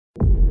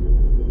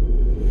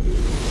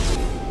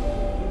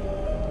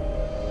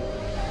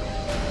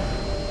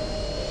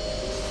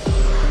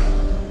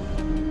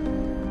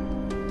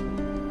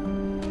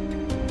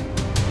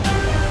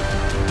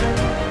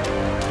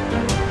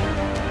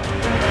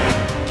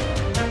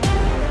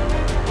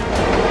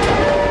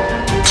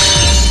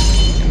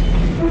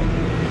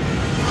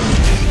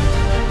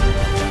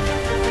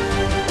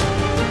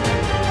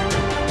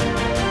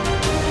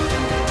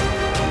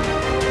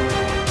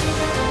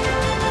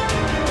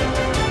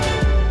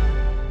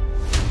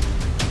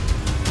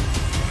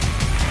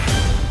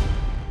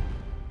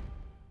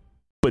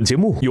节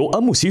目由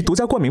安慕希独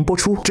家冠名播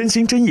出，真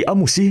心真意安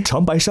慕希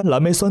长白山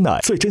蓝莓酸奶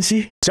最珍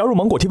惜。加入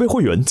芒果 TV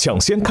会员，抢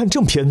先看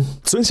正片，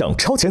尊享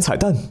超前彩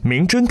蛋。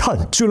名侦探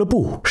俱乐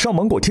部上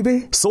芒果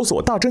TV 搜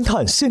索大侦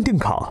探限定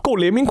卡，购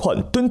联名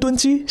款墩墩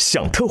机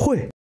享特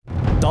惠。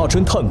大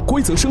侦探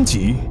规则升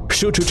级，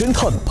设置侦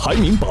探排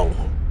名榜。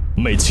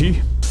每期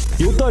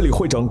由代理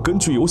会长根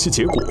据游戏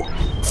结果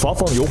发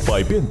放由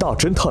百变大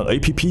侦探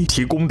APP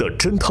提供的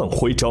侦探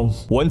徽章，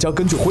玩家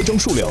根据徽章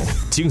数量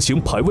进行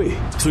排位，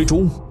最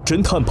终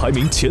侦探排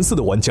名前4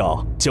的玩家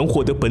将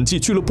获得本季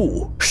俱乐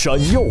部闪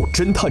耀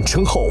侦探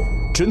称号。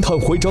侦探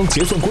徽章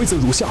结算规则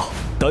如下：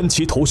单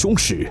期投凶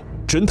时，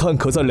侦探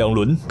可在2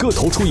轮各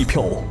投出1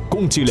票，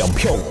共计2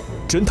票；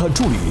侦探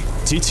助理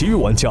及其余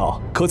玩家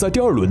可在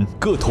第2轮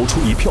各投出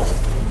1票。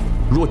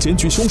若检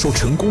举凶手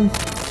成功，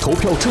投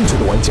票正确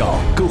的玩家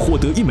各获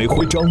得1枚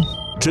徽章。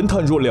侦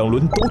探若2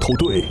轮都投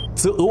对，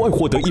则额外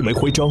获得1枚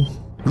徽章。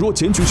若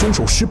检举凶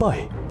手失败，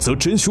则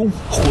真凶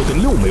获得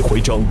6枚徽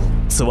章。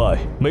此外，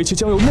每期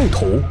将由内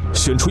投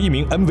选出1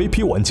名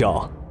MVP 玩家，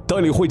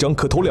代理会长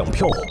可投2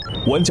票，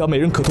玩家每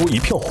人可投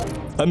1票。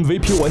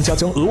MVP 玩家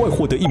将额外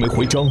获得1枚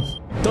徽章。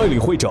代理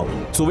会长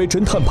作为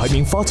侦探排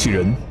名发起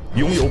人，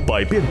拥有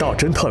百变大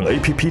侦探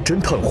APP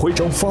侦探徽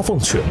章发放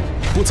权，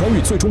不参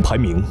与最终排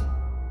名。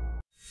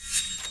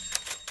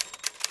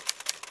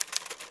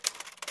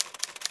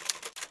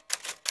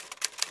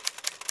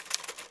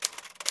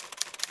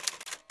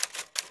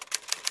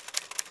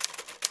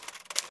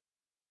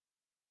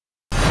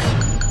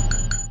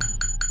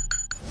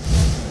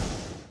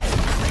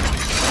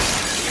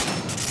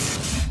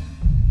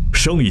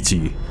上一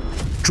集，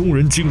众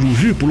人进入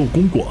日不落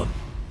公馆，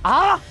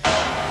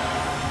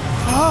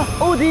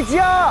欧迪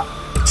加，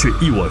却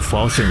意外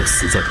发现了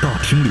死在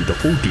大厅里的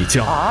欧迪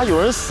加。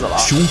有人死了，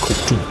胸口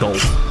中刀，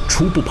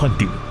初步判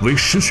定为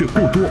失血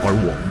过多而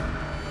亡。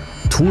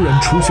突然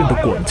出现的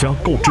管家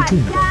告知众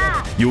人，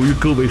由于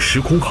各位时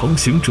空航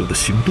行者的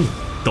行动，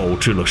导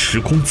致了时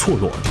空错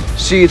乱，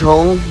系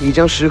统已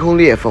将时空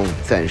裂缝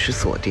暂时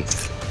锁定，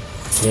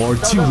从而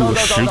进入了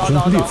时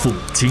空裂缝，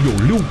仅有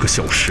6个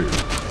小时。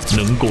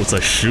能够在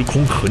时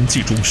空痕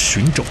迹中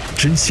寻找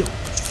真相，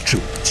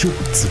拯救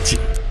自己。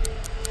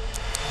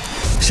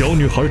小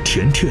女孩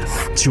甜甜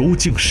究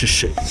竟是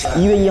谁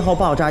？1月1号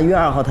爆炸，1月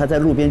2号他在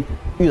路边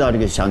遇到这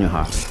个小女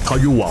孩。她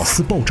与瓦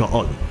斯爆炸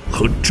案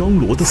和张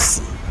罗的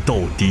死到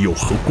底有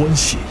何关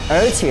系？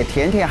而且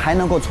甜甜还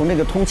能够从那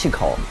个通气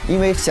口，因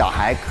为小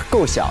孩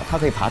够小，她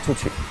可以爬出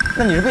去。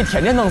那你是被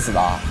甜甜弄死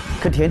的？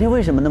可甜甜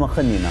为什么那么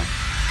恨你呢？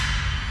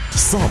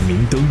萨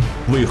明灯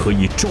为何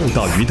以赵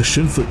大鱼的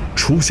身份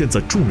出现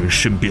在众人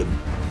身边？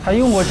他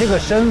用过这个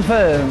身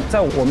份，在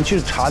我们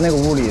去查那个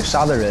屋里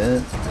杀的人，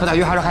赵大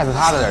鱼还是害死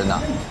他的人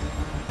呢。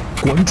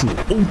馆主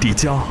欧迪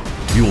加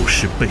又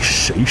是被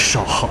谁杀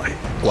害？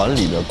馆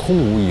里的空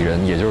无一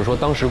人，也就是说，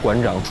当时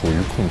馆长处于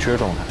空缺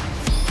状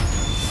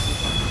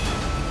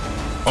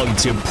态。案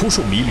件扑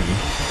朔迷离，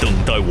等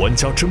待玩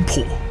家侦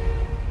破。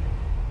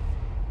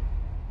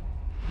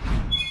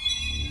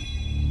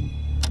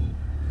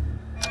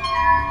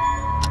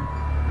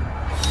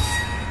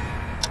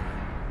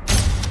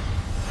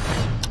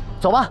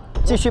走吧，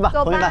继续吧，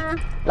朋友们，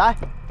来。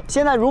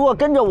现在如果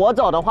跟着我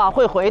走的话，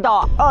会回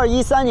到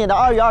2013年的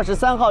2月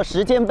23号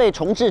时间被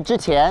重置之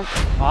前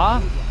啊。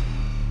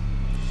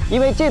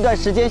因为这段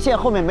时间线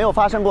后面没有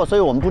发生过，所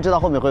以我们不知道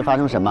后面会发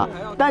生什么。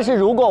但是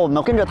如果我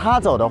们跟着他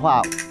走的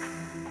话，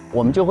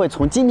我们就会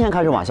从今天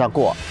开始往下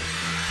过。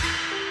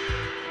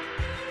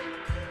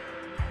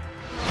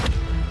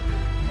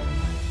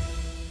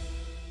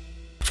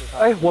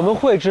哎，我们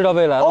会知道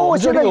未来了。哦，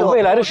现在有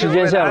未来的时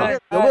间线了，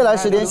有未来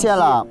时间线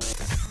了。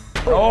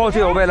哦，就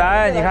有未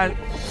来，你看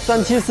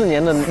，374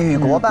年的宇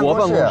国办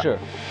公室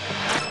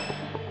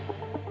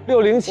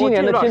，607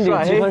年的天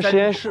顶集团实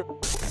验室，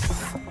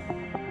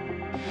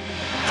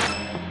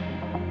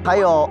还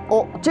有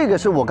哦，这个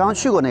是我刚刚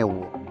去过那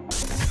屋。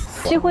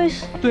机会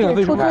是？对啊，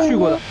为什么去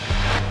过的？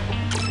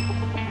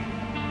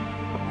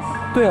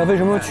对啊，为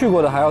什么去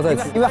过的还要再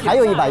去？因为还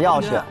有一把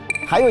钥匙，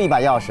还有一把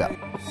钥匙。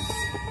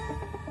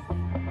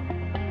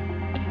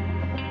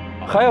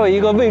还有一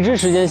个未知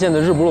时间线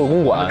的日不落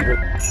公馆，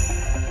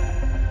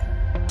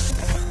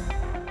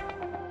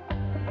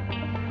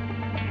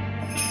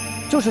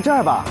就是这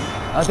儿吧？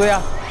啊，对呀，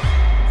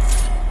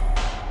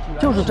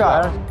就是这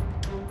儿。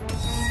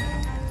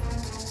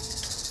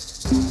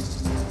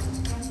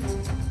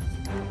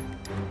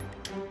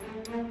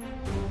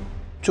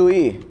注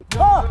意！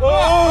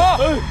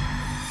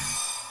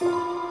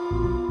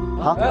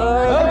好，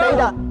等一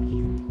等，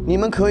你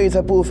们可以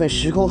在部分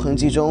时空痕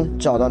迹中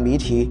找到谜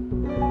题。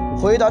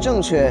回答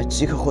正确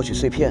即可获取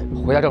碎片。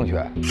回答正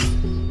确。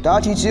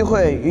答题机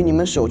会与你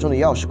们手中的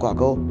钥匙挂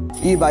钩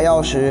，1把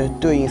钥匙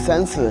对应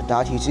3次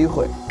答题机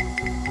会。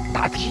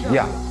答题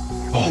呀！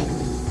哦，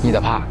你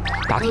的怕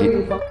答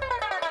题。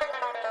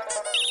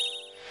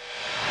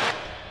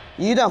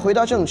一旦回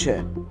答正确，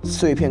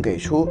碎片给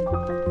出，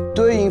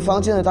对应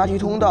房间的答题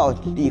通道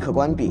立刻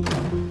关闭。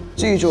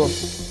记住，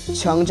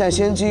抢占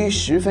先机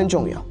十分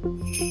重要。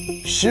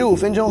15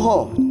分钟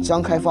后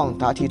将开放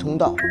答题通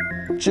道。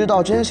知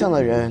道真相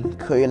的人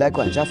可以来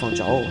管家坊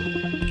找我。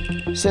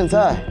现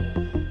在，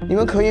你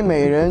们可以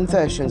每人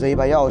再选择一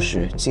把钥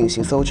匙进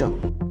行搜证。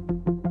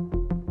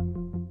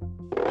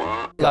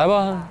来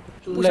吧，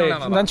累，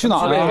咱去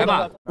哪儿来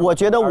吧。我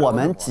觉得我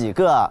们几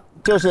个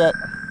就是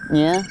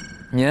您、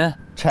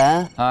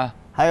陈啊，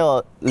还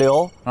有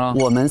刘啊，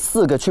我们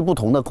4个去不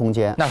同的空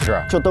间，那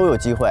是就都有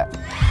机会。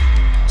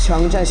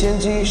抢占先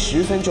机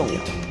十分重要。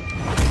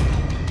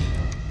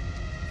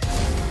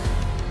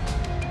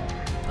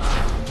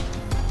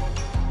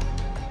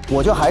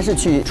我就还是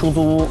去出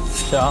租屋。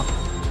行，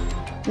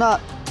那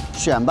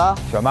选吧。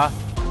选吧。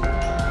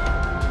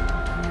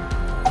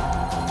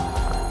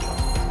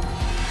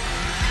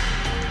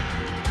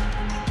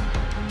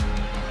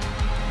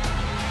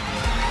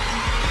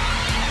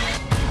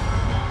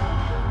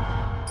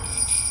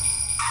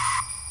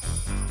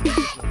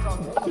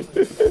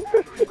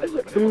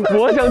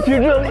我想去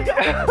这里。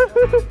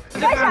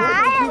干啥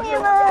呀你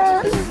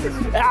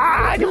们？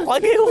啊！你还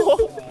给我！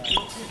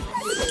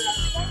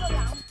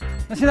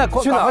那现在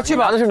去哪儿？去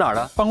哪儿的是哪儿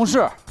的？办公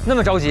室。那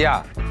么着急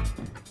啊？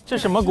这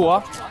什么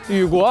国？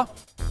雨国。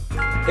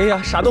哎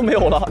呀，啥都没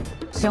有了。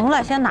行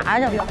了，先拿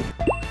着吧。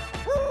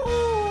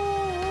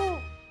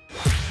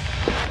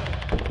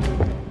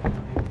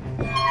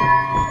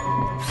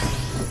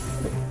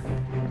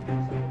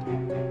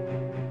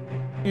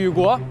雨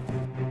国。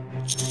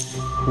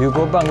雨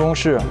国办公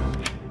室。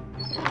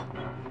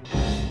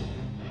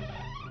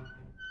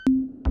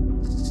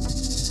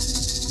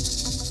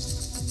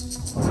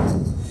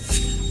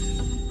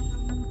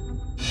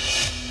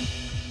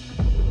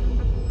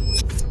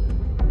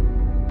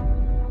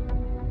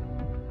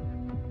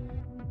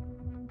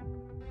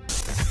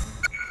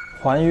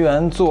还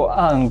原作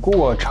案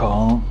过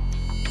程。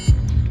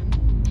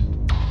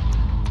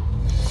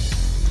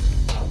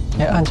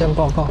案件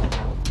报告。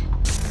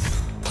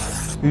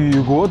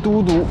雨国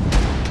都督。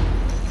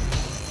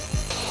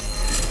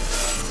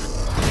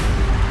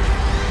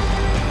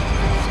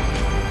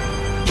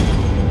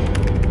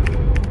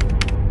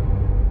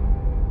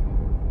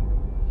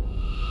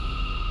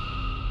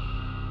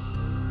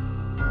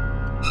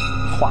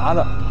滑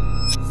的。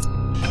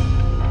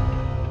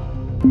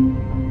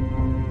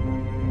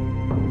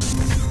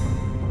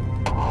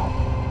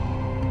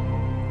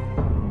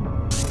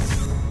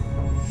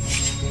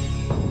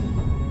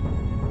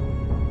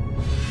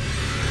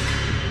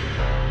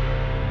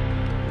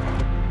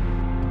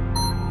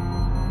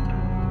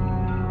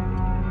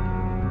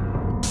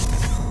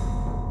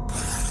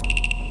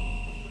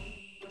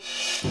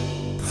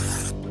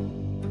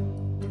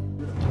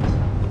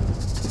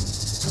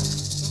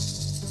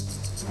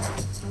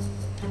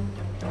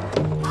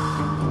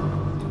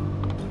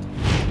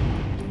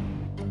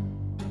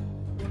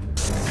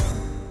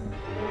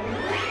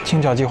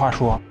清剿计划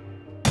书。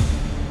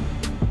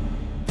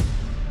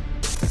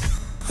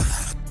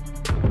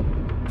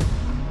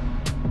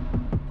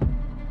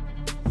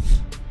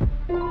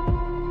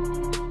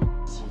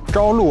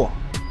招录。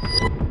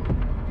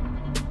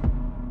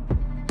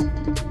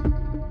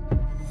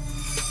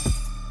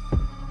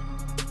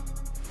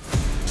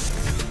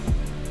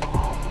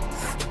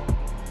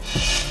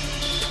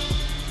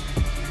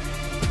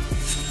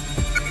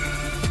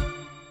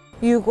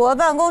雨国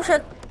办公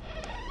室。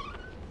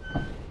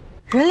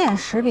人脸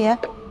识别。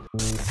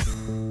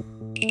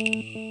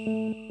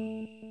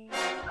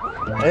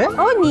哎，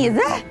哦，你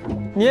在？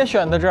你也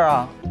选的这儿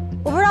啊？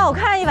我不知道，我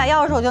看见一把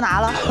钥匙我就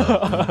拿了。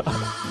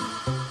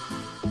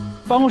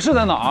办公室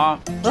在哪儿？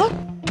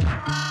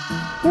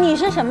你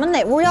是什么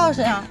哪屋钥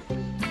匙呀？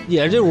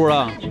也是这屋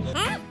了。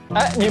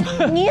哎，你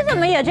们你怎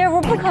么也这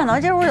屋？不可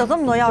能，这屋有这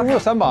么多钥匙。这屋有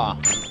3把。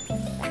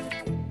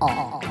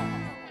哦。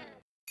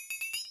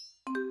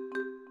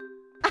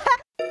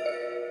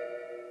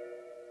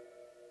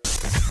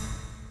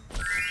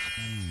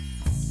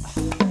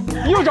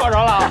又找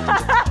着了。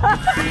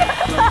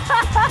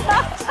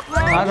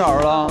哪找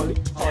着了？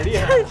好厉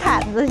害！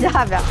毯子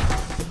下边。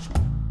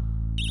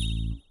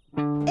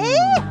哎，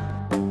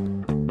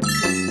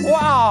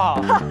哇！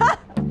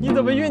你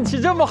怎么运气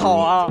这么好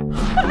啊？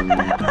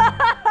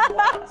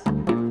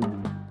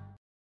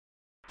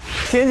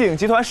天井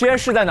集团实验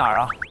室在哪儿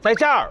啊？在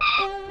这儿。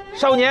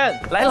少年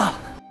来了，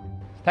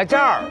在这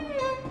儿。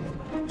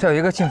这有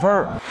一个信封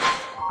儿。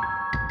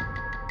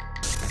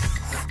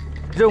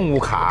任务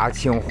卡，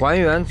请还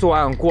原作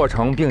案过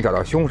程并找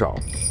到凶手。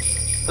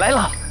来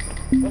了，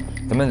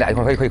咱们俩一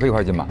块可以一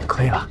块进吧？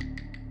可以了。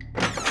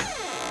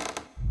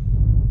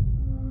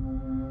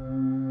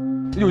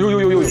哎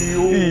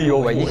呦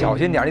喂，你小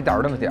心点，你胆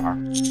儿那么点儿。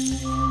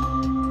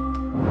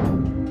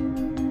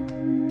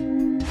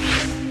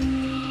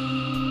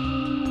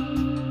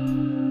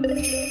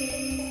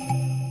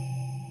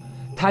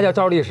他叫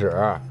赵历史，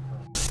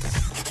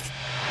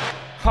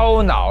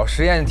超脑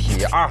实验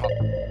体2号。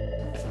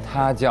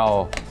他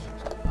叫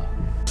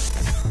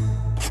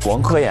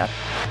王科研。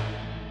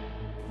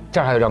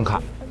这儿还有张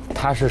卡，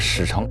他是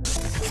史成，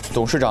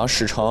董事长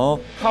史成。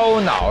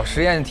超脑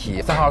实验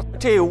体3号。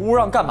这屋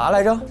让干嘛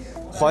来着？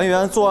还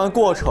原作案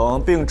过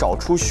程并找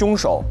出凶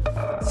手。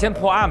先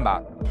破案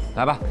吧，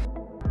来吧。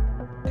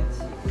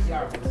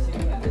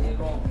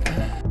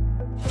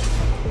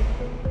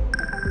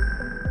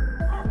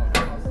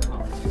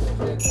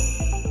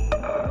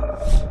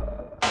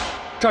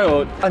这儿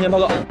有案件报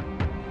告。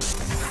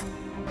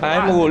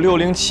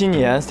M607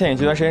年电影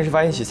集团实验室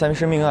发现一起3名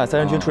生命案，3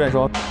人均出现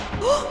双。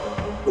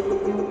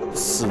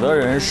死的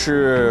人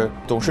是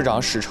董事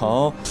长史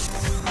成、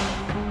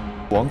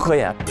王科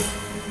研、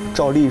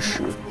赵立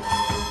史。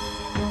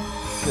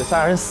这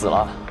3人死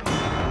了。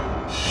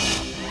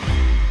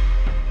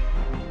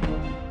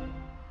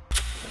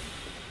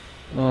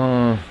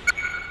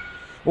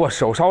我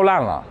手烧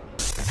烂了。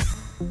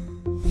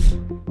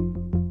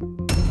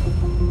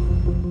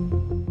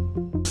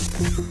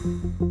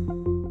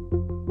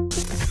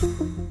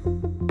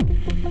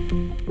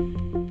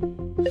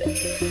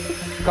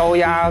高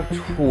压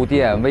触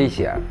电危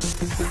险。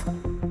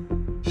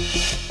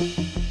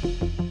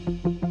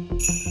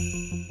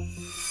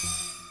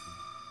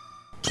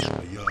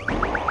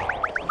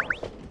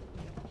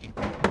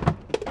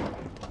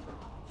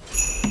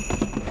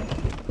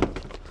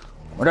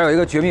我这儿有一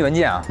个绝密文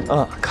件啊，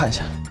看一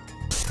下。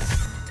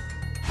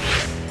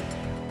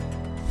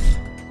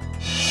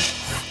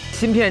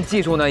芯片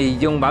技术呢已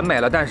经完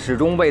美了，但始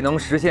终未能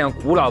实现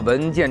古老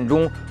文件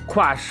中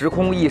跨时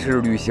空意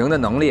识旅行的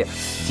能力。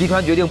集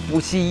团决定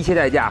不惜一切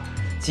代价，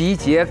集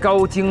结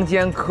高精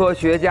尖科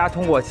学家，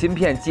通过芯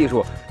片技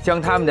术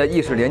将他们的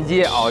意识连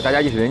接大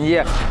家意识连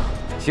接，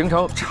形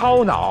成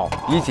超脑，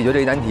以解决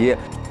这一难题。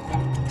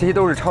这些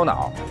都是超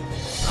脑。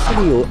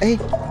这里有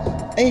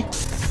A。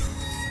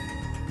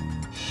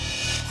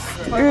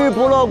日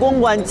不落公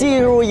馆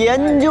技术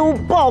研究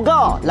报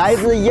告来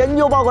自研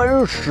究报告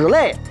人史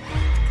类。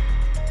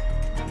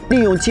利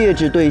用介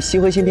质对烯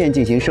灰芯片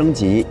进行升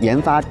级，研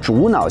发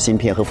主脑芯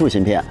片和副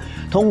芯片，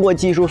通过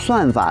技术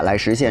算法来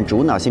实现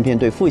主脑芯片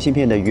对副芯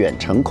片的远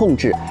程控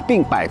制，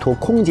并摆脱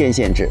空间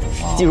限制。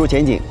技术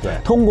前景：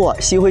通过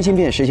烯灰芯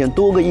片实现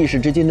多个意识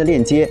之间的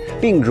链接，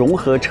并融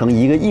合成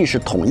一个意识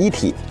统一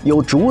体，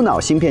由主脑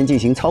芯片进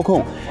行操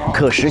控，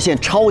可实现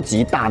超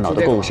级大脑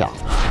的构想。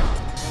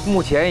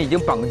目前已经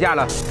绑架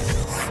了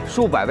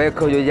数百位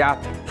科学家，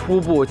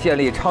初步建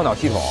立超脑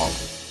系统。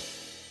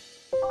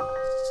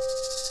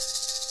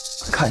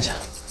看一下，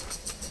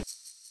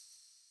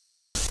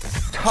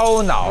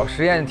超脑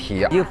实验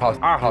体1号、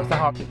2号、3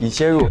号已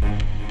接入，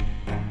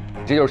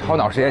这就是超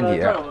脑实验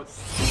体。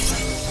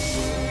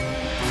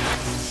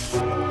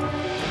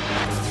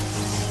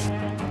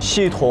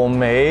系统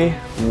每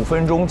5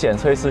分钟检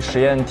测一次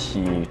实验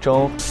体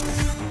征，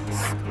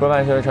规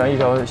范宣传一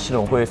条系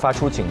统会发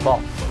出警报。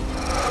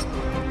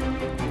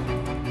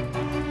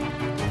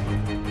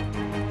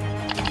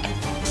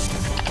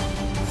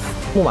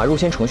木马入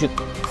侵程序。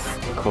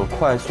可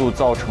快速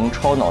造成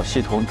超脑系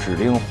统指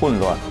令混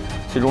乱，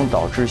最终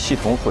导致系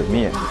统毁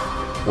灭。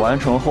完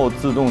成后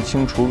自动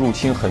清除入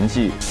侵痕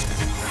迹，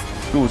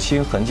入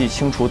侵痕迹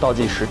清除倒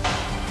计时。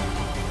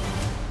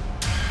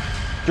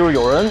就是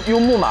有人用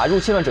木马入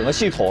侵了整个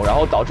系统，然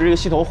后导致这个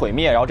系统毁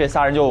灭，然后这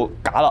3人就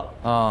嘎了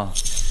啊。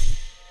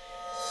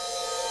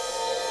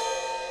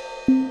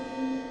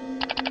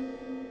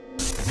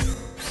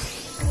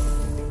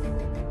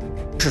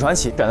史传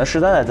奇选的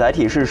13代载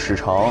体是史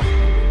成。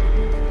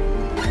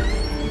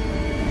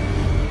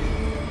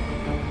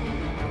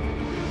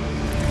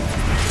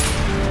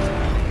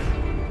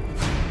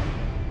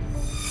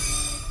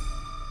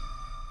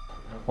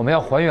我们要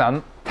还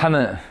原他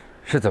们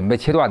是怎么被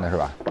切断的，是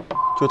吧？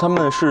就他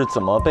们是怎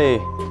么被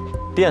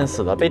电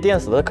死的？被电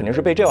死的肯定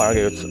是被这玩意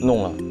儿给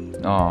弄了。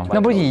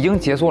那不是已经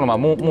结束了吗？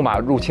木马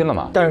入侵了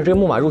吗？但是这个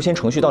木马入侵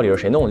程序到底是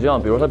谁弄的？就像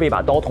比如说他被一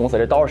把刀捅死，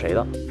这刀是谁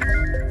的？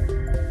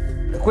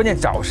关键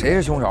找谁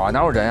是凶手啊？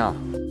哪有人啊？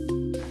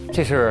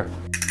这是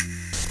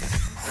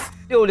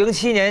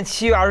607年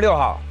7月26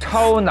号，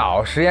超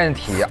脑实验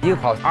体1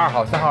号、2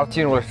号、3号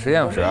进入了实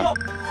验室，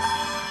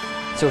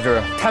就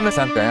是他们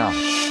3人啊。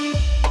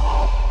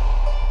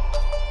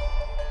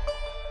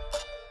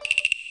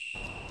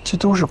这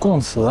都是供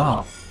词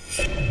啊！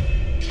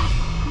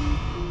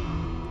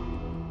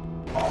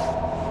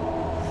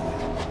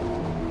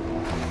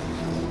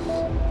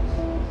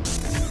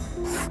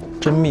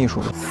真秘书，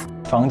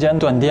房间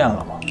断电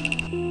了吗？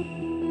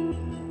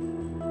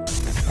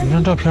你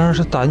看照片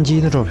是打印机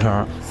的照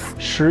片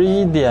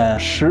，11点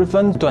10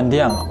分断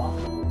电了吗？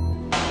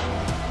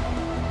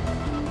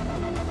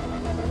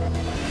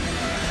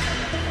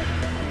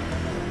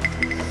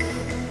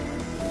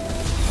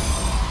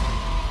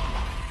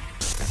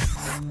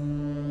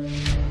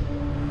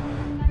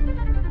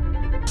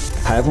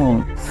裁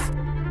缝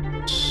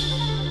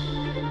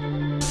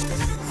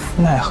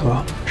奈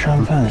何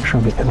身份是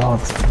伪造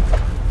的，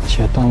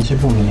且动机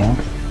不明。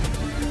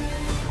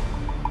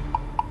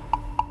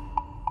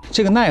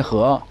这个奈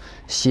何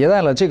携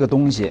带了这个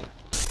东西，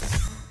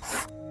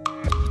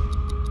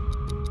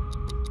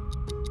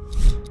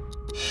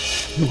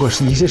如果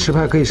是一切失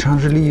败，可以尝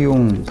试利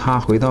用它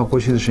回到过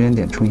去的时间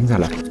点，重新再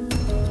来。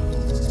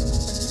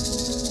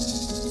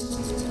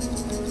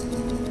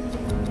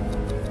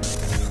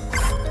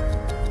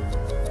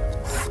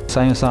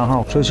3月3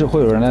号，说是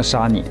会有人来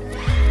杀你，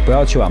不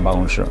要去俺办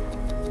公室。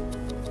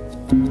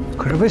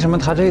可是为什么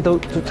他这都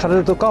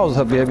告诉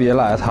他别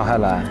来，他还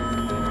来？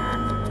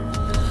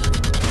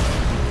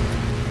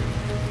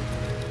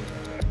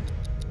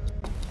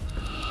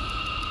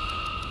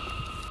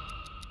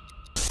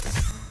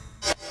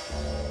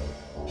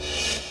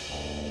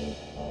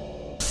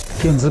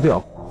电子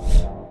表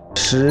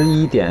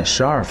，11点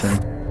12分。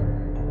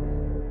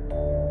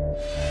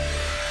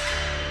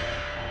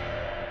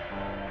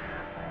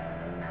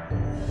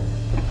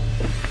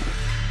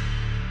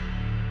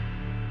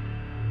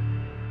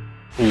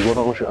李国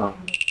办公室啊。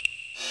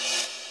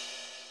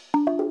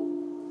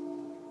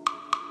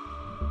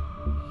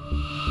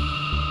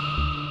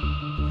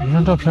这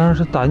张照片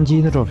是打印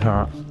机的照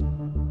片。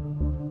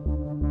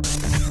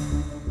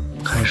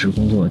开始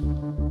工作，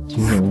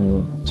继续工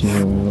作，继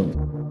续工作。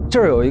这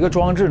儿有一个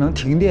装置能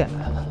停电。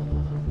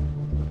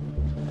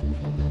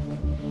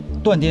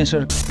断电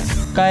是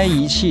该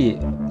仪器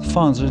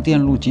放置电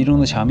路集中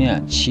的墙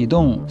面，启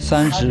动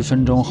30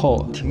分钟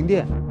后停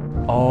电。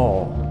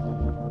哦，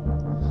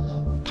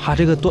它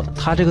这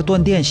个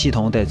断电系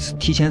统得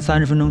提前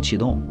30分钟启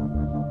动。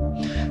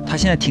它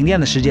现在停电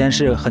的时间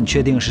是很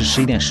确定是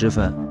11点10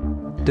分，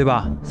对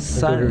吧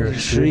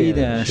？11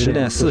点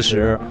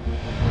40。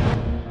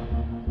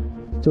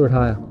就是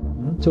他呀，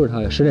就是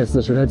他呀，10点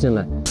40他进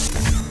来，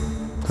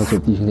他做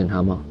地形检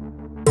查吗？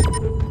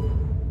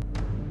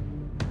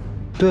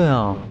对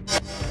啊。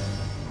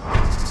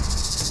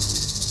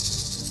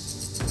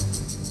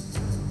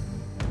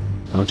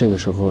然后这个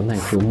时候奈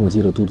何目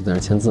击了嘟嘟在那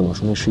签字嘛，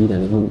说明11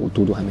点05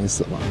嘟嘟还没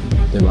死嘛，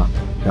对吧？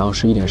然后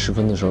11点10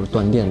分的时候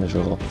断电的时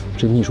候，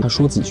这秘书他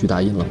说自己去打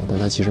印了嘛，但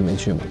他其实没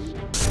去嘛。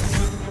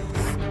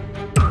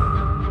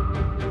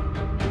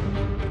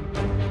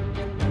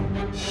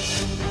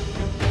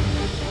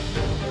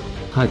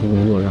他也停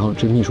工作，然后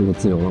这秘书就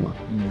自由了嘛，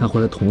他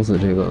回来捅死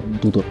这个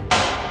嘟嘟。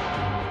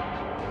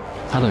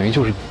他等于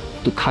就是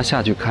他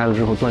下去开了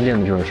之后断电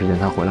的这段时间，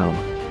他回来了嘛。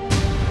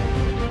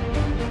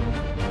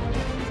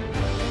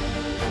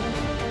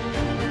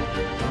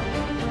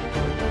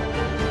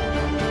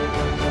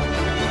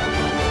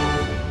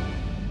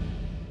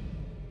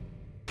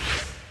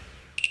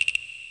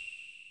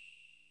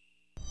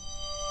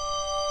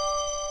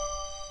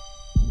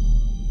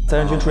在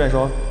人群出现时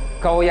候，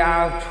高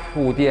压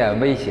触电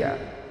危险，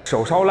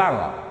手烧烂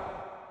了，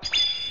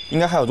应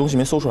该还有东西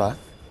没搜出来。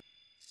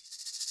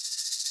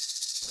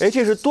哎，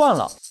这是断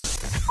了，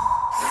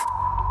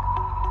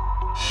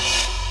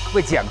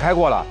被剪开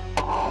过了。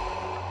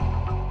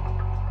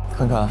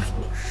看看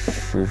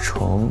时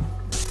程，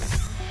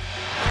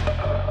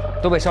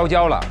都被烧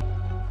焦了。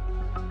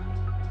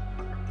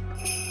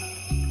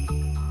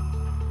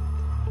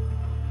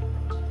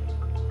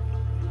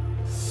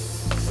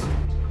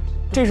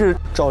这是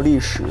照历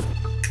史。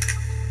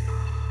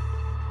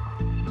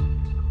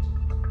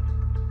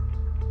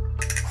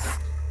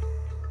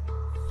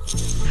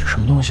什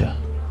么东西啊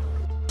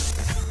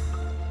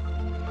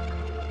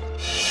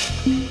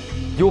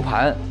？U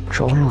盘，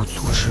着陆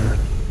组织。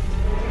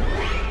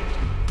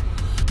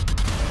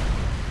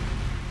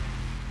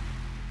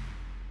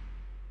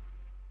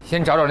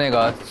先找找那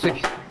个碎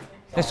片，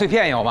那碎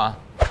片有吗？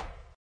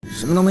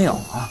什么都没有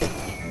啊，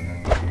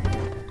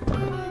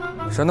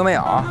什么都没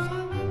有啊，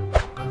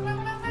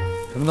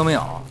什么都没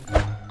有，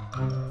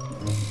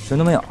什么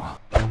都没有。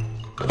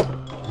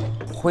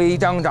徽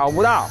章找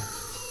不到。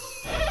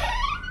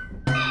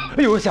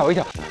哎呦，吓我一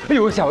跳！哎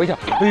呦，吓我一跳！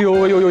哎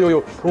呦呦呦呦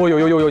呦！哦呦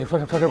呦呦呦！你说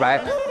身白，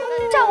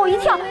吓我一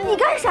跳！你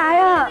干啥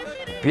呀？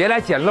别来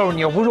捡漏，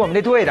你又不是我们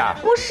这队的。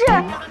不是，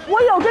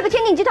我有这个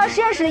天鼎集团实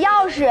验室的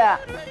钥匙。哎，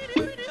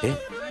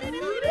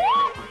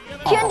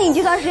天鼎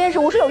集团实验室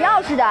我是有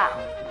钥匙的。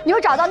你有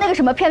找到那个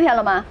什么片片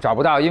了吗？找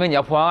不到，因为你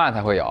要破完案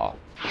才会有。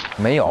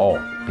没有，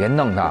别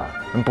弄他，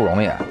真不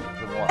容易。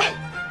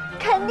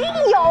肯定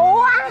有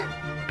啊！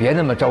别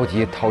那么着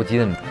急淘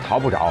金，淘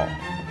不着。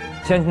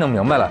先弄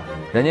明白了，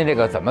人家这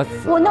个怎么死？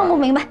我弄不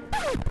明白，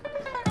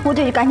我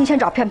得赶紧先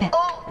找片片。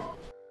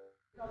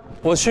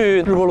我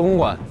去日不落公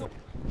馆。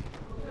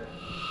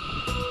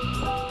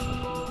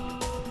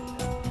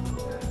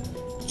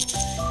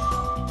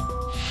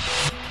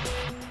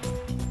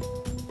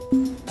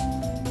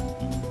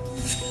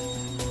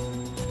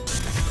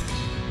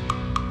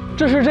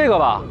这是这个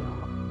吧？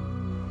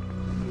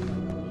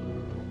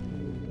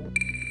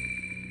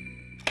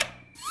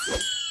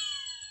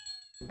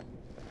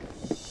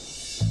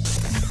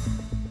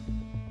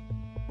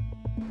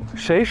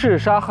谁是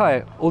杀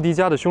害欧迪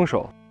加的凶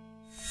手？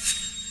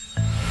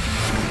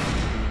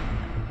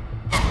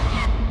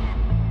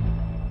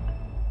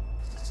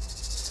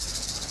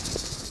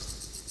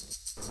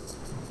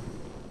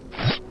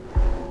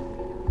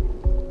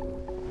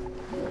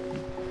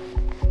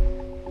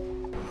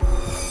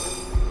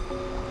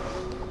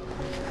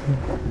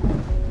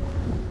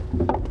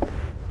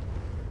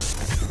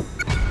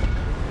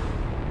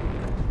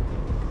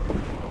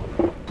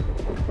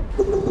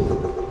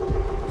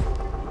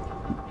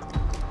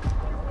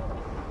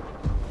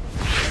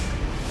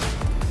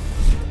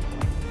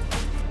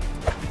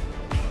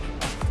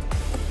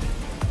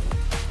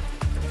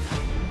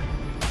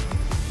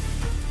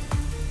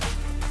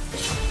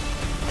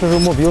这是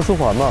莫比乌斯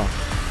环吧？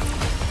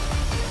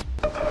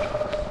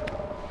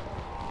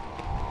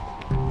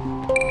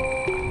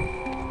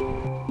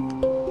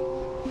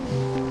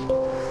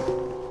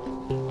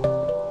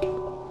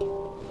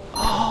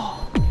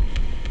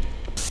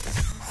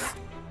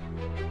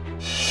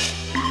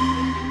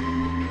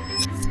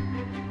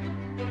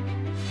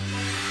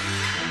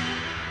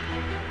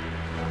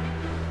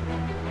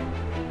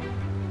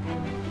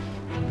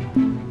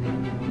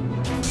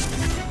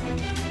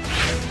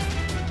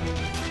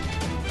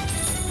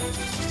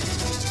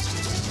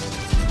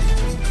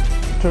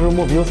这是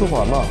莫比乌斯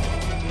环吗？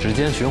时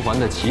间循环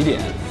的起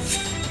点。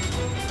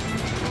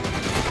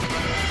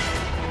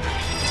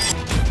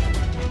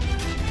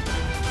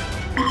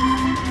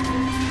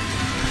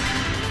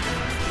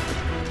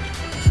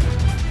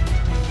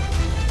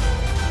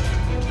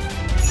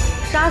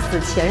杀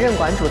死前任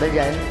馆主的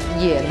人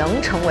也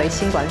能成为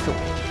新馆主。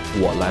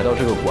我来到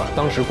这个馆，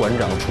当时馆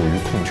长处于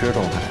空缺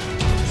状态。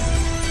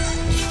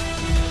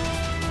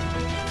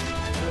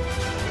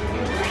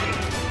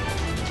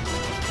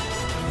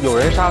有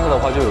人杀他的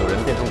话，就有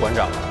人变成馆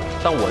长了。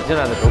但我进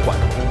来的时候，馆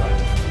是空的。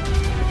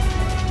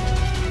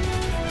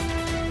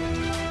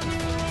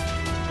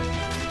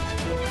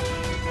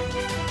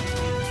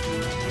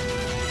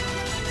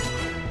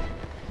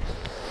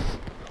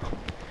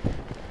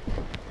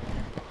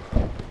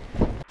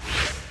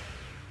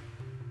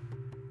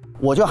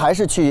我就还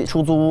是去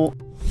出租屋。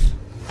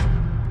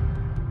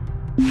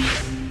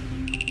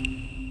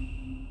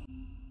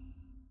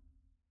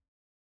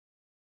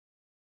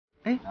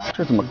哎，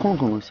这怎么空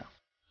空响？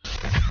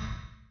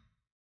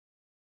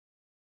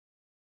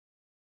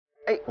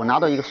哎，我拿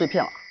到一个碎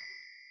片了。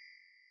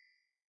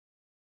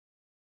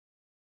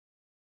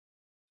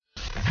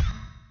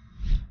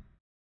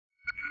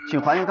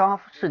请还原刚刚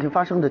事情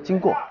发生的经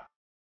过。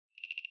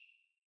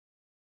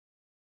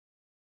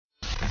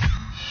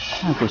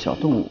探索小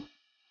动物。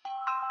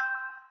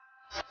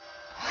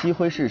西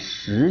辉市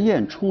实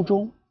验初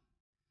中，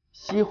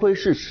西辉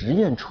市实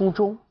验初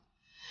中，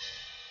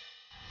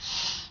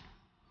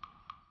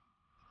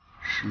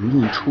实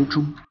验初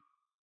中，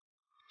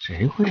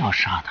谁会要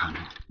杀他呢？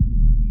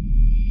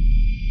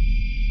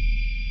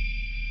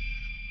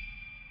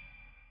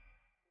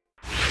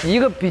一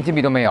个笔记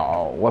笔都没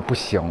有，我不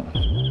行。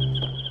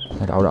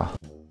再找找，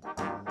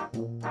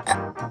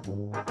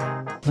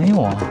没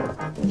有啊。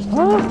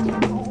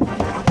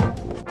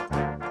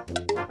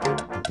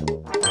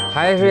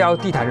还是要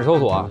地毯式搜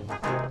索，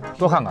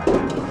多看看。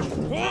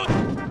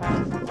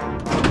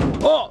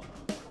哦，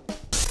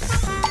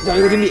有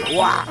一个金币，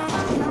哇，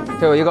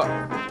这有一个。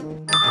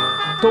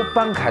都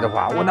搬开的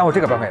话，那我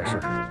这个搬开也是。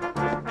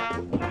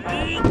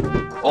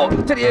哦，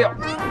这里也有。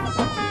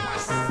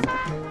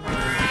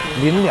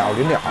临了，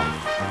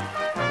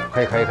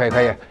可以。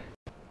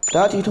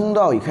答题通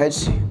道已开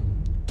启，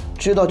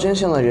知道真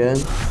相的人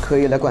可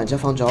以来管家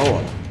房找我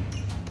了。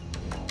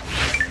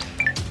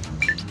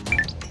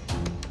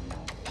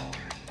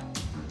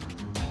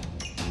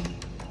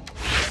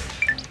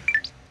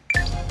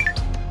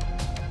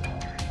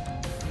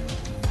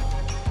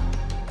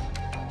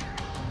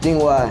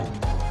另外，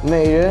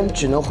每人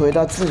只能回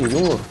答自己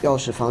拥有钥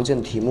匙房间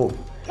的题目。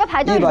要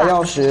排队。1把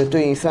钥匙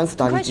对应3次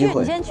答题机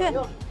会。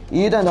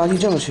一旦答题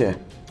正确，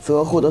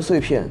则获得碎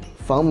片，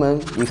房门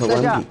立刻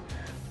关闭，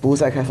不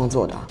再开放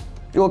作答。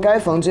若该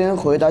房间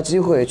回答机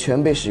会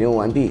全被使用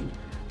完毕，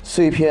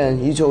碎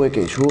片依旧未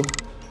给出，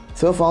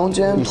则房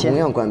间同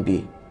样关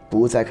闭，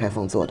不再开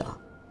放作答。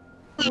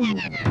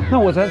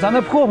那咱再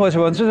破是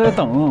吧？这在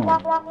等。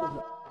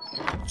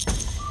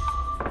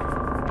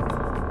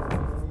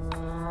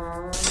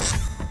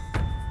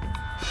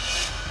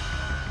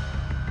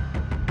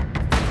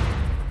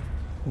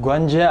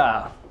管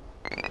家，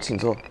请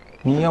坐。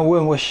你要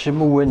问我什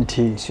么问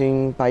题？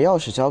请把钥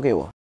匙交给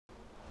我。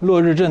落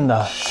日镇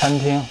的餐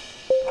厅。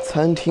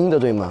餐厅的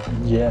对吗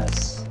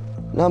 ？Yes。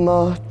那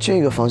么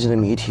这个房间的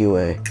谜题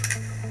为，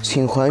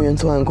请还原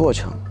作案过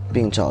程，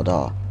并找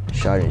到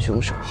杀人凶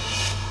手。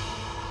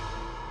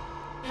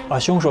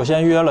凶手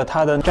先约了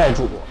他的债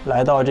主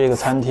来到这个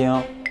餐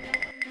厅，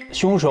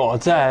凶手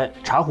在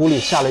茶壶里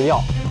下了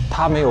药，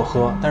他没有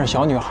喝，但是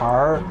小女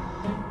孩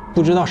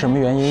不知道什么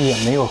原因也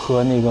没有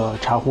喝那个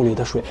茶壶里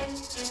的水，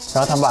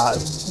然后他把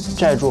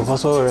债主和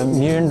所有人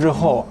迷晕之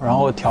后，然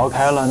后调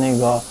开了那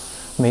个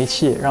煤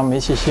气，让煤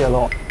气泄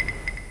漏，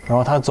然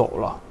后他走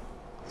了。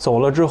走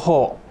了之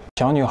后，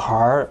小女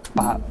孩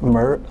把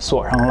门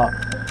锁上了，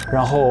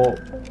然后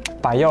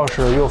把钥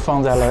匙又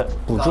放在了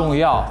不重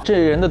要这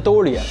人的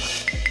兜里。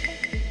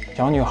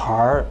小女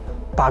孩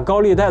把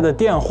高利贷的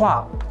电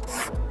话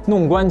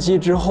弄关机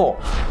之后，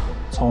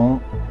从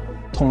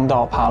通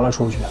道爬了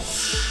出去。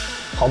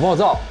好暴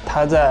躁！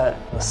他在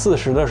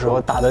40的时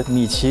候打的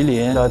米其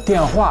林的电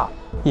话，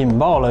引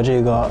爆了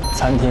这个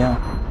餐厅。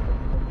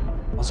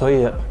所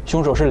以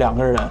凶手是2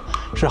个人，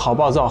是好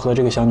暴躁和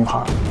这个小女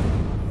孩。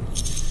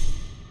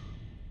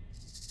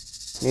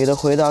你的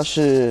回答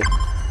是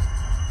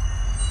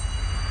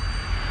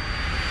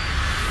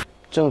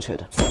正确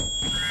的。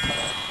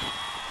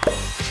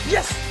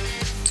Yes，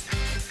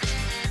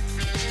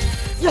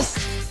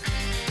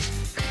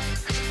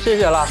 谢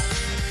谢了，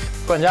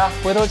管家，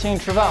回头请你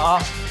吃饭啊。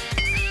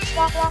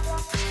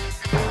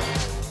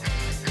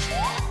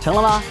成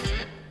了吗？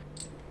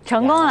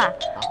成功了，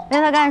因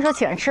为他刚才说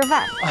请人吃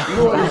饭。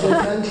若你进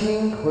餐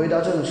厅回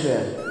答正确，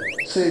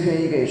碎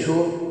片已给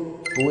出，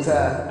不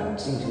再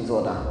进行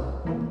作答。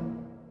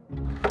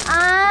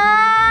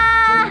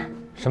啊！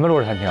什么落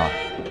日餐厅啊？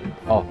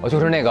哦，就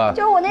是那个，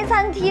就是我那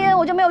餐厅，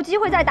我就没有机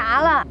会再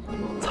答了。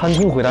餐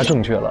厅回答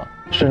正确了，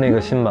是那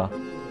个新吧？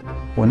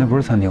我那不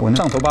是餐厅，我那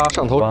上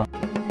头吧。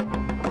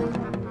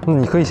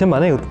你可以先把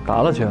那个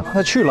答了去。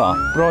他去了，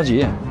不着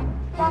急。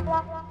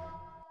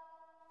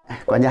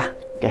管家，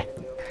给。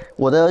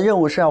我的任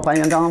务是要还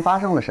原刚刚发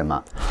生了什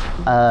么。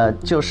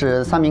就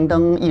是萨明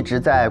登一直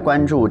在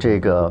关注这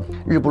个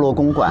日不落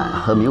公馆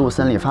和迷雾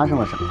森林发生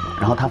了什么，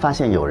然后他发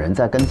现有人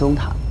在跟踪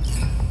他，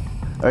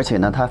而且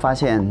呢，他发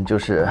现就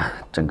是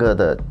整个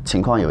的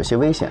情况有一些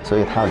危险，所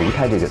以他要离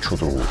开这个出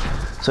租屋。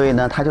所以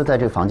呢，他就在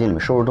这个房间里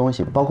面收拾东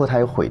西，包括他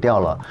也毁掉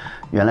了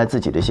原来自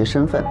己的一些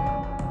身份，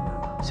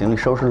行李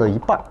收拾了一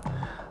半，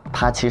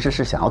他其实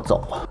是想要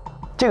走。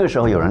这个时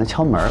候有人来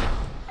敲门，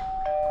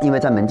因为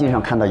在门禁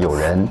上看到有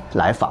人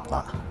来访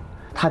了，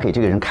他给这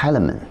个人开了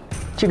门。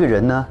这个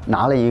人呢，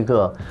拿了一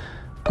个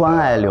关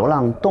爱流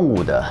浪动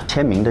物的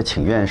签名的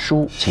请愿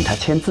书，请他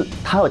签字。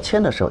他要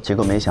签的时候，结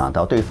果没想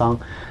到对方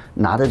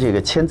拿的这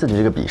个签字的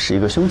这个笔是一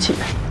个凶器，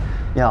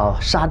要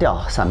杀掉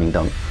萨明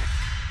登。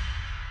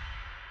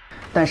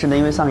但是呢，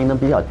因为萨明登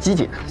比较机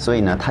警，所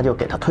以呢，他就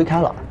给他推开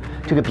了。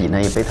这个笔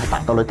呢，也被他打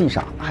到了地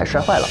上，还摔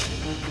坏了。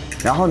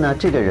然后呢，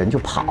这个人就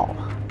跑，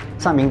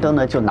萨明登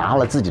呢就拿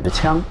了自己的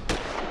枪，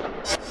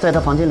在他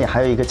房间里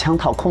还有一个枪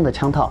套，空的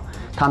枪套，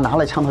他拿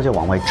了枪套就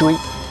往外追。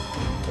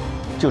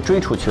就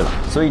追出去了，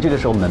所以这个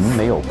时候门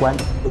没有关。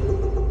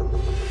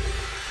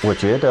我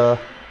觉得，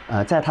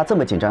在他这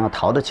么紧张要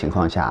逃的情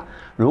况下，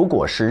如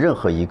果是任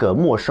何一个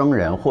陌生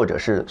人，或者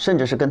是甚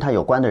至是跟他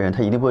有关的人，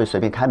他一定不会随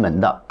便开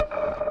门的。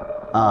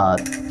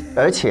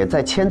而且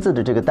在签字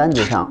的这个单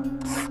子上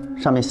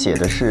面写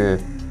的是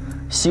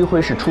西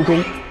辉是初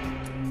中，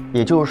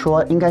也就是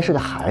说应该是个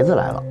孩子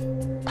来了，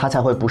他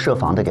才会不设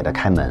防的给他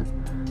开门。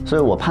所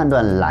以我判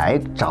断来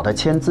找他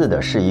签字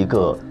的是一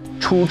个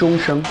初中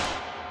生。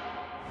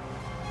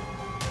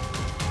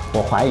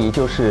我怀疑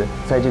就是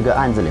在这个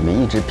案子里面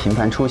一直频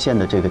繁出现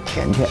的这个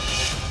甜甜，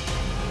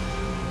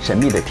神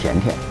秘的甜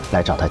甜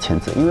来找他签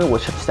字，因为我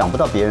想不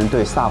到别人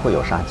对萨会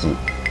有杀机。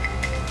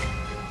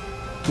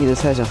你的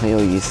猜想很有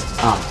意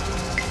思啊，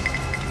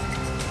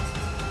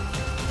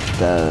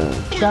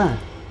但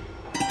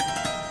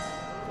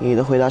你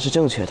的回答是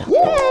正确的。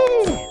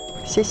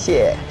谢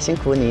谢，辛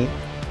苦你。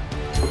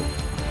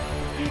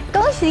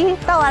恭喜，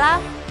到我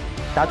啦！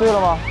答对了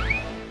吗？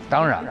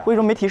当然。为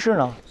什么没提示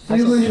呢？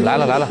来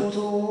了来了。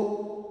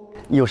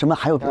有什么？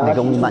还有哪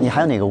个屋吗？你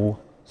还有哪个屋？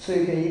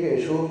碎片已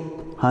给出。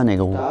还有哪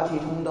个屋？答题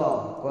通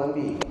道关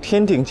闭。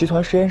天鼎集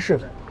团实验室。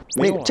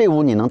这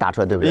屋你能答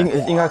出来对不对？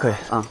应该可以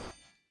啊。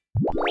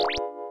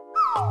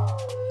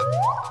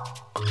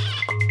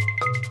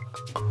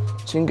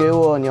请给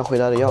我你要回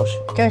答的钥匙。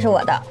这是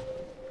我的。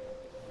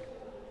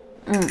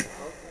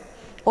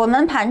我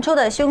们盘出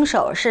的凶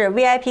手是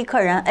VIP 客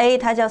人 A，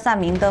 他叫萨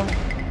明登。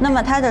那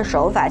么他的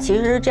手法其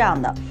实是这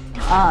样的，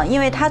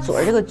因为他组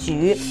织这个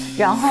局，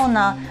然后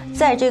呢，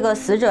在这个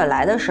死者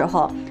来的时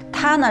候，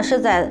他呢是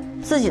在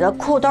自己的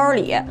裤兜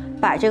里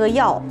把这个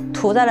药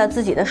涂在了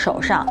自己的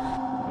手上。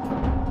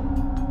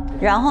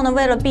然后呢，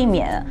为了避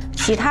免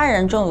其他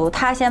人中毒，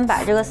他先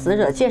把这个死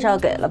者介绍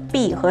给了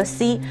B 和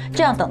C，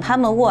 这样等他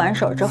们握完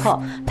手之后，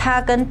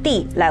他跟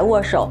D 来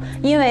握手，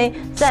因为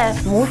在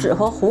拇指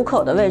和虎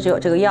口的位置有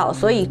这个药，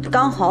所以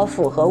刚好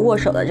符合握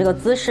手的这个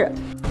姿势。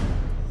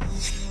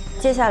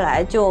接下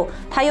来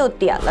他又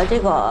点了这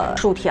个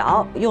薯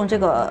条，用这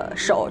个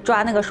手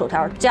抓那个薯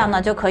条，这样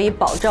呢就可以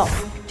保证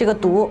这个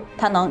毒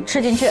他能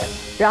吃进去。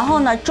然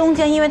后呢，中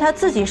间因为他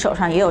自己手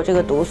上也有这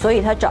个毒，所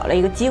以他找了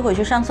一个机会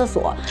去上厕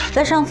所。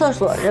在上厕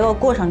所这个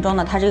过程中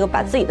呢，他这个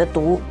把自己的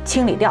毒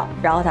清理掉，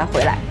然后他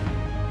回来。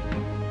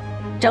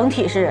整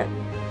体是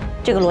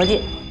这个逻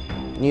辑。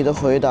你的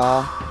回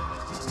答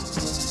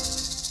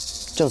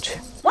正确。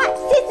哇，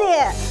谢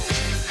谢。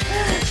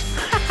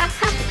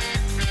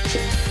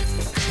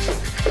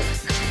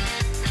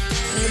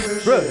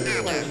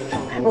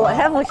我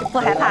才不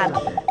害怕呢，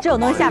这种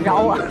东西吓不着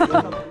我。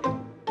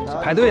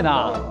排队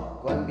呢。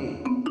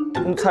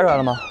你猜出来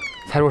了吗？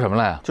猜出什么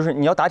来呀？就是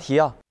你要答题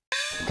啊。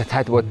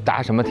我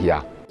答什么题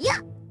啊？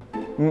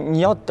你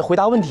要回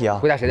答问题啊。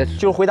回答谁的？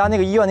就是回答那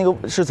个医院那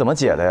个是怎么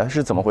解的呀？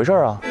是怎么回事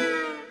啊？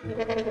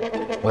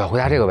我要回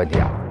答这个问题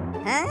啊。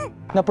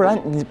那不然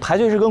你排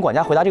队是跟管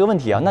家回答这个问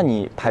题啊？那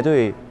你排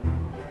队。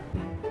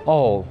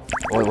哦，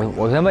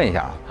我先问一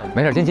下啊，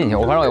没事，先进去，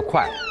反正我也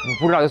快，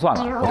不知道就算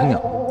了，我听听。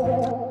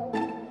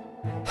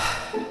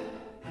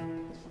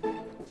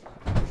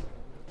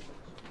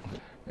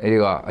哎，这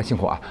个辛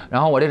苦啊。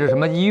然后我这是什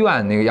么医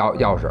院那个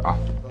钥匙啊？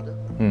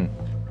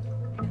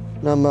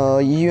那么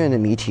医院的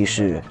谜题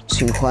是，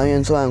请还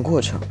原作案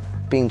过程，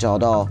并找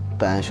到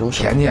本案凶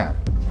手。甜甜，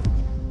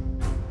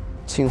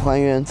请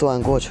还原作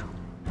案过程。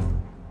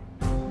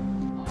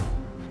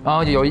然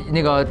后有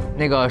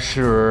那个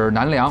史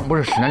南良，不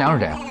是史南良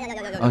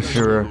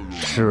是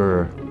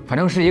谁？反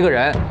正是一个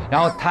人。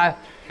然后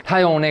他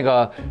用那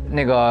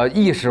个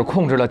意识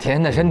控制了甜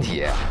甜的身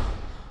体，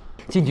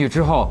进去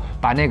之后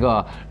把那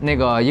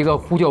个一个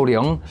呼救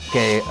铃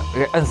给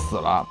摁死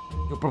了，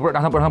就不是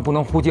让他不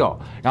能呼救。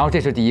然后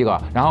这是第一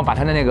个，然后把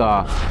他的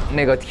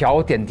那个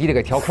调点滴的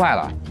给调快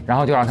了，然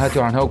后就让他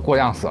过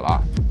量死了。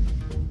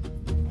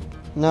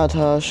那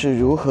他是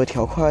如何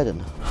调快的呢？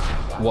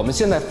我们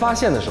现在发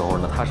现的时候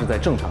呢，他是在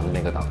正常的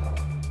那个档，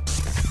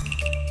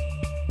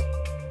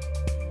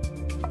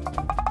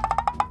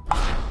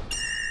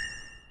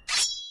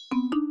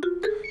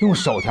用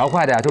手调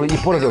快的呀，就是一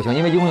拨了就行，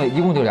因为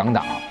一共就2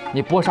档，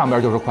你拨上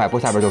边就是快，拨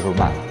下边就是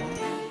慢。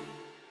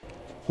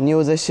你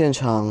有在现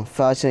场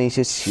发现一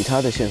些其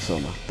他的线索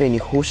吗？被你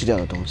忽视掉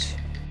的东西？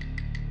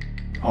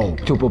哦，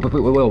就我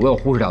有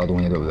忽视掉的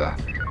东西，对不对？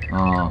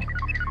啊，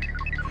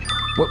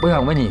我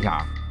想问你一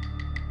下，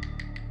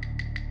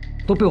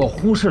都被我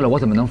忽视了，我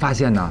怎么能发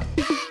现呢？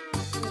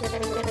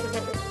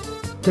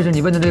这是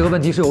你问的这个问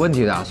题是有问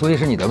题的，所以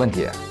是你的问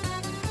题。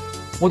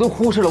我都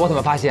忽视了，我怎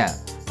么发现？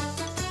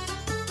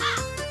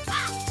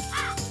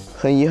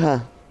很遗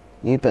憾，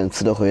你本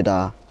次的回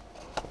答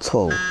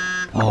错误。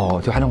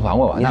哦，就还能还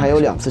我？你还有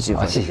2次机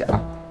会。谢谢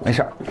啊，没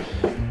事儿。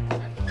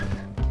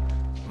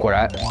果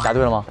然答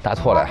对了吗？答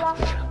错了呀，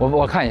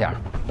我看一下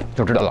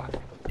就知道了。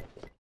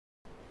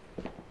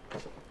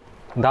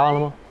你答完了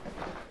吗？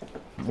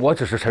我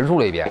只是陈述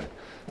了一遍，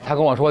他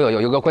跟我说有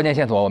一个关键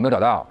线索我没有找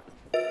到。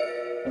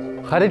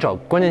还得找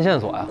关键线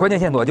索呀。关键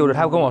线索就是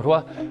他跟我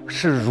说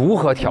是如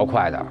何调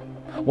快的，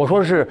我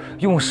说是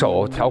用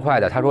手调快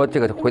的，他说这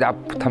个回答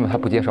他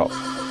不接受。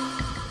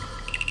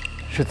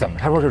是怎么？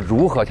他说是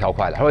如何调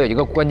快的，他说有一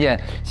个关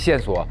键线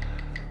索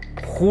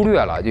忽略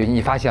了，就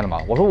你发现了吗？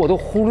我说我都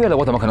忽略了，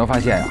我怎么可能发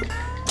现呀？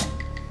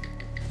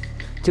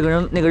这个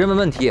人那个人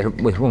问题也是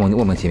莫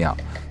名其妙。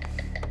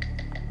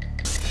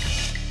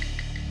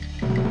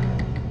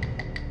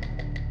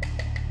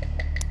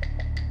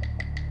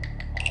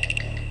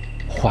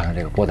换了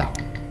这个波档，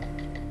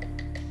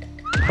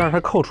但是他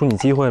扣除你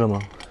机会了吗？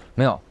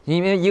没有，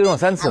因为一个人有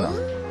3次呢。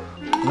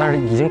那是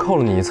已经扣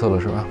了你1次了，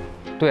是吧？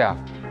对啊。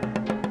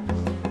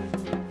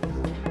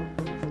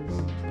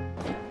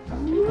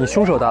你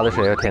凶手答的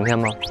谁啊？甜甜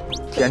吗？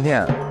甜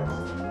甜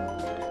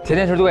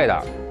是对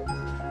的，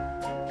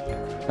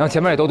然后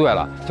前面也都对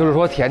了，就是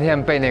说甜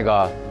甜被那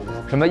个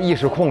什么意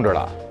识控制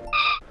了。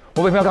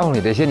我为什么要告诉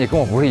你这些？你跟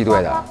我不是一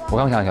队的，我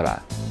刚想起来。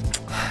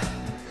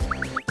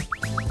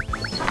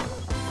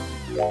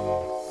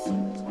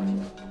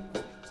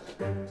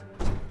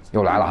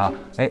又来了哈，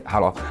哎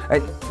 ，hello，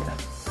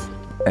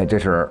 哎，这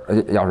是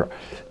钥匙。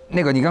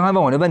那个，你刚才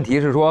问我这问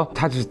题是说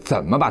他是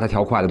怎么把它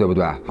调快的，对不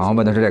对？好像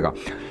问的是这个，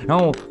然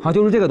后好像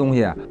就是这个东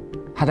西，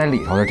它在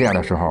里头的这样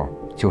的时候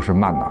就是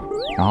慢的，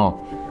然后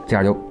这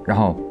样然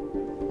后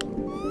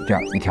这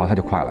样一调它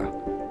就快了，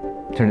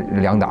这是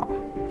2档。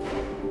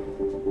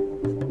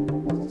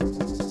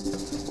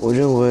我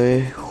认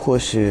为或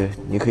许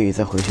你可以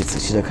再回去仔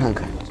细的看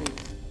看。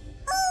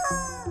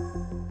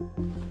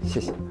谢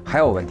谢。还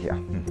有问题啊？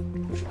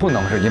不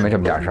能是因为这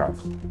么点事儿。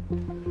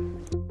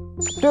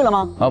对了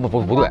吗？啊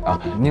不对啊！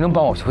你能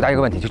帮我回答一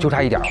个问题？就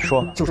差一点了，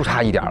说就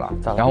差一点了，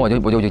然后我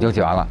就已经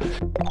解完了。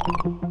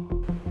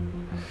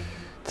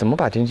怎么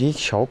把这一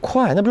调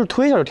快？那不是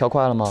推一下就调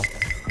快了吗？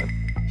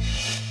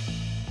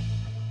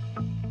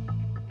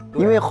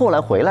因为后来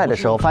回来的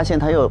时候发现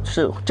它又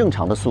是正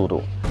常的速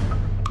度。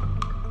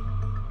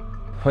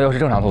又是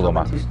正常速度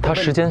吗？它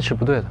时间是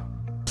不对的。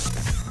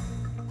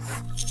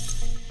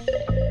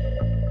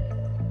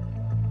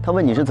他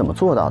问你是怎么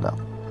做到的？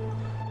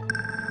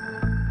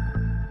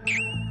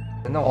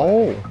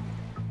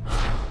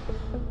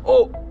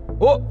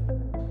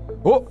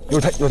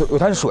有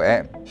滩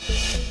水，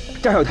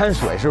这儿有滩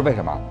水是为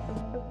什么？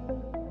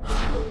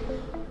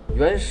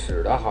原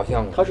始的好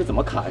像它是怎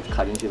么卡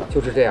进去的？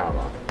就是这样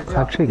吧。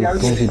它这个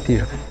东西地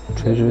上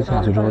垂直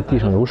下去之后，地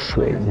上有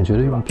水，你觉得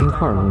用冰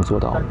块能做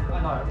到吗？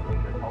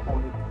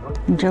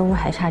你这屋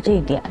还差这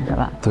一点是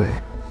吧？对。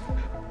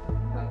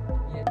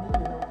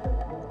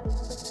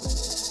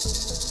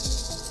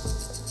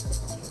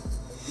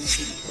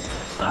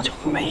他就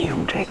没用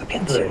这个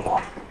变形过，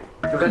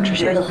之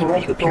前一个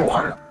一个冰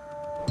块，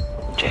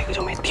这个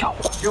就没调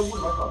过。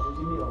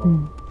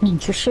那你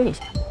去试一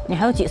下，你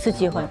还有几次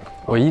机会？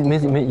我没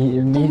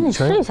你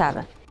试一下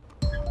呗。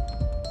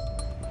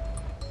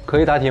可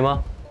以答题吗？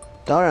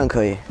当然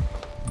可以，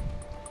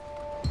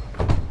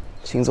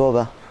请坐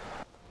吧。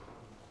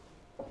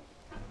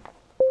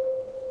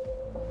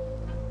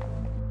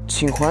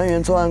请还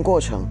原作案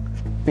过程，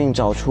并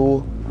找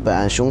出本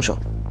案凶手。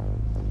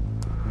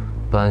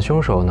本案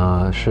凶手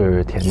呢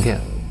是甜甜，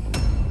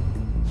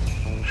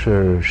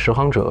是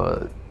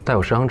带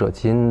有拾行者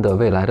基因的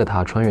未来的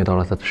他穿越到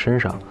了他的身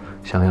上，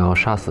想要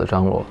杀死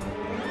张罗。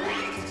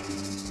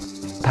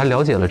他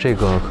了解了这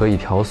个可以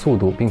调速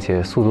度，并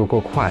且速度够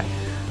快，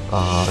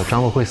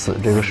张罗会死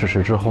这个事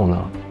实之后呢，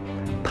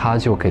他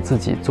就给自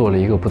己做了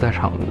一个不在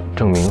场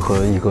证明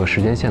和一个时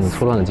间线的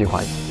错乱的计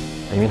划，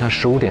因为他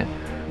15点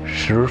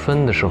10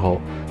分的时候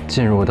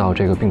进入到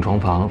这个病床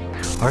房，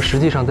而实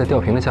际上在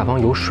吊瓶的下方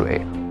有水。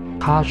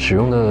他使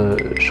用的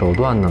手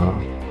段呢，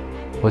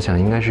我想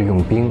应该是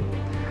用冰，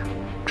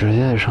直接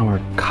在上面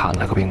砍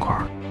了个冰块。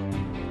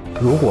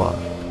如果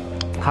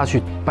他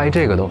去掰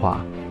这个的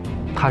话，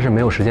他是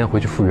没有时间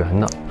回去复原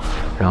的，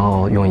然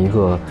后用一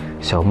个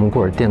小木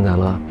棍垫在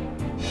了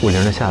护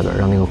铃的下边，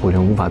让那个护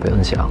铃无法被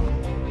摁响，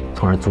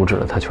从而阻止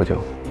了他求救。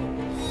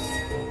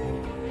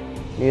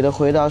你的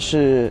回答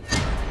是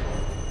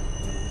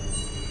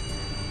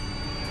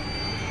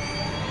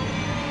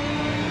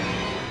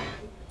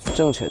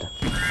正确的。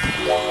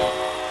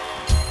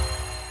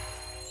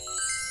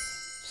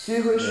机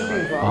会是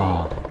病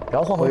房。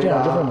然后换回这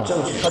样之后呢，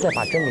他再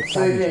把针给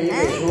扎进去。碎片已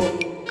给出，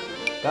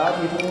答题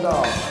通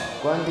道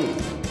关闭。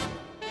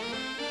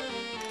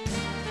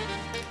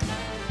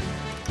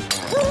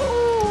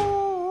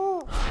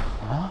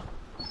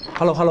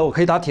 Hello， 我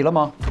可以答题了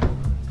吗？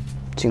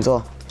请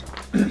坐。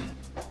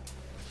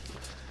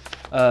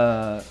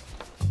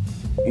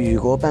雨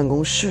国办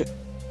公室，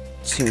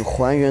请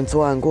还原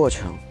作案过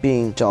程，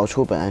并找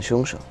出本案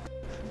凶手。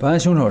本案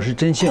凶手是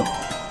真性，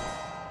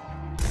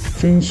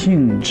真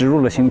性植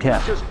入了芯片，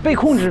被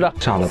控制的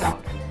杀了他。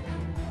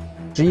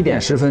11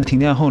点10分停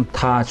电后，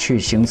他去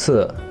行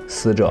刺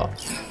死者，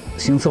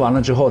行刺完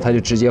了之后，他就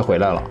直接回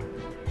来了，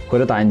回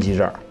了打印机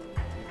这儿。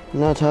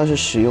 那他是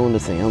使用的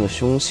怎样的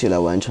凶器来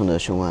完成的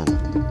凶案？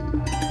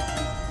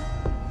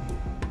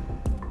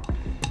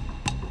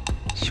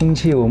凶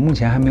器我目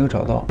前还没有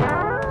找到，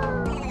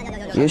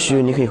也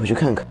许你可以回去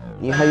看看，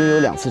你还拥有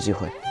2次机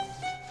会。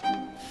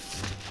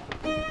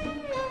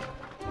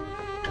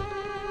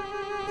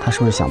他是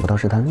不是想不到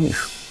是他秘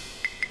书？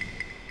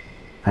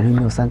反正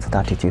你有3次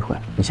答题机会，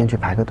你先去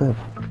排个队吧。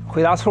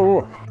回答错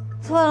误，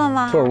错了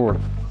吗？错误了，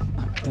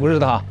不是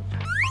他。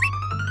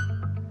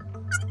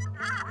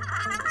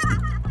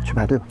 去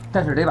排队吧，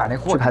但是得把那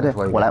货去排队。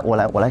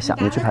我来想，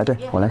你去排队，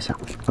我来想，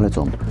我来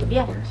琢磨。几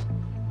遍？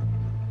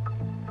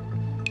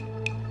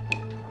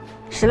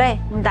石磊，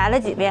你答了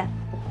几遍？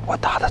我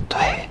答的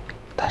对，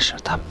但是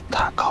他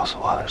告诉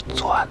我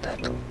作案的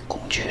工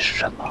具是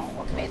什么，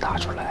我没答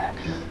出来，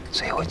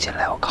所以我进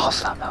来我告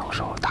诉他们，我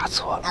说我答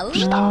错了，不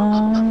是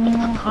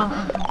他。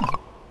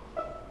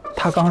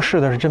他刚试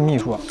的是真秘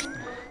书，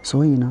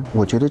所以呢，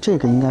我觉得这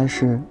个应该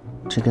是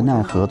这个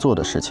奈何做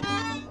的事情，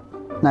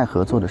奈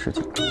何做的事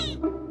情。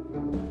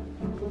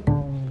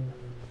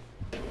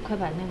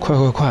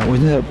 快！我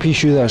现在必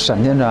须的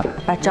闪电战，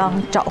把张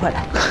找回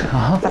来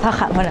啊！把他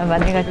喊回来，把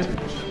那个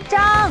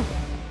张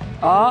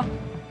啊，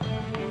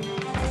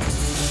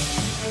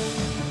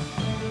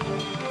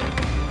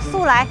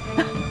速来！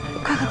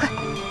快！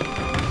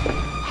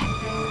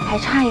还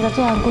差一个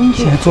作案工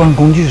具。现在作案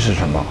工具是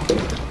什么？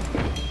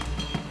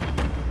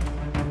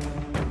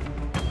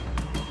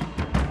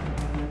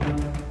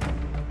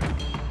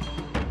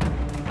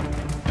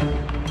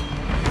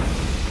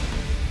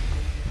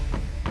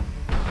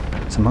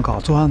怎么搞？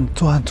作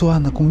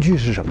案的工具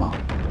是什么？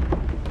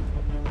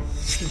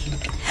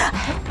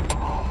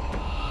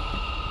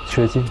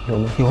血迹有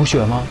吗？有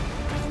血吗？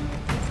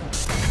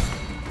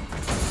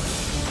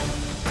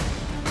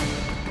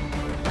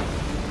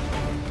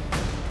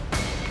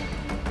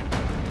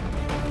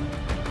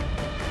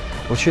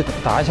我去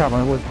答一下吧，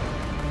我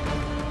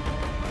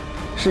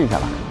试一下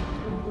吧。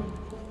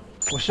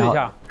我试一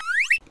下。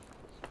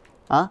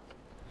啊？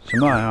什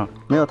么玩意儿？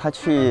没有，他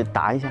去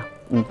答一下。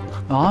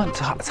啊，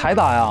才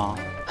答呀？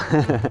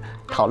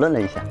讨论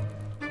了一下。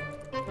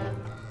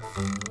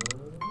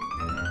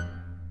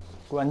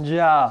管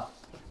家，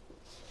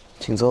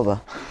请坐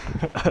吧。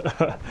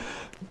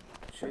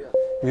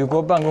雨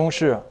国办公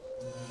室，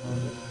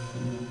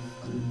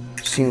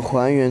请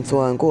还原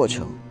作案过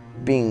程，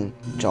并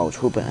找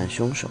出本案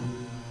凶手。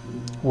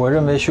我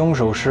认为凶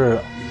手是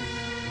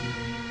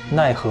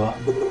奈何。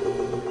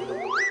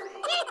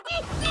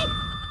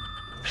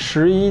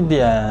11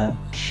点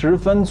10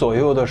分左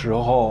右的时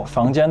候，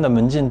房间的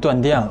门禁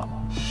断电了，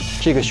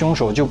这个凶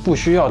手就不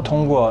需要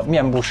通过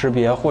面部识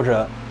别或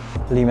者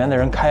里面的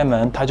人开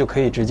门，他就可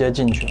以直接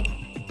进去了。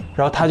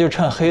然后他就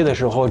趁黑的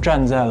时候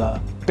站在了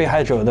被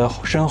害者的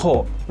身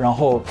后，然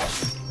后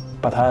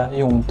把他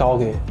用刀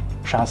给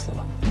杀死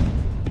了。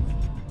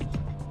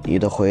你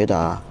的回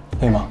答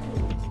对吗？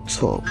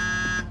错误。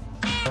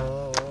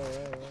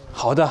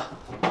好的，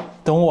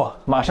等我，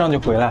马上就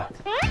回来。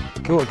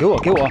给我，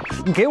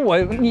你给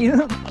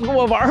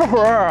我玩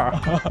会儿。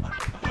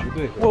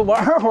对，我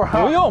玩会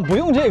儿。不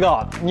用这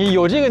个，你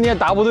有这个你也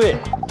答不对。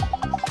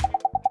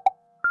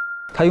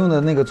他用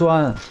的那个作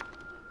案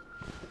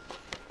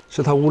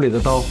是他屋里的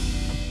刀。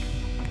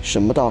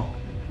什么刀？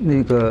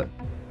那个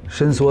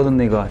伸缩的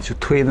那个，就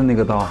推的那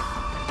个刀。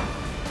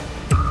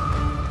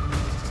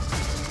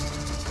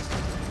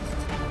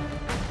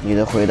你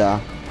的回答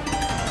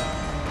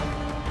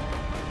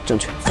正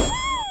确。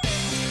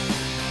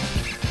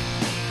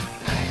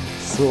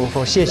舒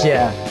服，谢谢。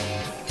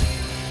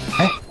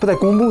哎，不得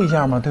公布一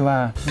下吗？对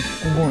吧？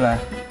公布来。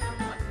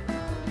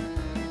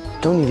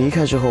等你离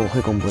开之后，我会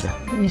公布的。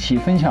一起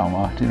分享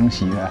嘛，这种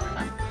喜悦。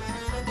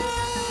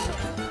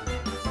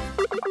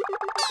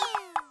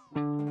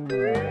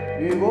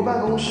雨国办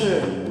公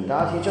室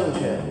答题正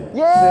确，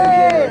碎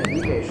片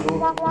已给出，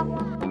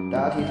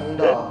答题通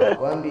道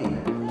关闭。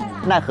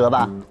奈何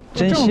吧？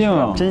真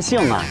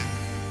性啊！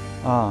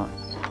啊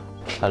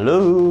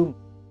 ，Hello，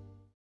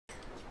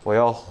 我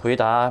要回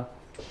答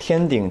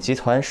天鼎集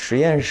团实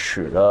验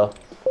室的。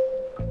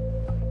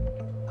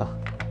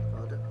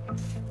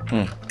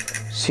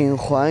请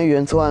还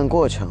原作案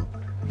过程，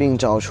并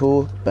找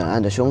出本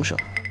案的凶手。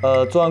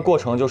作案过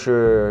程就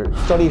是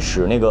赵丽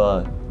史那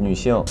个女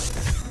性，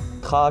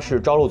她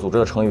是招录组织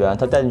的成员，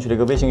她带进去了一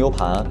个微型 U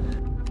盘，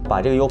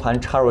把这个 U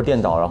盘插入了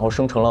电脑，然后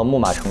生成了木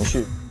马程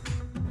序。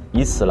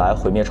以此来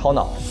毁灭超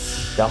脑。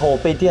然后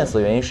被电死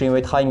的原因是因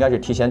为他应该是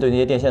提前对那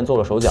些电线做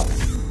了手脚，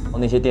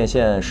那些电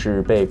线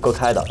是被割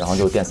开的，然后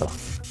就电死了。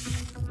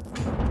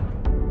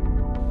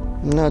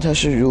那他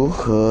是如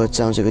何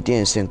将这个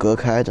电线割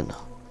开的呢？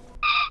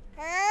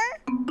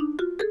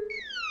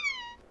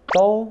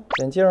刀、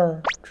眼镜、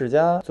指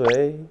甲、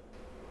嘴，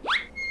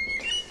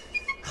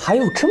还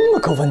有这么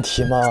个问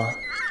题吗？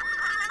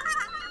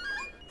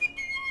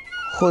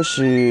或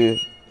许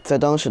在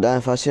当时的案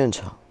发现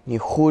场，你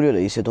忽略了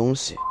一些东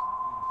西，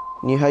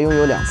你还拥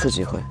有2次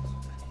机会。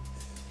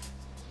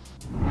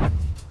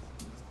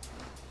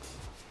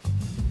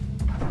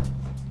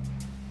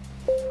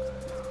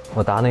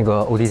我答那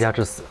个欧迪加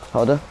致死。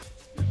好的。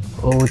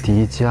欧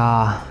迪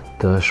加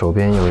的手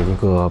边有一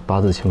个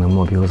8字形的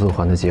莫比乌斯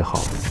环的记号，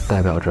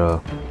代表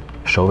着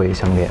首尾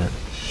相连，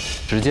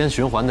时间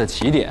循环的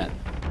起点，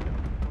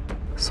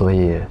所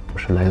以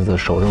是来自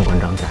首任馆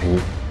长贾一。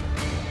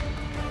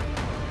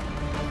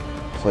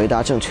回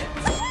答正确。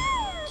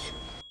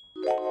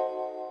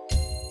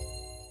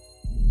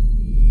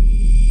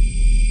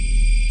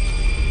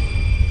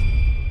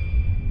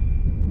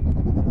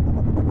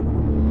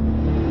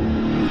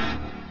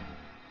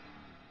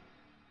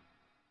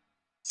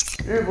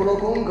日不落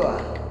公馆，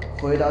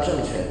回答正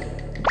确。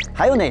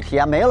还有哪题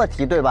啊？没了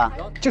题对吧？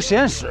就实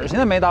验室现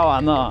在没答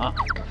完呢。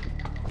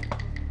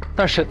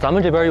但是咱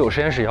们这边有实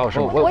验室钥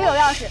匙吗？我有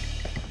钥匙。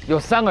有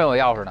3个人有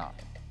钥匙呢。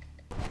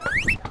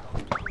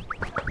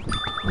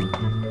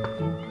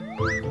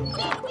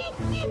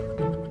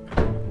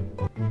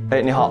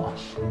哎，你好，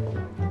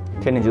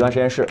天鼎集团实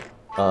验室，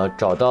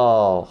找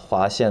到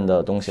划线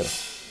的东西了。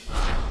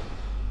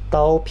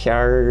刀片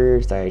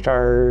儿在这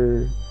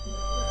儿，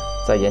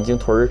在眼睛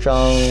腿上。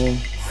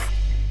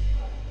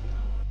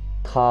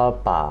他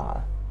把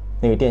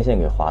那个电线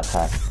给划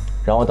开，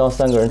然后当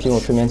3个人进入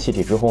催眠气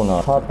体之后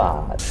呢，他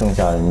把剩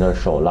下人的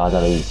手拉在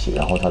了一起，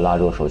然后他拉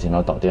住手经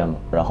常导电嘛，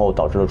然后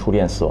导致了触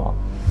电死亡。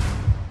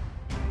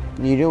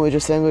你认为这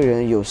3个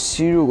人有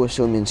吸入过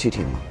休眠气体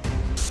吗？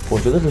我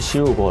觉得是吸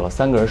入过了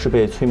，3个人是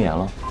被催眠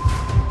了。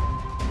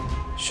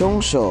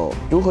凶手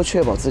如何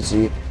确保自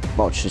己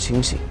保持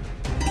清醒？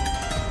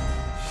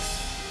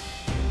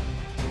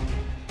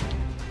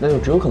那就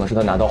只有可能是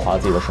他拿刀划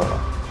自己的手了，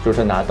就是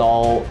他拿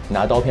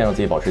刀片让自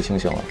己保持清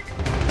醒了。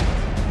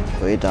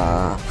回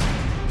答。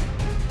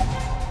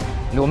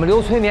我们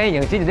留催眠已经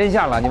接近真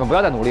相了，你们不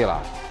要再努力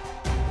了。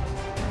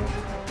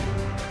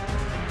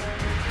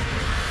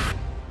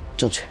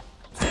正确。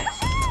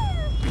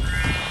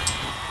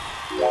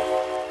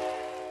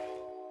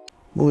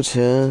目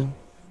前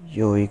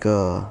有一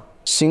个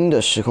新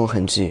的时空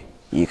痕迹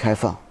已开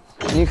放，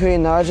你可以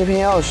拿着这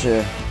片钥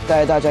匙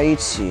带大家一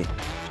起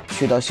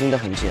去到新的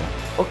痕迹了。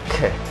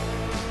OK。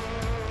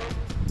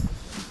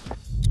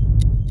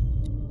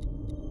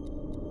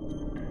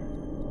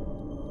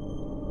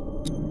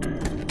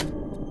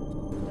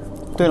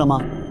对了吗？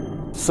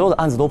所有的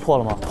案子都破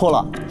了吗？破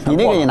了，你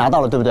那个也拿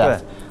到了，对不对？对，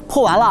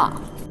破完了。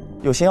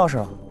有新钥匙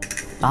了。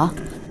啊？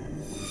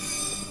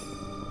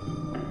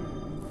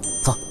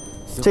走，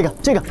这个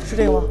是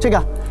这个吗？这个。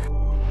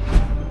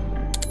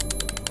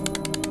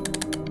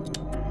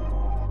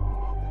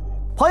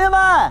朋友们，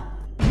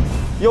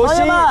有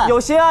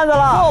新案子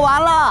了，破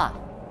完了，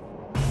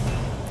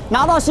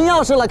拿到新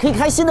钥匙了，可以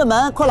开新的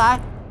门，快来！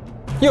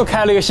又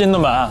开了一个新的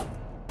门。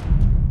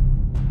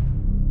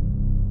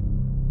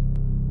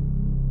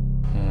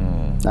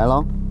来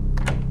喽。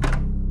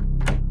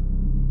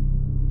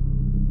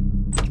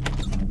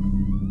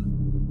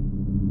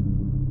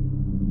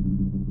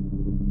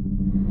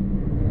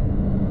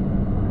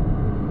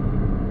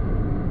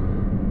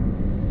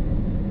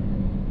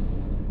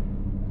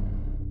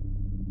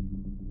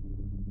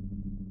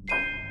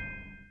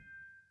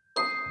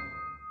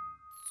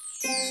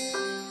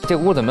这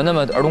屋怎么那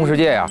么儿童世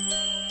界呀？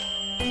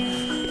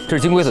这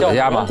是金龟子的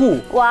家吗？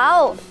哇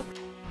哦！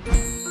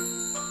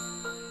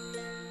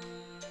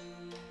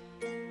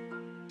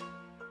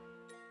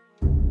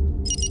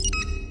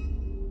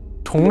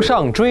崇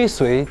尚追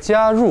随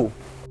加入，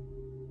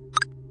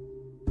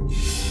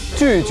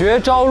拒绝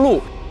招录。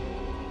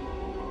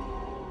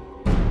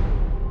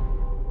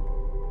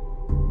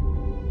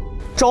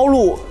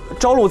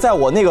招录在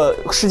我那个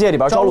世界里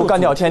边，招录干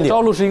掉天顶。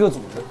招录是一个组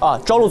织啊，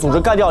招录组织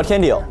干掉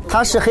天顶。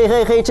它是嘿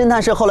侦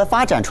探社后来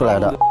发展出来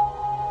的。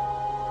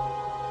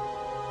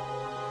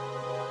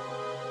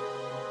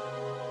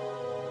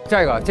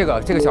这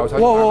个小女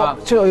孩吗？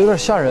这个有点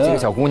吓人。这个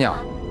小姑娘。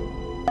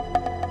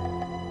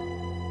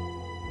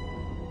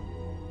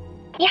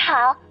你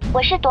好，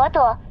我是朵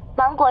朵。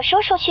芒果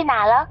叔叔去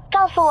哪了？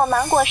告诉我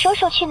芒果叔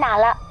叔去哪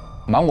了。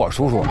芒果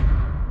叔叔。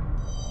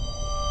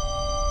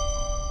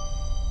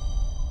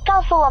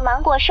告诉我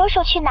芒果叔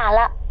叔去哪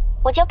了，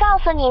我就告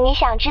诉你你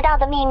想知道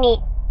的秘密。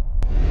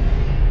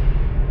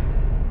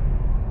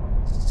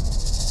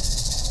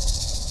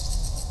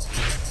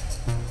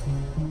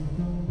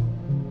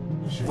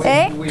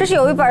哎，这是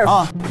有一本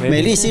啊，《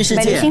美丽新世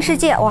界》。美丽新世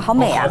界，哇，好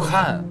美啊！好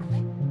看。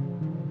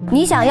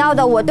你想要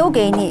的我都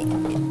给你，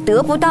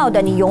得不到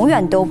的你永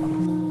远都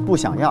不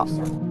想要。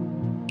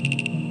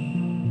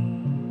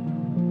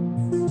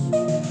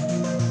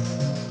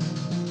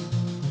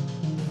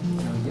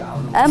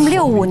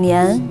M65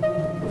年。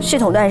 系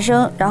统诞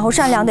生，然后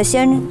善良的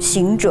先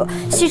行者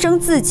牺牲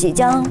自己，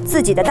将自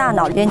己的大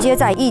脑连接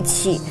在一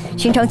起，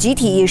形成集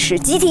体意识。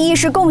集体意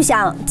识共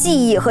享记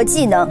忆和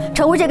技能，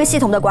成为这个系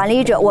统的管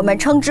理者，我们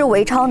称之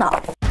为超脑。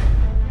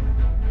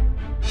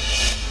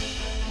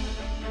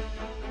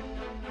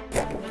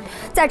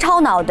在超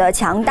脑的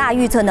强大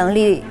预测能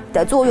力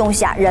的作用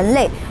下，人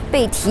类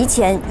被提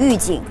前预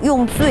警，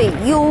用最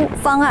优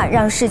方案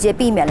让世界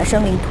避免了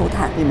生灵涂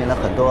炭，避免了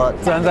很多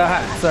自然灾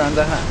害。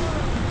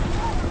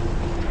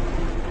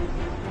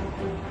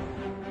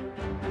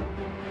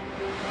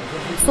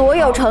所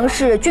有城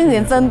市均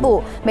匀分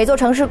布，每座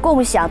城市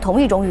共享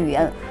同一种语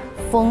言、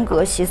风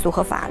格、习俗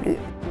和法律，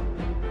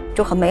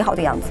就很美好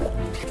的样子。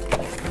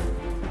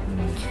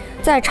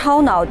在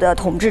超脑的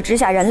统治之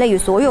下，人类与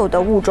所有的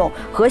物种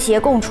和谐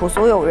共处，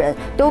所有人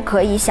都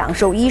可以享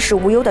受衣食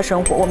无忧的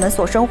生活。我们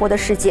所生活的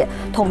世界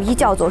统一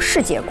叫做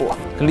世界国。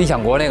理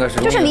想国那个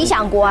是？就是理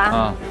想国啊。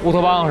啊，乌托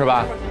邦是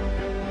吧？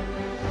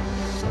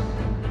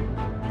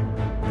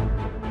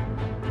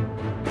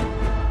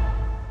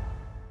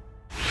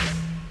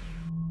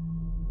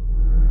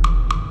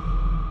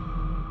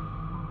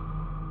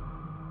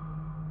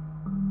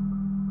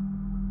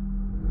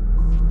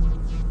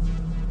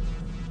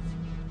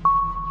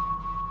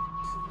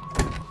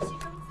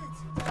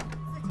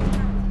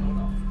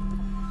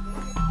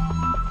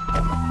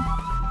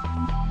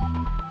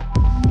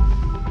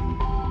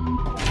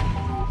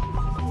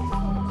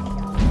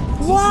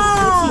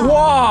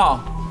 哇！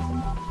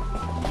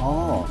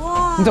哦，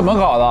你怎么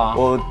搞的？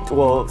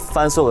我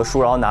翻所有的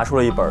书，然后拿出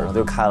了一本，然后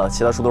就开了，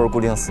其他书都是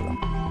固定死的。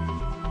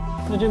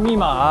那这密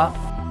码？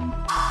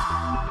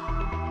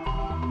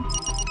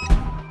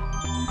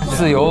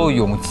自由、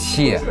勇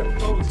气、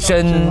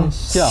真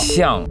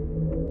相。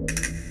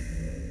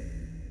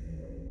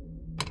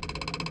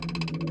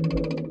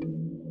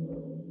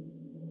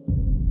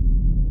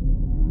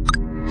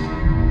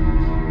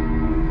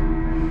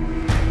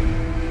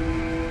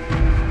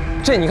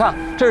 这你看，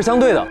这是相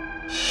对的。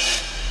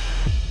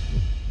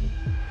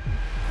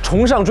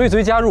崇尚、追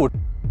随、加入，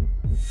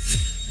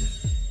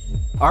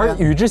而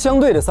与之相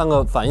对的3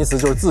个反义词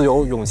就是自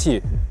由、勇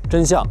气、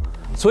真相。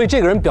所以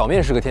这个人表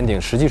面是个天顶，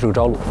实际是个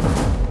朝露。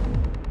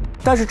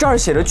但是这儿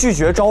写着拒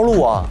绝朝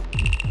露啊。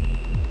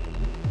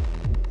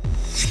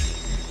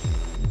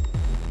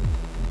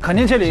肯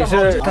定这里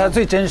是他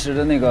最真实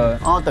的那个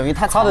哦，等于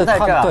他藏在这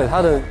儿。对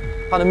他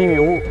的秘密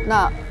屋。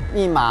那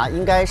密码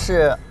应该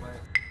是。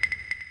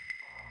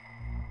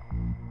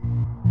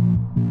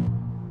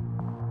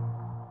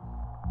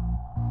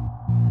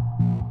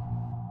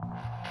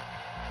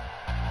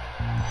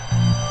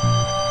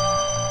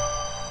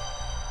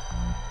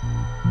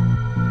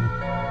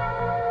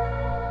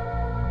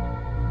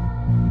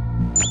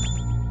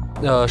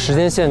 时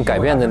间线改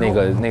变的那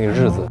个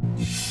日子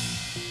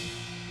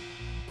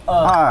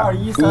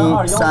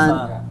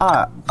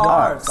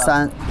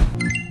，2132223，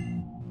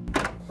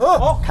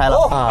开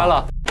了，开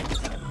了。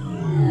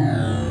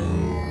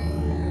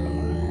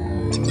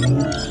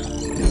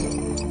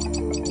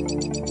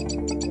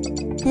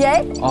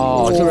耶！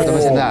哦，就是咱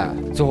们现在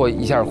最后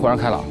一下忽然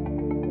开了。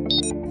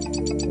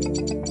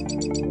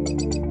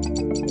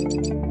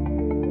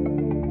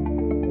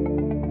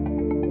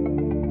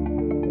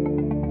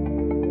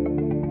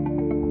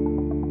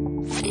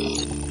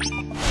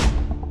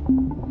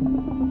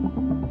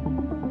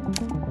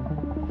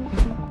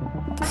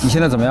 你现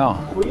在怎么样？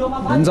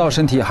人造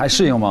身体还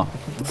适应吗？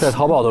在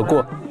淘宝的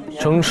过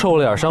程受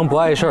了点伤，不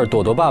碍事儿。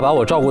朵朵爸把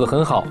我照顾得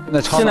很好。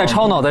现在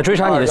超脑在追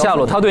查你的下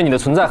落，他对你的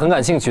存在很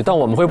感兴趣，但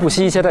我们会不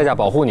惜一切代价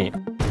保护你。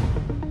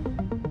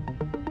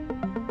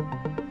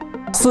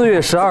4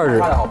月12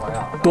日，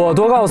朵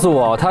朵告诉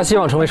我，她希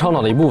望成为超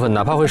脑的一部分，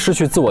哪怕会失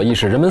去自我意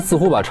识。人们似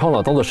乎把超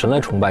脑当作神来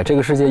崇拜，这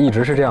个世界一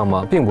直是这样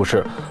吗？并不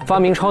是。发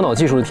明超脑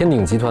技术的天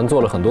鼎集团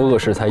做了很多恶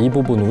事，才一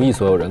步步奴役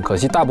所有人。可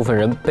惜大部分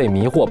人被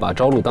迷惑，把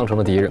朝露当成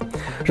了敌人。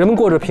人们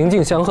过着平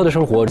静祥和的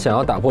生活，想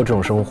要打破这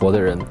种生活的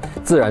人，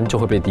自然就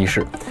会被敌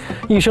视。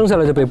一生下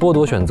来就被剥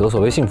夺选择，所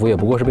谓幸福也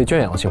不过是被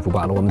圈养的幸福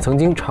罢了。我们曾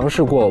经尝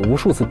试过无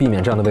数次避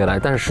免这样的未来，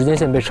但是时间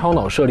线被超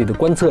脑设立的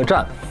观测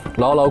站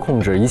牢牢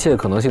控制，一切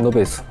可能性都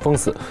被封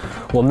死。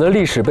我们的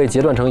历史被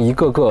截断成一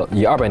个个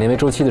以200年为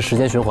周期的时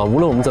间循环，无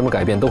论我们怎么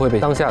改变，都会被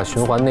当下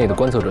循环内的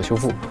观测者修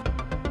复。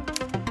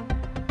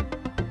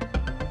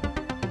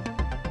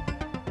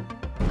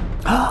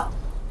啊！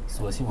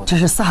这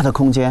是萨的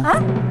空间。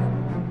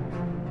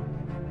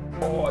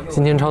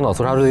今天超脑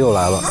搜查队又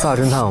来了，萨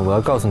侦探，我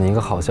要告诉你一个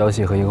好消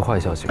息和一个坏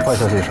消息。坏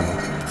消息是什么？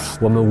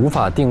我们无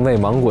法定位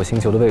芒果星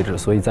球的位置，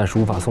所以暂时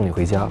无法送你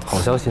回家。好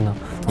消息呢？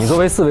你作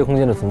为4维空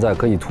间的存在，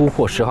可以突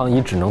破10行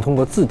仪只能通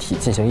过字体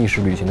进行意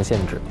识旅行的限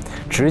制，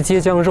直接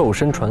将肉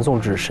身传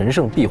送至神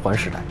圣闭环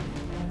时代，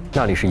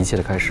那里是一切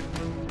的开始。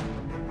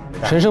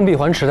神圣闭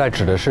环时代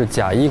指的是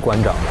甲一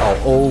馆长到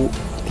欧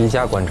迪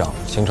加馆长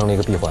形成了一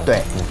个闭环。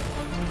对。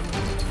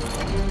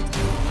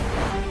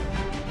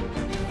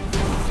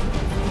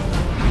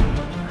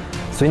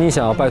所以你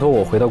想要拜托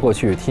我回到过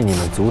去，替你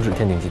们阻止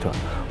天鼎集团。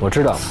我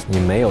知道你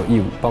没有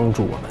义务帮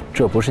助我们，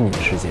这不是你的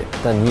世界，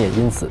但你也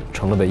因此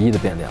成了唯一的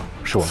变量，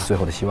是我们最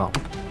后的希望。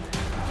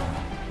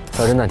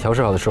大侦探调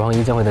试好的十黄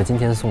衣将会在今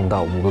天送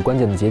到5个关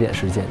键的节点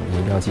事件，你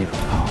一定要记住。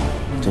好，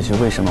这是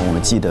为什么我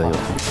们记得有痛。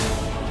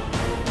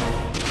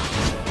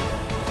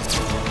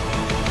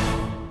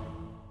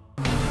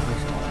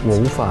我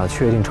无法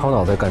确定超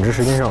脑在感知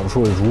时间上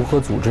会如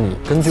何组织你。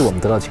根据我们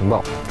得到情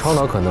报，超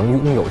脑可能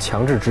拥有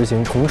强制执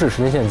行重置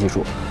时间线技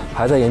术，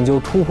还在研究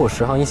突破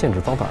10行一限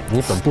制方法。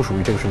你本不属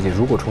于这个世界，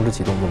如果重置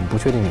启动，我们不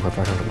确定你会发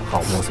生什么。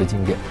好，我随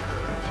经变。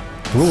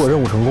如果任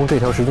务成功，这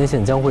条时间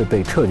线将会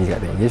被彻底改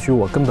变。也许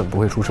我根本不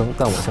会出生，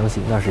但我相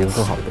信那是一个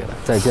更好的未来。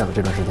再见了，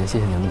这段时间，谢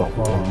谢您的保护，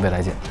我们未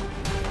来见。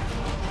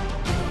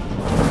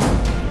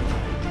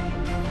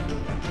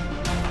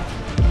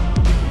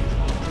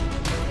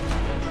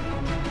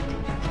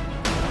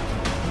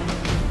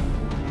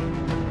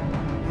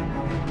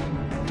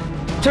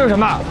这是什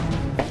么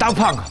 ？Daft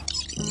Punk。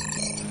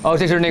哦，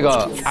这是那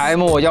个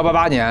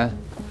M188年，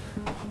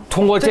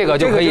通过这个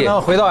就可以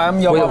回到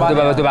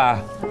M188，对吧？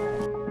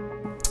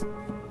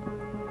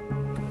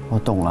我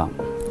懂了，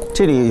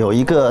这里有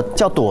一个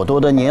叫朵朵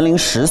的年龄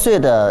10岁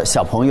的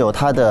小朋友，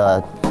他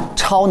的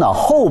超脑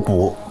候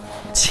补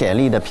潜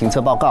力的评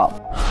测报告。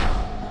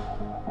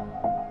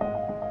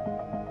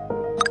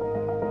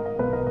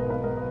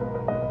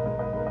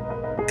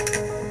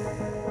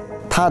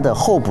它的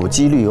候补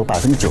几率有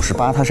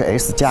98%，它是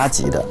S 加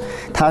级的，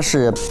它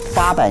是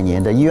800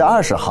年的1月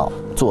20号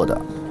做的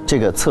这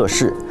个测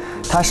试。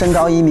他身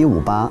高1.58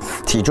米，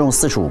体重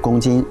45公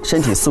斤，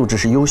身体素质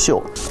是优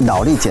秀，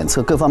脑力检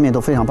测各方面都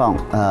非常棒，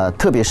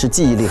特别是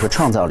记忆力和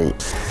创造力，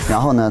然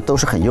后呢都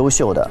是很优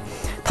秀的。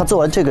他做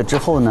完这个之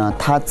后呢，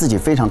他自己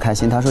非常开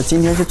心，他说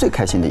今天是最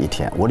开心的一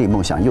天，我离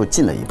梦想又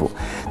近了一步。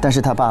但是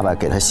他爸爸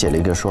给他写了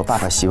一个说，爸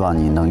爸希望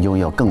你能拥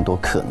有更多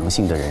可能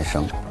性的人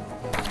生。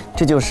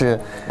这就是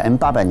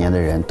M800年的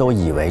人都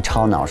以为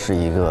超脑是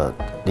一个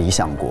理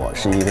想国，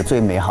是一个最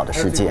美好的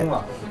世界，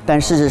但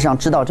事实上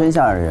知道真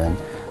相的人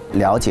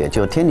了解，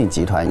就天鼎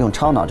集团用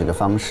超脑这个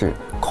方式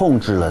控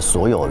制了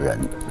所有人，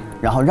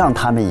然后让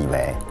他们以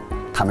为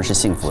他们是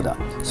幸福的。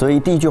所以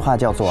第一句话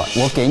叫做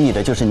我给你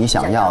的就是你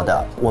想要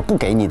的，我不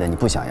给你的你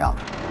不想要。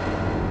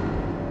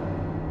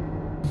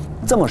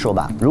这么说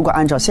吧，如果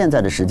按照现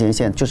在的时间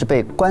线，就是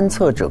被观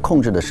测者控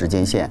制的时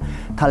间线，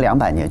它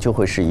200年就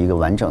会是一个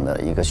完整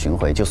的一个巡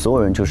回，就所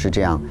有人就是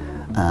这样，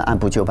按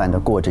部就班的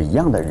过着一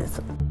样的日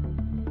子。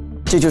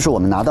这就是我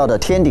们拿到的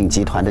天鼎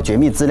集团的绝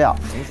密资料。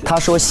他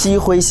说，烯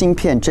辉芯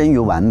片臻于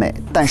完美，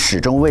但始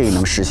终未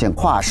能实现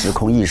跨时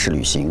空意识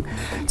旅行。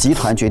集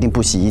团决定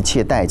不惜一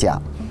切代价，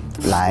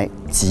来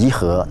集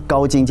合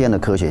高精尖的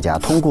科学家，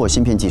通过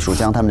芯片技术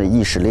将他们的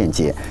意识链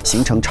接，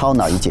形成超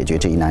脑以解决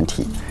这一难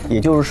题。也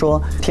就是说，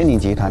天鼎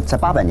集团在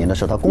800年的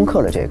时候，他攻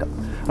克了这个，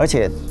而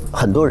且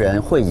很多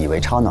人会以为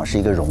超脑是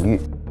一个荣誉。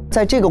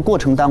在这个过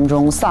程当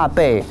中，萨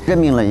被任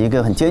命了一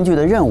个很艰巨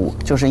的任务，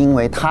就是因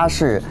为他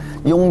是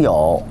拥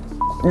有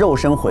肉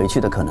身回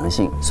去的可能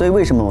性，所以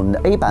为什么我们的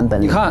A 版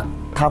本里，你看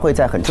它会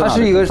在很重要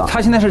的地方，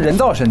它现在是人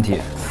造身体。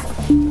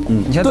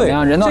你想怎么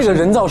样？这个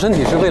人造身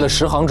体是为了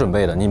10行准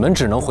备的，你们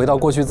只能回到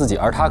过去自己，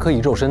而他可以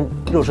肉身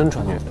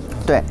穿越。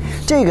对，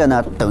这个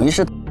呢，等于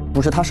是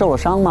不是他受了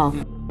伤吗？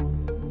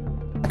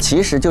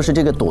其实就是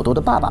这个朵朵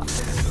的爸爸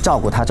照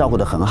顾他，照顾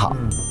得很好。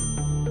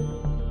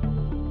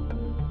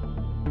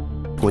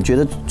我觉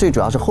得最主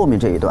要是后面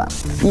这一段，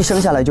一生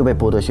下来就被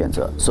剥夺选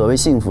择。所谓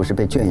幸福是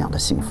被圈养的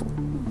幸福。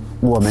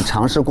我们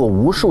尝试过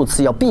无数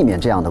次要避免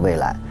这样的未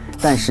来，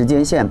但时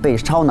间线被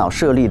超脑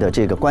设立的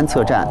这个观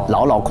测站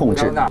牢牢控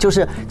制。就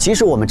是其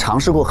实我们尝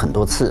试过很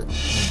多次，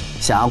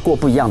想要过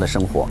不一样的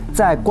生活，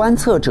在观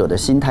测者的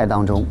心态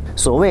当中，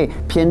所谓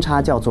偏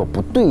差叫做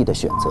不对的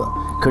选择。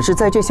可是，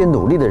在这些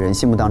努力的人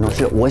心目当中，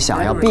是我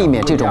想要避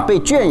免这种被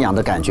圈养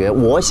的感觉，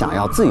我想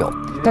要自由。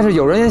但是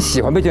有人也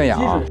喜欢被圈养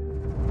啊。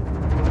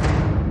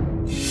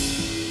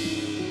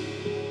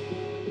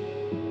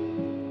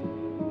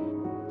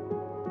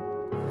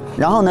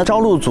然后呢，招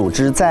录组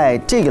织在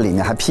这个里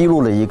面还披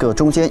露了一个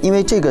中间，因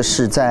为这个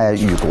是在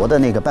宇国的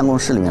那个办公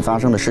室里面发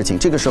生的事情，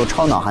这个时候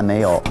超脑还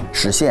没有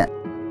实现。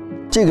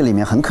这个里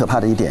面很可怕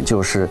的一点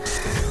就是，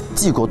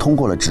纪国通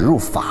过了植入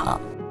法。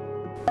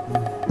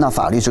那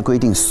法律是规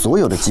定，所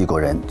有的纪国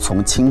人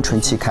从青春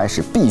期开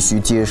始必须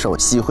接受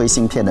烯辉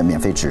芯片的免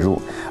费植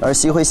入，而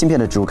烯辉芯片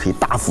的植入可以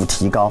大幅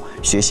提高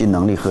学习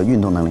能力和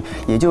运动能力。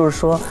也就是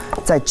说，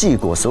在纪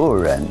国所有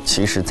人，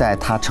其实在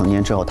他成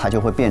年之后，他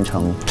就会变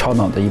成超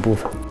脑的一部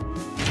分。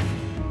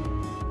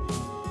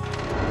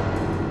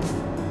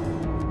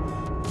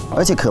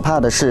而且可怕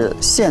的是，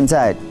现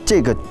在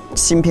这个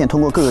芯片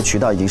通过各个渠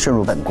道已经渗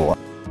入本国，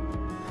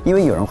因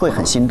为有人会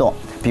很心动，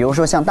比如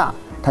说像大，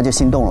他就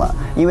心动了，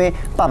因为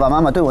爸爸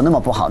妈妈对我那么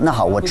不好，那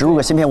好，我植入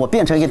个芯片，我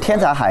变成一个天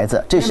才孩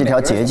子，这是一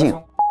条捷径。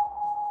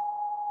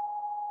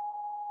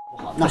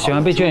他喜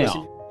欢被圈养，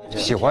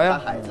喜欢呀，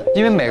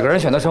因为每个人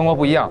选择生活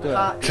不一样，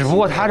只不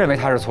过他认为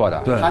他是错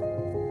的。对。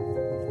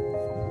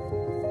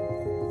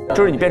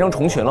就是你变成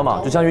虫群了嘛，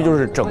就相当于就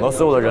是整个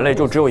所有的人类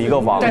就只有一个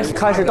王。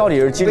看是到底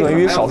是基准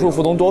于少数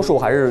服从多数，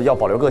还是要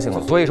保留个性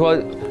的。所以说，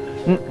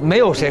没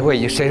有谁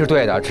会谁是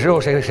对的，只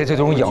有谁最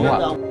终赢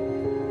了。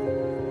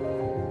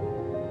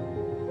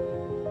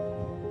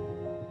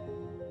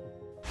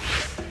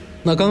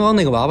那刚刚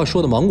那个娃娃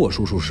说的芒果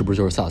叔叔是不是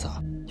就是萨萨？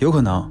有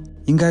可能，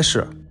应该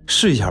是，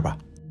试一下吧。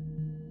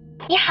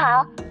你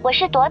好，我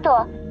是朵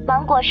朵，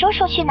芒果叔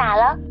叔去哪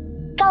了？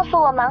告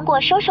诉我芒果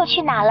叔叔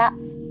去哪了，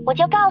我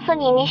就告诉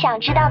你你想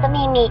知道的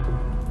秘密。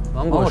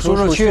芒果叔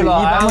叔去了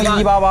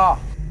M188。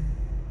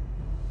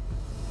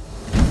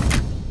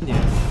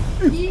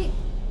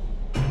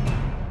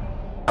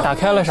打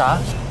开了啥？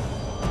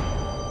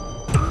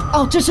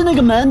哦，这是那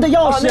个门的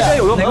钥匙。那边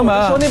有个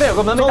门，说那边有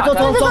个门没打开。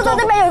走，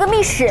那边有个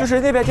密室。就是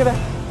那边这边，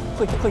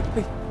会。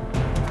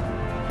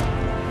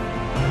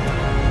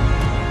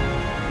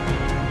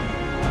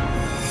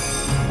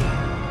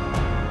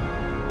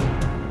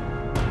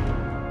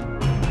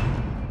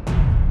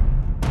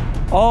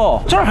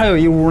哦，这儿还有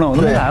一屋呢，我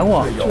都没来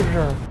过。就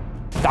是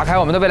打开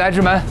我们的未来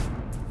之门。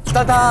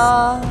哒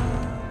哒。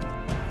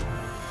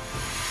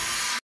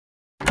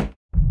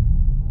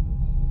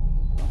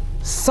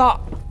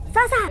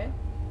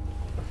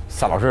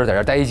萨老师在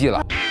这待一季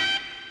了。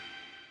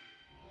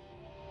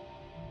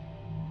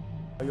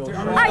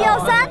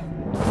213。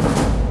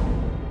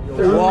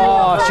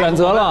哇，选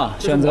择了。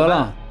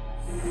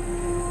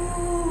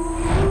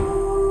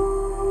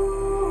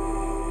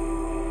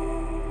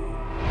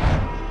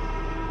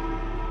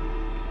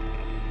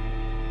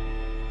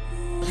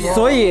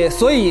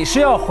所以是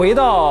要回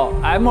到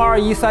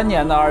M213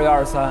年的2月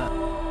23。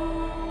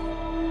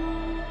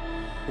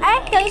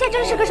哎，等一下，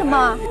这是个什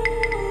么？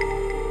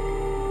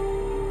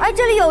哎，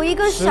这里有一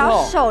个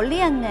小手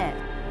链呢，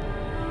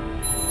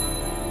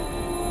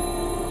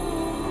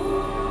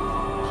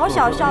好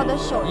小的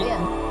手链。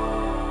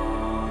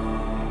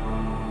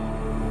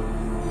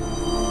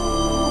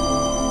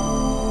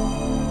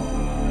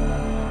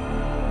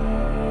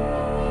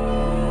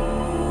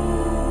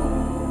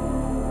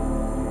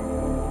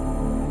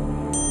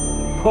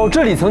哦，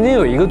这里曾经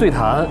有一个对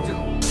谈。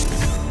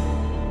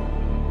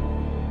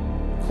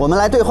我们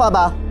来对话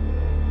吧。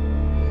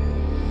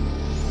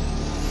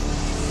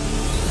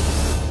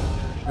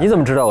你怎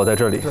么知道我在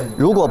这里？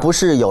如果不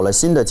是有了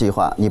新的计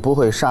划，你不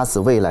会杀死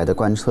未来的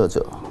观测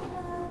者。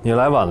你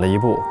来晚了一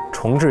步，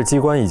重置机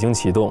关已经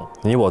启动，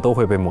你我都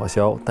会被抹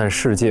消，但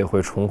世界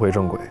会重回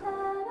正轨。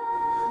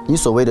你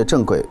所谓的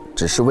正轨，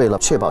只是为了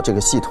确保这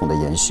个系统的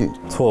延续。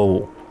错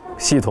误，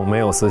系统没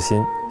有私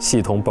心，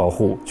系统保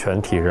护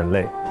全体人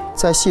类。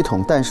在系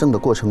统诞生的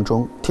过程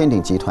中，天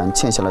鼎集团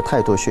欠下了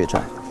太多血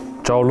债。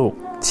朝露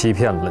欺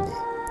骗了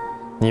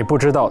你，你不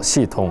知道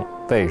系统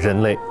为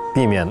人类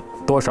避免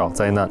多少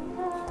灾难。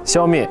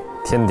消灭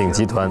天鼎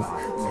集团，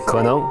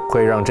可能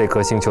会让这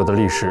颗星球的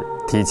历史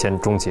提前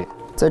终结。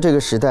在这个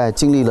时代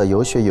经历了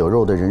有血有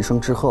肉的人生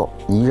之后，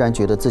你依然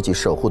觉得自己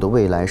守护的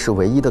未来是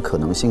唯一的可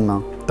能性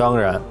吗？当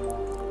然，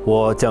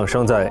我降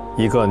生在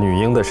一个女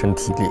婴的身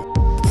体里。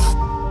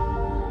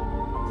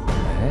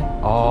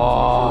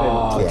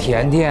哦，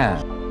甜甜，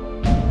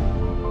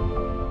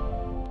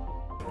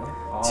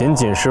仅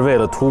仅是为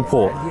了突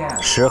破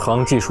十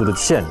行技术的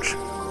限制，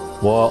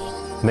我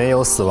没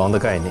有死亡的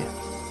概念。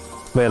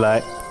未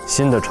来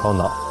新的超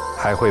脑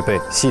还会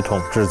被系统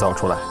制造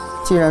出来。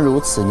既然如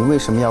此，你为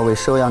什么要为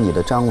收养你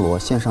的张罗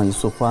献上一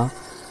束花？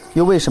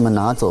又为什么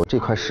拿走这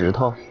块石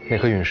头？那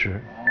颗陨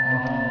石？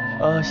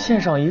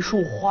献上一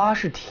束花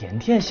是甜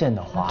甜献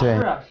的花。对。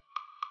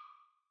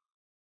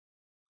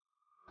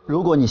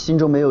如果你心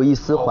中没有一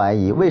丝怀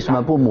疑，为什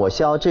么不抹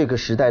消这个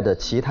时代的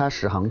其他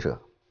拾行者？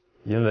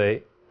因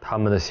为他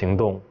们的行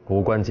动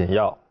无关紧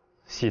要，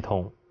系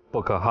统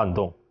不可撼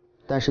动。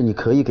但是你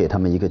可以给他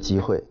们一个机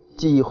会，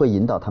记忆会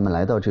引导他们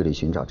来到这里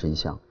寻找真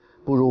相。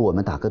不如我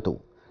们打个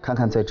赌，看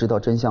看在知道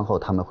真相后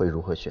他们会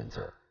如何选择。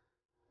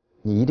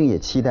你一定也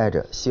期待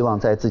着，希望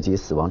在自己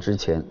死亡之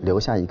前留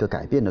下一个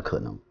改变的可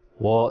能。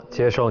我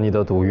接受你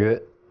的赌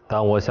约，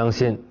但我相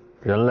信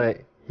人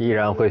类依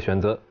然会选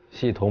择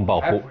系统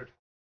保护。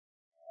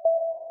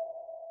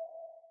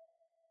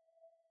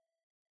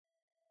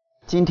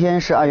今天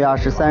是2月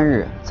23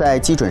日，在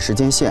基准时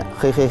间线，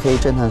嘿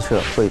侦探社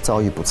会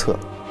遭遇不测。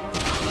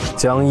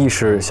将意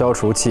识消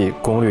除器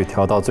功率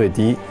调到最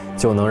低，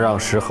就能让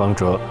拾行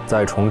者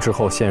在重置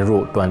后陷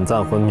入短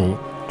暂昏迷，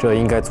这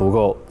应该足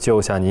够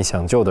救下你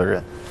想救的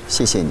人。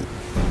谢谢你。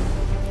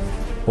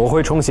我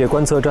会重写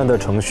观测站的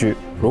程序，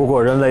如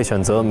果人类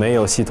选择没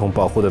有系统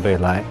保护的未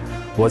来，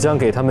我将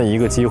给他们一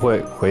个机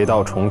会回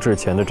到重置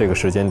前的这个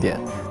时间点，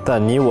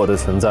但你我的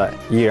存在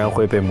依然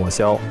会被抹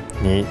消。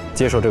你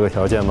接受这个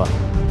条件吗？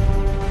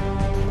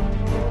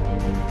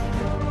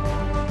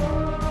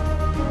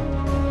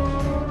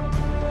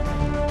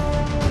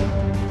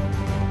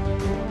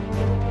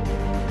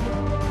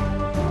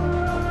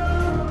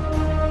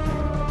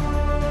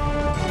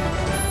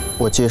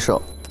我接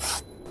受，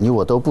你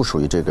我都不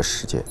属于这个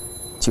世界，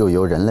就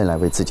由人类来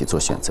为自己做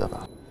选择吧。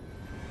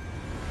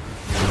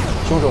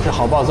凶手是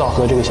郝暴躁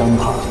和这个小女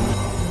孩。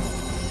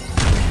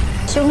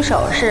凶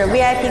手是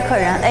VIP 客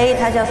人 A，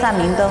 他叫萨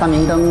明灯。萨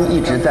明灯一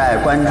直在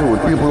关注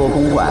日不落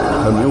公馆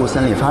和迷雾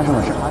森里发生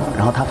了什么，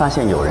然后他发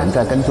现有人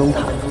在跟踪他。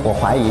我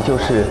怀疑就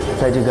是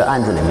在这个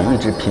案子里面一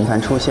直频繁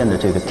出现的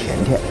这个甜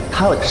甜，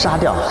他要杀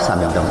掉萨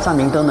明灯。萨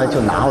明灯呢就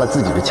拿了自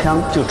己的枪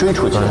就追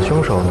出去了。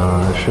凶手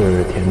呢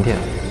是甜甜，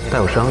带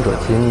有伤者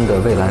基因的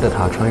未来的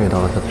他穿越到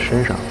了他的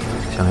身上，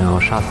想要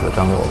杀死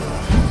张若。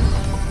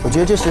我觉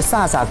得这是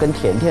萨萨跟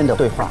甜甜的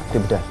对话，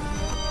对不对？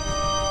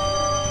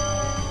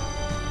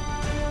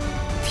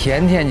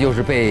甜甜就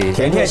是被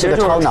甜甜是个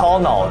超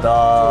脑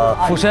的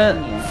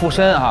附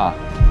身啊。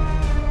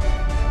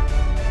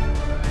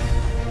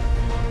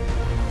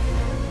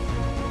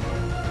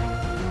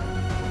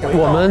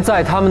我们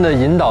在他们的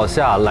引导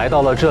下来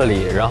到了这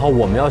里，然后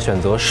我们要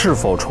选择是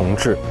否重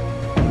置。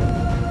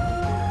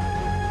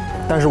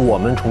但是我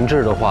们重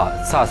置的话，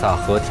萨萨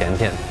和甜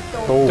甜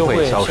都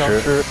会消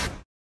失。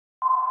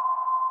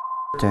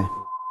对。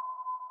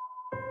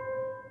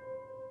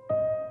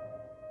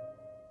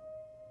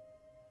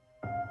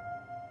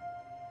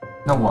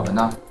那我们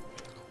呢？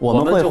我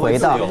们会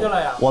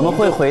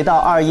回到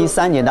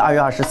2013年的2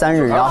月23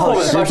日，然后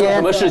时间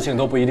什么事情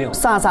都不一定。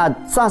萨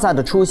萨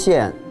的出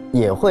现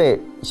也会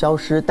消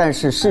失，但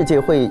是世界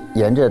会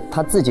沿着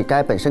他自己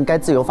本身该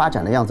自由发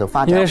展的样子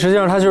发展。因为实际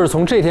上它就是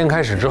从这天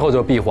开始之后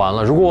就闭环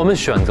了。如果我们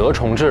选择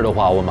重置的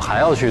话，我们还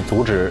要去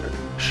阻止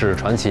史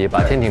传奇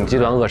把天鼎集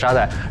团扼杀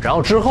在，然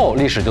后之后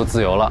历史就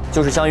自由了。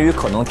就是相当于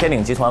可能天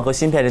鼎集团和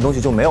芯片这东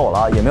西就没有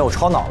了，也没有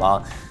超脑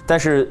了，但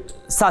是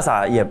萨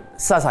萨也。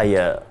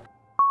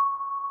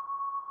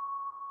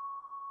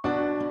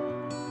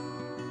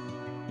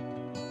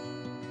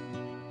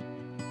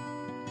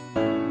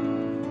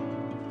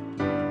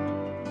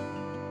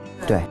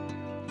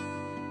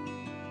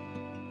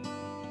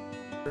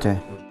对，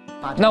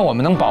那我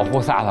们能保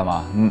护萨萨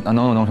吗？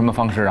能用什么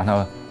方式让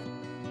他？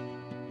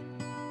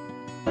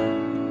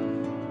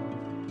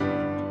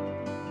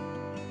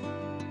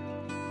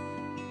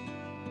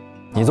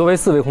你作为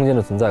4维空间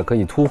的存在，可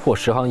以突破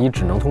10行仪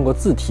只能通过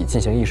字体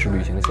进行意识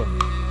旅行的线。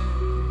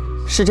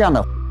是这样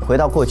的，回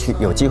到过去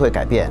有机会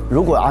改变。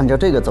如果按照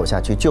这个走下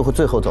去，就会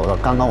最后走到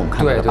刚刚我们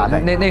看到的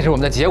800年。那是我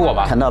们的结果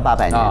吧？看到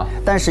800年。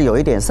但是有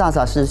一点，萨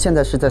萨现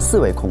在是在4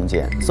维空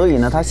间，所以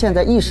呢，他现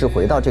在意识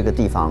回到这个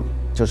地方。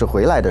就是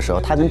回来的时候，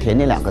他跟甜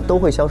甜两个都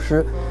会消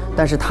失，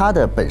但是他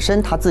的本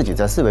身他自己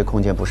在4维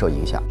空间不受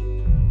影响。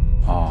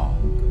哦。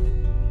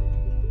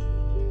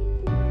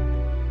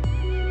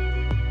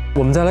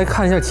我们再来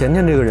看一下甜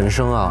甜这个人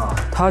生啊，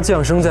她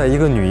降生在一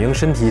个女婴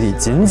身体里，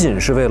仅仅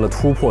是为了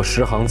突破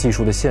10行技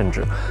术的限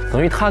制，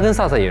等于她跟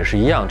萨萨也是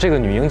一样，这个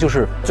女婴就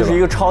是一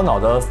个超脑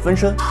的分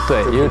身，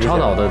对，一个超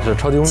脑的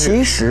超级工具。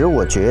其实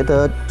我觉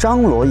得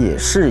张罗也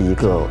是一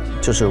个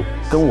就是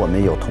跟我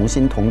们有同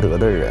心同德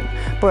的人，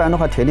不然的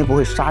话甜甜不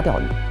会杀掉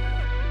你。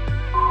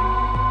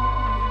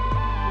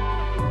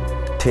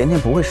甜甜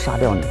不会杀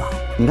掉你吧？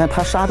你看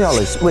他杀掉了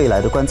未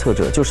来的观测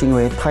者，就是因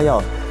为他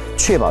要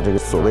确保这个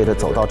所谓的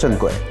走到正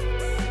轨。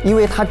因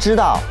为他知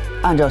道，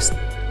按照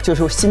就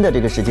是新的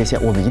这个时间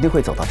线，我们一定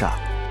会走到这儿，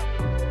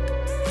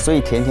所以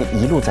甜甜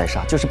一路在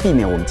杀，就是避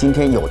免我们今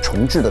天有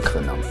重置的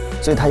可能，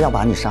所以他要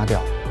把你杀掉。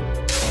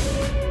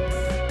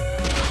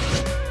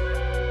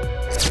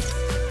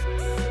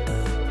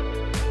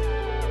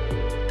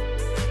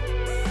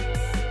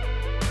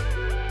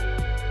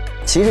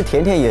其实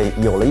甜甜也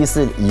有了一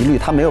丝疑虑，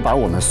他没有把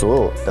我们所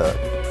有的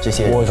这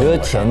些。我觉得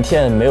甜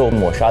甜没有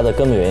抹杀的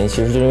根本原因，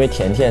其实就是因为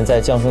甜甜在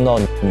降生到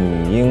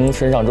女婴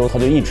身上之后，她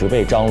就一直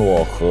被张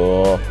罗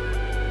和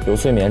刘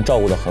催眠照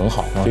顾得很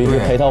好，就一直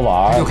陪她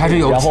玩，就开始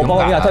有情感。然后包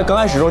括你看，她刚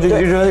开始的时候就一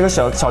直是一个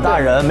小大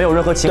人，没有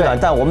任何情感，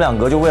但我们两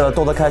个就为了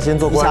逗她开心，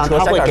坐过山车，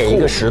他会给一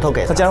个石头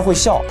给她，竟然会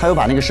笑，他又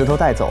把那个石头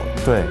带走了。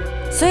对。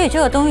所以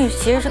这个东西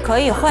其实是可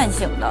以唤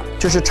醒的，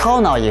就是超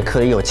脑也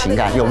可以有情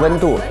感、有温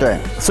度，对，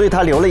所以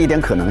他留了一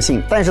点可能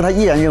性，但是他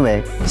依然认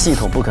为系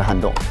统不可撼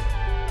动。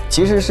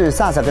其实是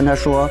萨萨跟他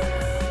说，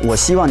我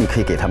希望你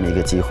可以给他们一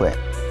个机会，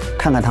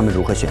看看他们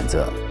如何选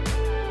择。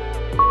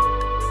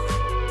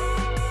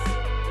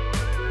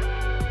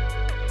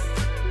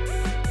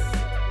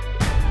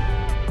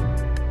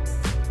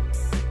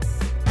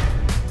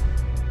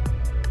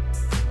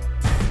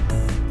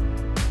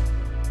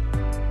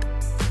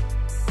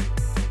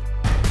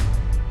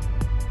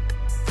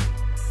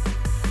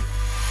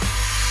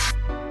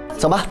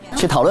走吧，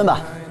去讨论吧，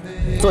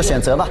做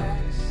选择吧。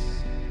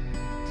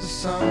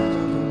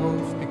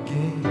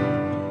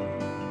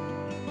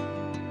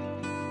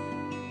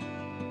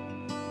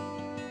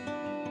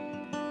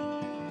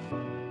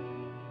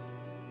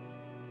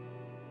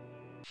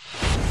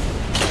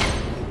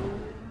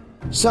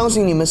相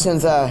信你们现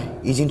在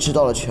已经知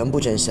道了全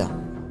部真相。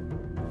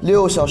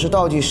6小时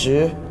倒计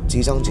时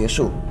即将结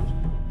束，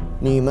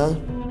你们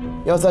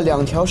要在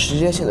2条时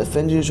间线的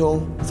分支中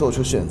做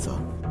出选择。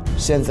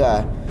现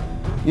在。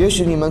也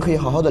许你们可以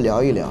好好的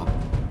聊一聊，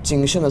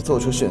谨慎的做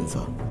出选择。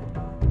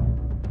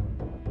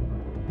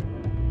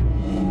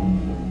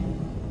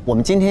我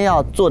们今天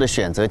要做的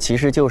选择，其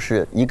实就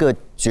是一个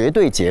绝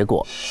对结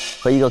果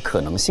和一个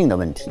可能性的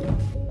问题。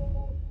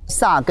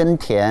萨跟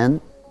甜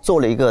做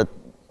了一个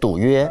赌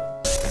约。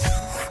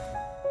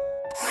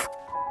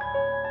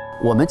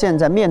我们现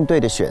在面对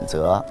的选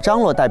择，张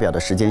罗代表的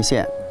时间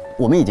线，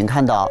我们已经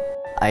看到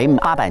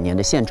M800年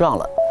的现状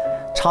了，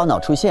超脑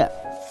出现。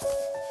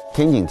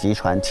天鼎集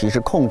团其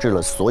实控制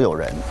了所有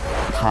人，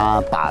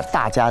他把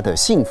大家的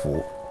幸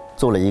福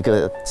做了一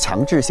个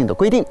强制性的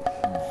规定，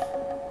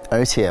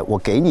而且我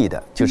给你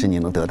的就是你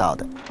能得到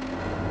的，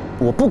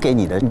我不给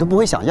你的你都不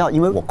会想要，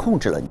因为我控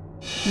制了你。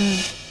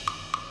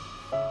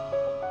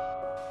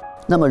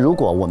那么如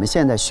果我们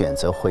现在选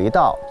择回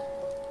到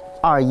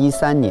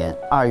2013年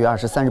2月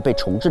23日被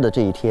重置的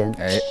这一天，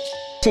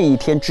这一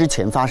天之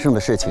前发生的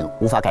事情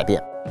无法改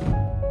变，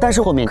但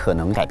是后面可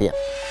能改变。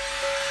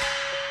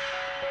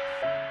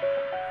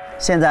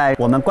现在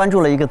我们关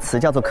注了一个词，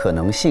叫做可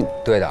能性。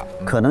对的，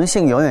可能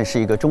性永远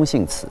是一个中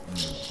性词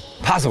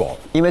 ，possible，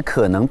 因为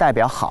可能代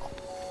表好，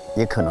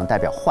也可能代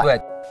表坏。对，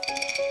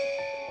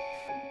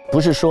不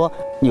是说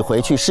你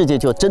回去世界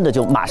就真的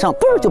就马上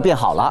就变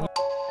好了。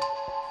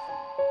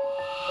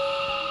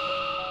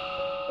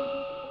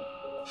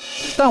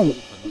但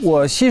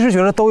我其实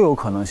觉得都有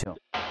可能性。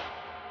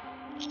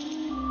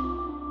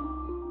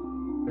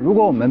如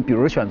果我们比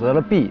如选择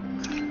了 B，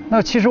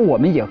 那其实我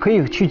们也可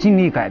以去尽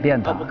力改变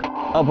它。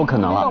不可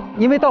能了，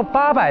因为到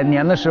800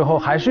年的时候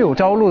还是有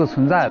招录的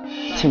存在的。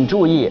请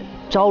注意，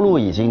招录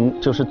已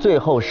经就是最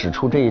后使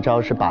出这一招，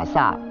是把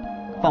萨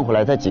放回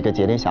来，在几个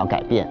节点想要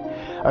改变。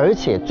而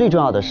且最重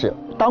要的是，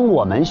当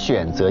我们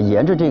选择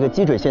沿着这个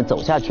基准线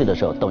走下去的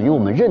时候，等于我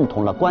们认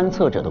同了观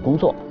测者的工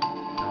作。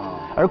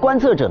而观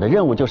测者的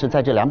任务就是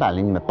在这200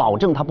年里面保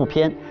证它不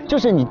偏，就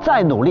是你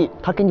再努力，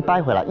它给你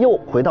掰回来，又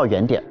回到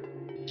原点。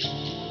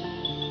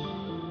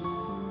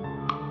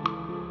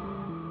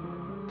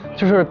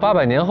就是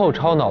800年后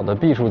超脑的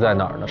弊处在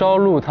哪儿呢？朝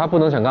露他不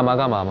能想干嘛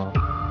干嘛吗？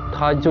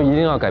他就一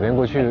定要改变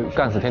过去，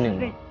干死天鼎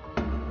吗？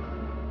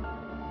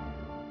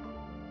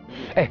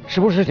哎，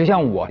是不是就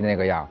像我那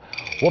个样？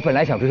我本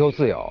来想追求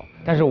自由，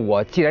但是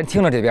我既然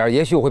听了这边，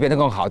也许我会变得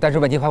更好，但是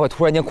问题它会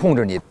突然间控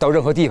制你到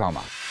任何地方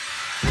嘛。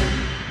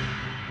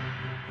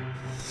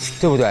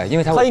对不对？因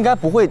为他应该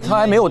不会，他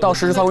还没有到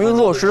实时操控，因为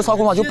如果实时操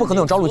控的话，就不可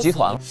能有招录集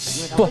团了。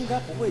不，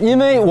因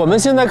为我们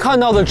现在看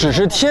到的只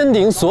是天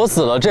鼎锁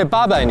死了这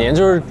800年，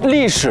就是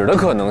历史的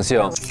可能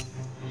性。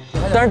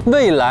但是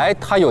未来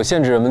它有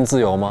限制人们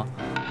自由吗？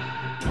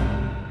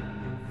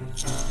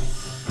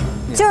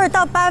就是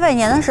到800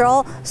年的时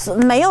候，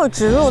没有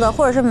植入的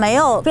或者是没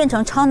有变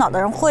成超脑的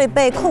人会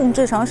被控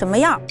制成什么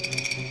样？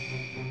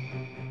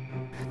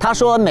他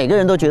说每个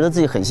人都觉得自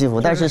己很幸福，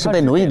但是是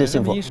被奴役的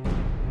幸福。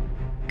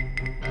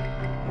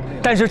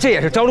但是这也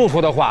是朝露说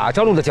的话，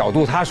朝露的角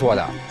度他说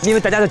的，因为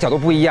大家的角度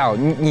不一样，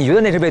你觉得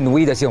那是被奴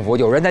役的幸福，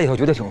有人在里头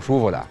觉得挺舒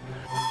服的。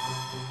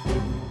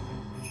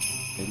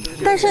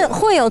但是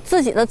会有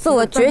自己的自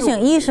我觉醒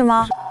意识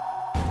吗？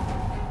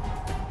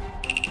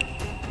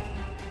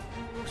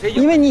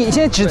因为你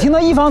现在只听到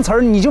一方词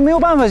儿，你就没有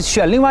办法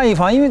选另外一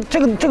方，因为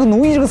这个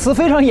奴役这个词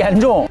非常严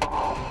重，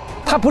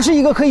它不是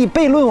一个可以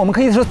悖论，我们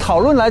可以说讨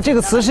论来这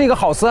个词是一个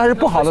好词还是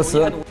不好的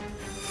词。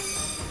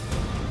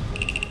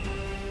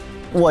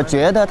我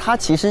觉得他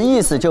其实意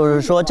思就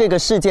是说，这个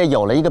世界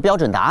有了一个标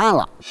准答案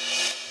了，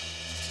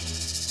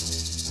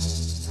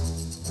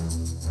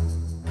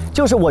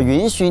就是我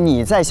允许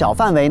你在小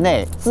范围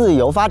内自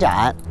由发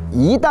展，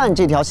一旦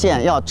这条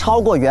线要超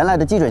过原来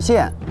的基准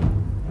线，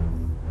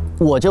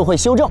我就会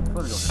修正。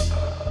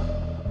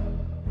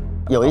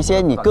有一些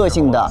你个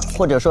性的，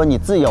或者说你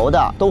自由的，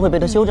都会被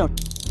它修正。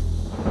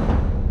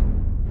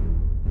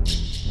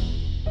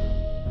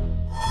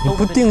你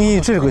不定义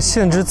这个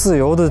限制自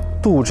由的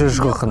度，这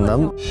是个很难。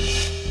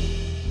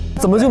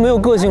怎么就没有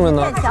个性了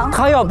呢？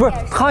他要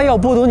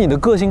剥夺你的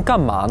个性干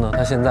嘛呢？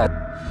他现在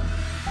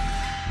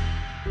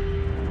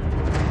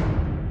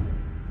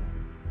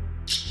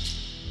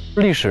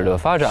历史的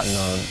发展呢，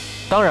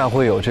当然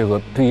会有这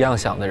个不一样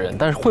想的人，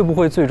但是会不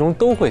会最终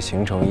都会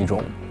形成一种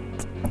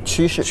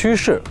趋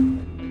势？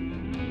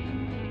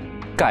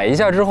改一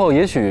下之后，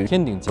也许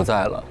天鼎不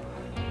在了，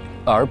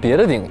而别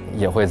的鼎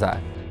也会在。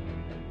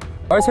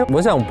而且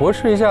我想驳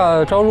斥一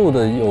下朝露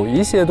的有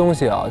一些东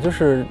西啊，就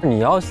是你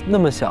要那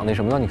么想那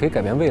什么呢？你可以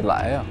改变未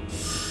来啊。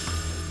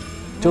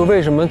就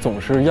为什么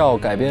总是要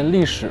改变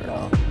历史呢？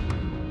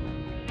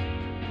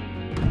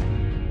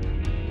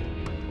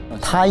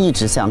他一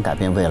直想改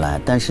变未来，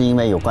但是因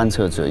为有观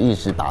测者一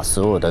直把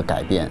所有的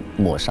改变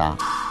抹杀。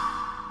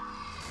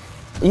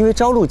因为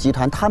朝露集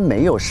团它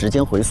没有时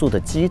间回溯的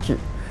机制，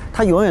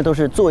它永远都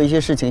是做一些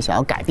事情想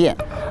要改变，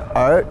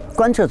而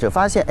观测者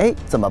发现，哎，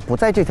怎么不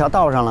在这条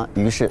道上了？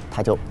于是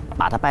他就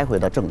把它掰回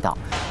到正道。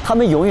他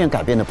们永远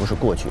改变的不是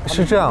过去。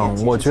是这样，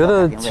我觉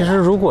得其实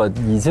如果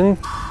已经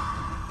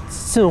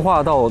进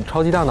化到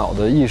超级大脑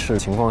的意识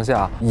情况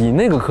下，以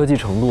那个科技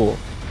程度，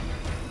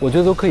我觉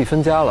得都可以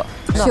分家了。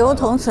求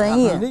同存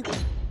异。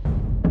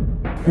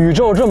宇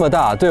宙这么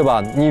大，对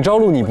吧？你朝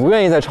露，你不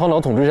愿意在超脑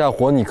统治下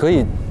活，你可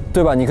以，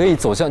对吧？你可以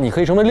走向，你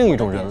可以成为另一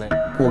种人类。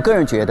我个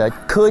人觉得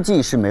科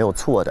技是没有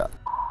错的，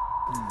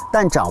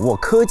但掌握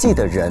科技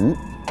的人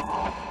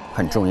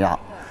很重要。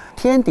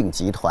天鼎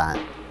集团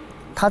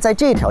他在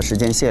这条时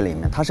间线里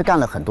面，他是干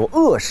了很多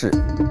恶事，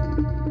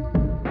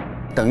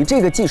等于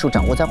这个技术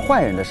掌握在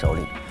坏人的手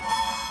里。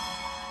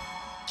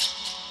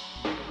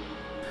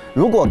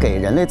如果给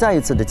人类再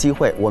一次的机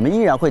会，我们依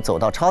然会走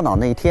到超脑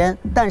那一天。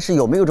但是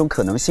有没有一种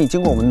可能性，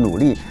经过我们努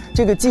力，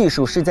这个技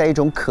术是在一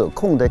种可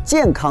控的、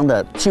健康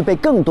的，去被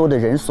更多的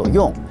人所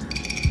用？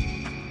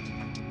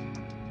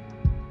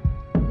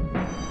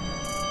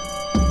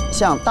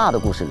像大的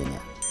故事里面，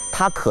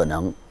他可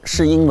能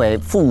是因为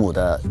父母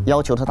的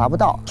要求他达不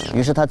到，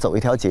于是他走一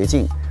条捷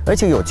径。而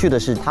且有趣的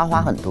是，他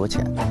花很多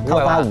钱，他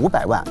花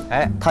500万，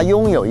哎，他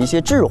拥有一些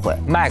智慧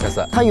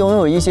 ，Max， 他拥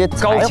有一些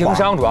高情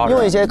商，主要是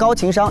拥有一些高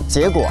情商，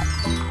结果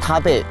他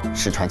被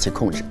史传奇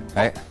控制。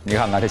哎，你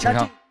看看这情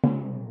商。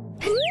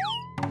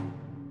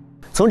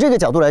从这个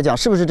角度来讲，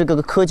是不是这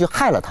个科技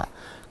害了他？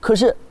可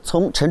是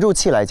从沉住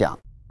气来讲，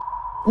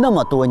那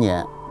么多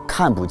年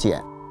看不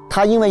见，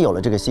他因为有了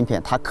这个芯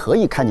片，他可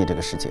以看见这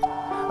个世界，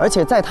而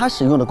且在他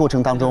使用的过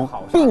程当中，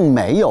并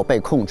没有被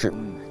控制。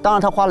当然，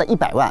他花了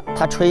100万，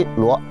他吹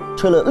锣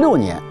吹了6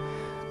年，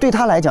对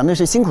他来讲，那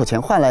是辛苦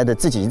钱换来的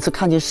自己一次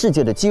看见世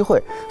界的机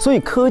会。所以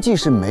科技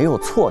是没有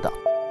错的。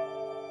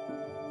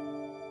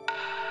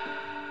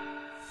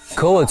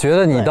可我觉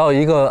得你到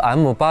一个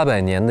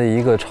M800年的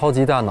一个超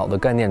级大脑的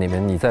概念里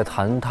面，你在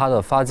谈它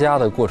的发家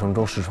的过程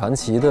中，史传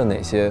奇的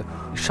哪些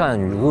善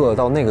与恶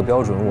到那个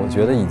标准，我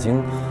觉得已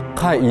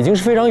经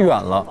是非常远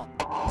了。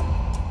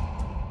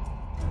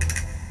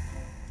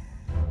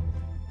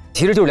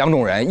其实就2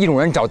种人，一种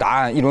人找答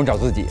案，一种人找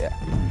自己。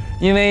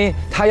因为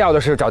他要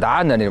的是找答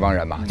案的那帮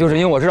人嘛，就是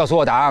因为我知道所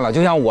有答案了，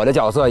就像我的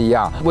角色一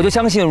样，我就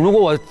相信，如果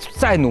我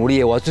再努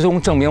力，我最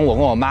终证明我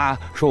跟我妈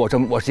说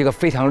我是一个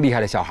非常厉害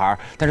的小孩，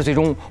但是最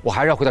终我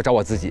还是要回到找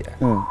我自己。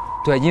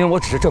对，因为我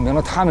只是证明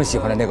了他们喜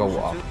欢的那个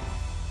我。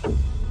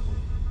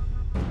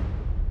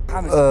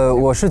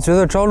我是觉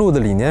得朝露的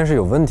理念是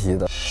有问题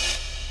的，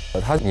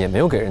他也没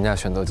有给人家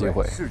选择机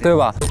会，对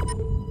吧？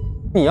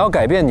你要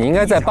改变，你应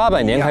该在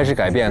800年开始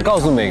改变，告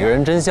诉每个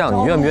人真相，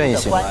你愿不愿意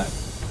醒来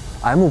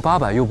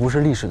 ？M800又不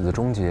是历史的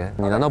终结，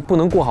你难道不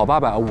能过好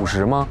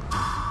850吗？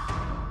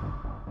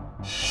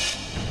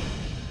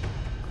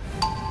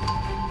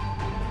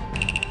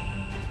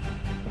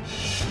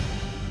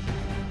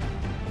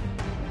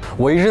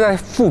我一直在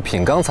复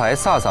品刚才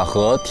萨萨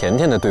和甜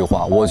甜的对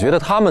话，我觉得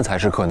他们才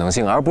是可能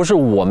性，而不是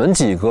我们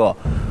几个。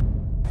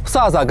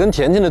萨萨跟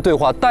甜甜的对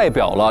话代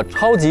表了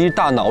超级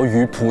大脑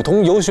与普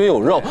通有血有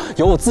肉、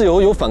有自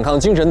由、有反抗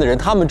精神的人，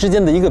他们之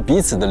间的一个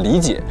彼此的理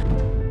解。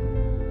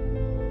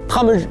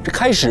他们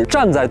开始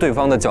站在对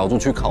方的角度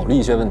去考虑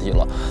一些问题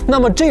了。那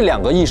么这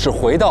2个意识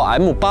回到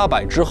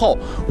M800之后，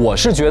我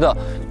是觉得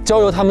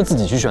交由他们自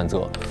己去选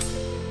择。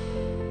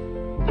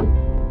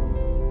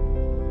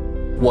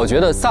我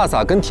觉得萨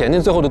萨跟甜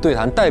甜最后的对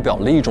谈代表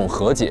了一种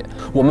和解。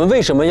我们为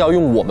什么要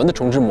用我们的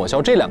重置抹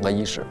消这2个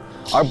意识，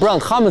而不让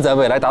他们在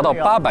未来达到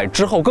800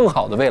之后更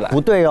好的未来？不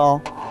对哦，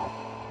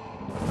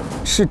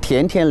是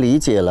甜甜理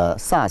解了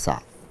萨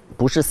萨，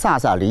不是萨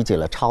萨理解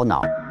了超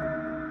脑。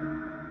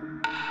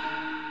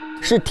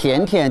是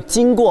甜甜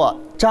经过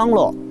张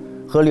罗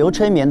和刘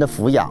春眠的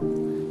抚养，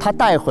他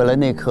带回了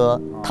那颗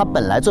他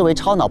本来作为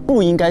超脑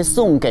不应该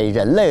送给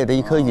人类的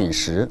一颗陨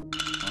石。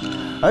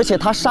而且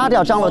他杀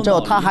掉张罗之后，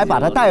他还把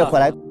他带回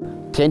来。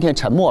甜甜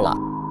沉默了，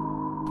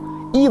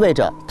意味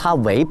着他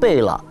违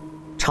背了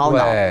超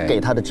脑给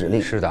他的指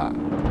令。是的，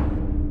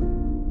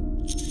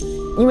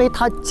因为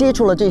他接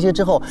触了这些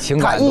之后，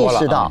他意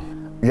识到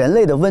人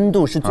类的温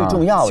度是最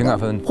重要的，情感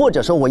分，或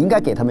者说我应该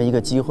给他们一个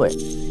机会。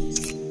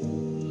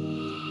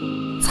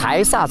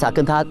才萨萨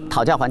跟他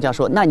讨价还价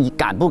说：“那你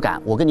敢不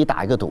敢？我跟你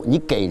打一个赌，你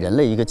给人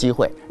类一个机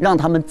会，让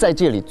他们在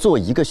这里做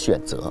一个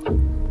选择。”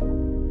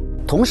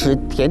同时，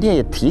甜甜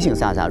也提醒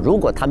萨萨，如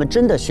果他们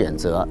真的选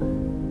择，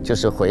就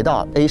是回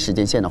到 A 时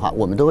间线的话，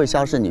我们都会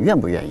消失，你愿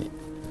不愿意？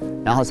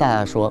然后萨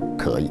萨说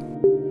可以。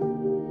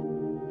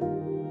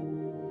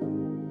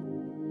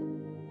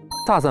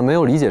萨萨没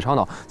有理解超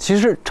脑，其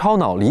实超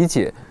脑理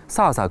解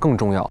萨萨更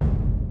重要。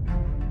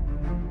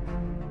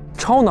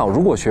超脑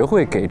如果学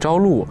会给朝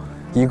露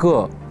一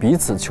个彼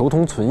此求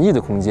同存异的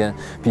空间，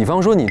比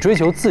方说你追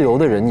求自由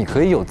的人，你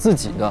可以有自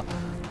己的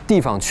地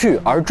方去，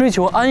而追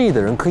求安逸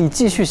的人可以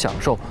继续享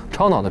受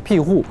超脑的庇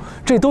护，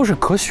这都是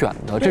可选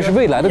的，这是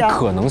未来的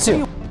可能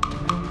性。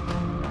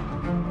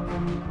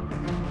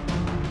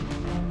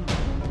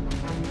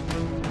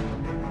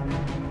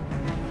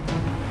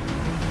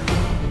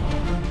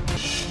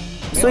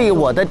所以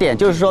我的点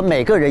就是说，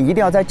每个人一定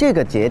要在这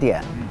个节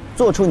点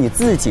做出你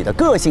自己的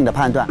个性的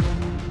判断，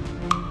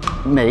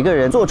每个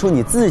人做出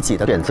你自己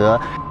的选择。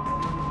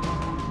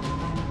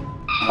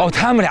哦，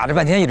他们俩这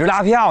半天一直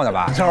拉票呢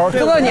吧？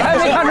这个你还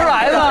没看出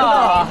来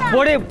呢？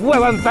我这500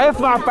万白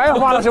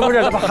花了，是不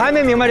是？怎么还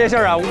没明白这事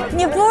儿啊？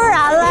你不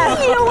然了，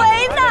以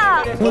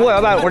为呢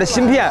？500万，我这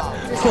芯片，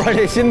我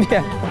这芯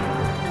片。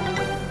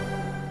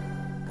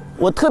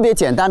我特别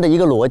简单的一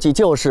个逻辑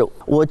就是，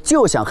我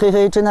就想黑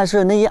黑侦探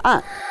社那一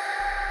案。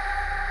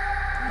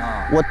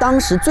我当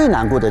时最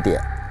难过的点，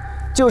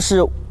就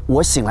是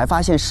我醒来发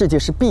现世界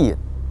是 B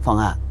方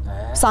案，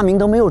萨明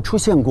都没有出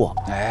现过。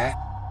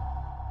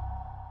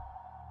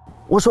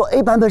我说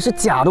A 版本是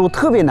假的，我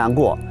特别难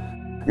过。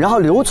然后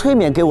刘催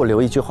眠给我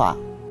留一句话：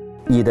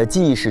你的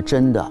记忆是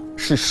真的，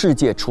是世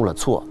界出了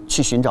错，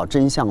去寻找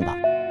真相吧。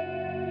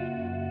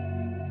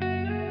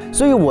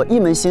所以我一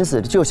门心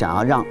思就想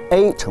要让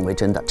A 成为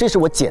真的，这是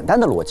我简单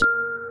的逻辑。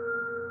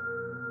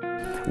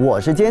我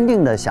是坚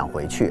定的想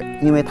回去，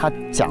因为他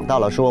讲到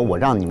了说我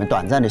让你们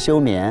短暂的休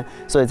眠，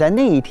所以在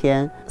那一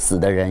天死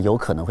的人有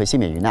可能会幸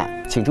免于难。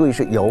请注意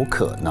是有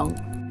可能。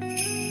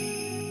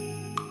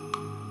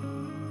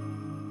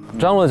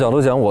张罗的角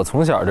度讲，我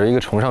从小就是一个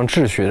崇尚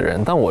秩序的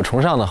人，但我崇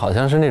尚的好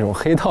像是那种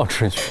黑道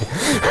秩序，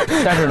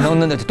但是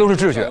那都是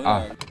秩序啊。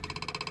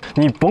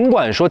你甭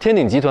管说天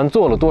鼎集团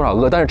做了多少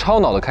恶，但是超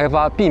脑的开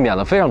发避免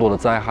了非常多的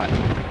灾害。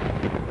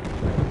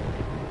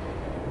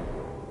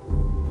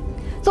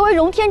作为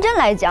容天真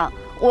来讲，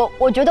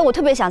我觉得我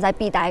特别想在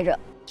B 待着。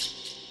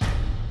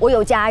我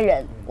有家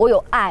人，我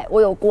有爱，我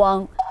有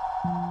光。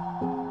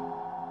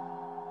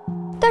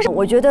但是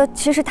我觉得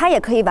其实他也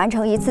可以完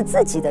成一次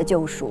自己的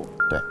救赎。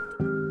对。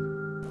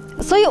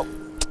所以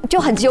就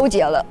很纠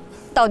结了，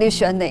到底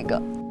选哪个？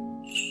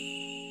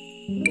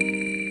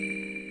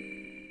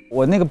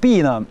我那个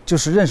B 呢，就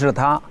是认识了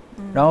他，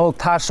然后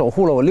他守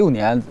护了我6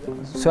年，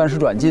虽然是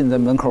软禁在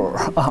门口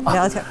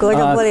聊天，隔着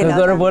玻璃聊天，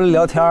隔着玻璃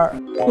聊天，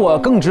我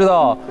更知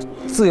道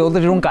自由的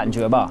这种感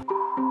觉吧。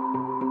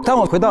当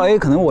我回到 A，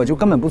 可能我就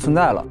根本不存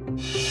在了。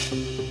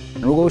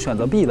如果我选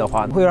择 B 的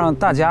话，会让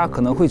大家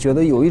可能会觉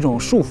得有一种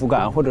束缚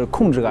感或者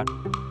控制感，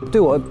对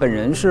我本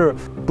人是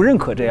不认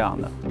可这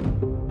样的。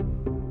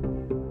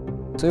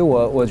所以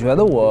我觉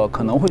得我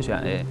可能会选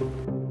A。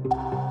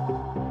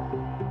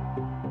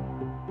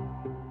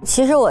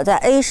其实我在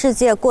A 世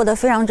界过得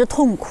非常之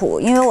痛苦，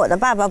因为我的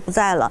爸爸不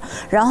在了，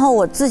然后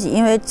我自己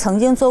因为曾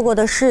经做过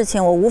的事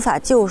情，我无法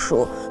救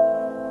赎。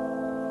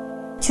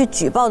去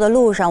举报的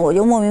路上，我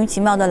就莫名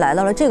其妙的来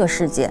到了这个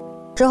世界。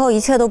之后一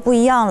切都不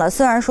一样了，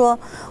虽然说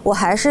我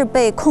还是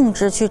被控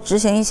制去执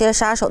行一些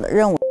杀手的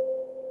任务，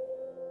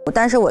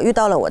但是我遇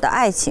到了我的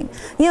爱情，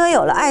因为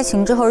有了爱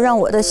情之后，让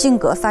我的性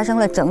格发生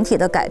了整体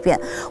的改变。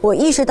我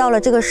意识到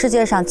了这个世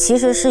界上其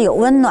实是有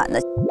温暖的。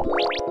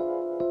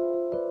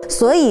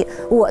所以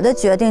我的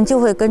决定就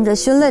会跟着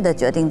熏泪的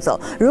决定走。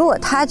如果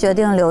他决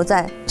定留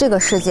在这个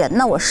世界，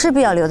那我势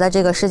必要留在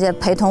这个世界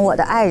陪同我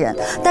的爱人。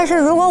但是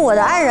如果我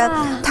的爱人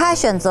他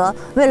选择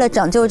为了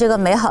拯救这个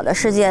美好的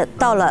世界，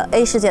到了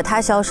A 世界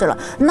他消失了，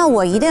那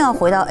我一定要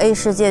回到 A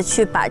世界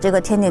去把这个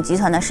天鼎集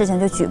团的事情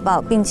去举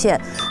报，并且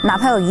哪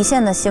怕有一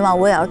线的希望，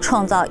我也要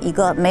创造一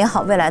个美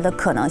好未来的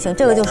可能性。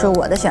这个就是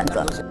我的选择。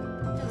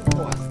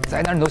哇，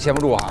在哪儿你都闲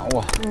不住啊！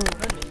哇，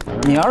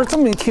你要是这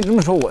么听这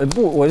么说，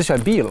我就选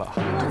B 了。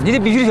你得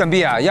必须选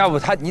B 啊，要不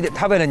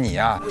他为了你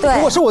啊。对，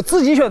如果是我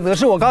自己选择，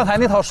是我刚才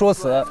那套说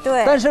辞。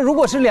对，但是如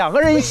果是2个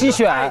人一起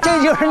选，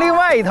这就是另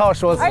外一套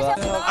说辞。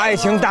爱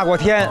情大过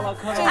天，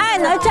爱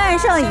能战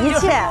胜一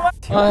切。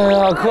哎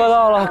呀，磕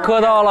到了，磕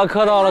到了，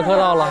磕到了，磕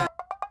到了。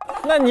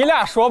那你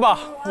俩说吧，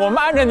我们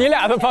按照你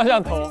俩的方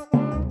向投。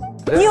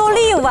You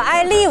live,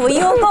 I live.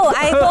 You go,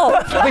 I go.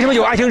 为什么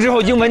有爱情之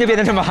后英文就变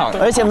得这么好？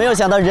而且没有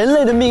想到人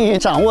类的命运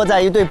掌握在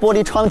一对玻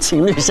璃窗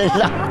情侣身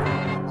上。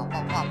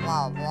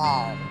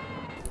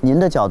您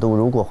的角度，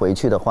如果回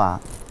去的话，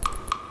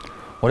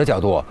我的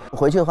角度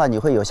回去的话，你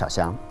会有小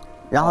香，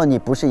然后你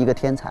不是一个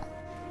天才。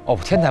哦，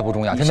天才不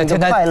重要，天才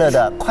快乐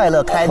的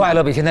快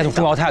乐比天才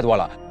重要太多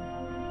了。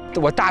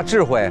我大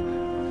智慧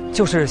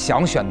就是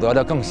想选择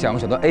的更想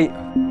选择 A。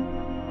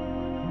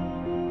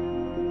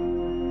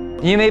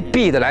因为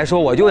B 的来说，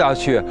我就要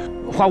去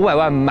花500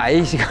万买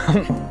一个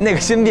那个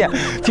芯片，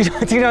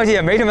听上去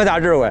也没什么大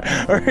智慧，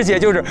而且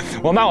就是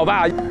我妈我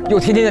爸又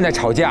天天在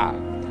吵架，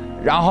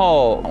然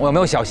后我没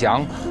有小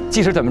翔，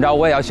即使怎么着，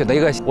我也要选择一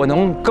个我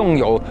能更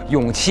有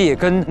勇气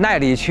跟耐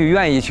力去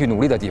愿意去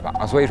努力的地方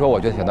啊。所以说，我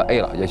就选择 A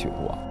了。也许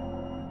我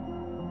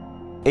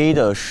A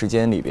的时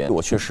间里边，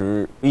我确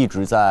实一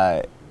直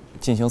在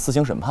进行私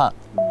刑审判。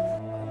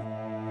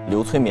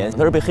刘催眠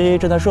他是被黑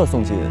侦探社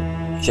送进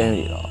监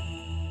狱里的。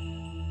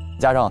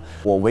加上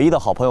我唯一的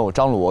好朋友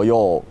张罗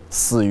又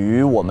死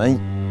于我们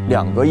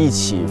2个一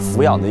起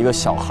抚养的一个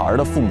小孩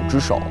的父母之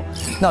手，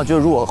那我觉得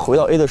如果回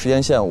到 A 的时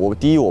间线，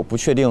第一我不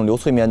确定刘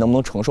催眠能不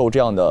能承受这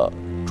样的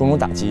种种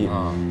打击，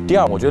第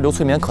二我觉得刘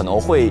催眠可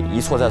能会一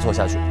错再错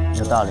下去。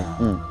有道理，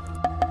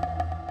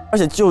而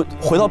且就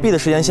回到 B 的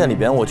时间线里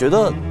边，我觉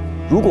得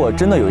如果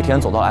真的有一天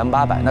走到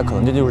M800，那可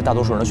能这就是大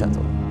多数人的选择。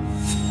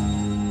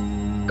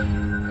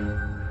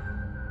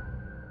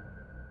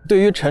对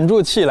于沉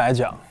住气来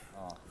讲，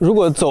如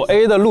果走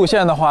A 的路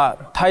线的话，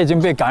他已经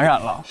被感染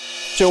了，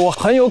就我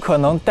很有可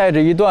能带着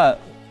一段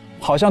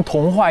好像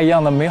童话一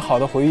样的美好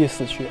的回忆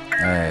死去。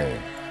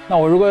那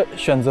我如果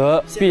选择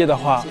B 的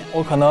话，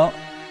我可能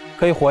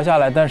可以活下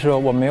来，但是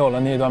我没有了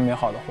那段美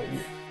好的回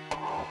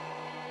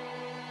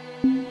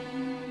忆。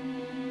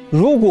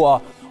如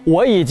果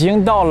我已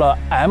经到了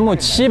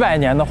M700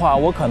年的话，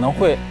我可能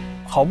会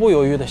毫不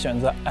犹豫地选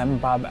择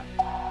M800。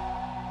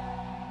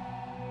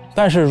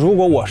但是如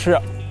果我是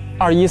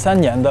213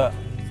年的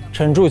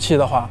沉住气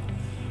的话，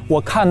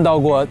我看到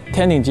过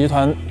天鼎集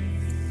团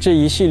这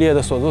一系列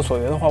的所作所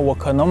为的话，我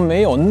可能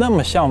没有那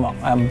么向往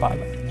M8的。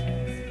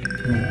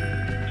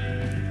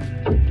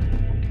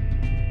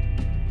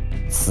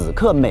此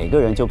刻每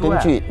个人就根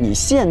据你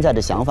现在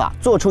的想法，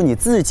做出你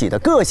自己的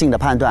个性的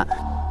判断。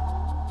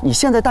你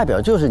现在代表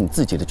的就是你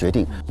自己的决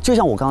定，就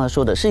像我刚才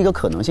说的，是一个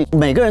可能性，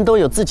每个人都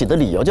有自己的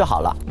理由就好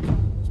了。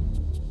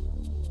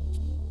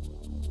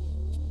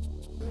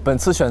本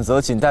次选择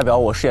仅代表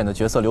我饰演的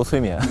角色刘催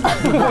眠。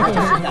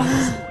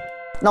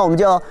那我们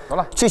就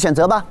去选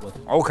择吧。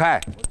OK。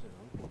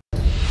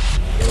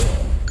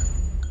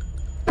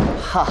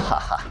哈哈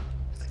哈。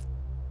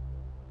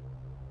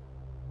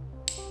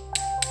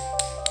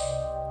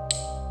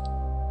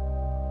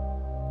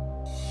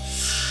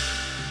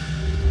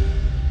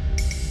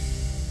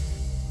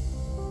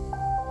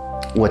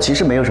我其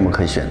实没有什么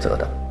可以选择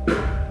的，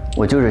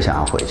我就是想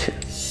要回去。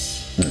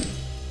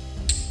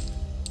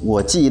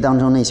我记忆当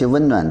中那些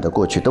温暖的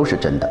过去都是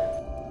真的。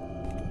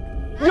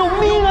有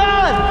命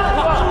案！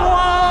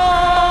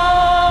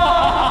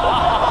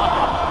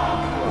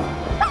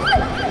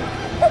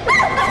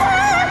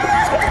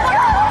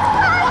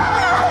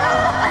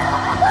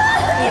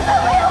你怎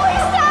么也会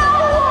吓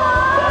我？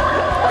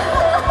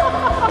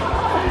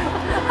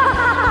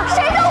谁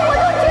让我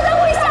就觉得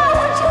会吓我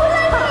除了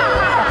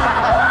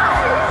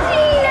你？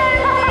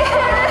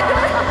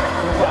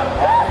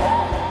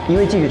因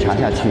为继续查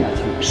下去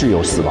是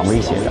有死亡威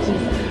胁的。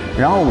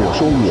然后我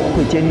说我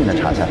会坚定地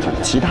查下去，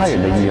其他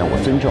人的意愿我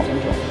尊重。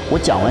我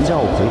讲完之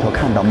后，我回头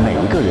看到每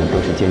一个人都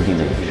是坚定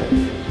的人生。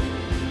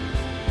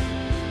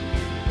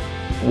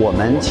我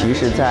们其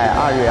实，在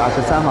2月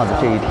23号的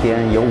这一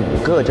天，有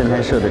5个侦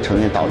探社的成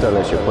员倒在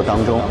了血泊当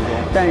中。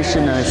但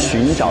是呢，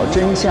寻找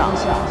真相、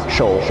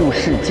守护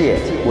世界、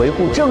维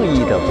护正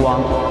义的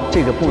光，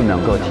这个不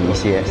能够停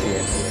歇，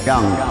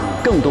让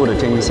更多的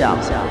真相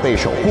被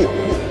守护。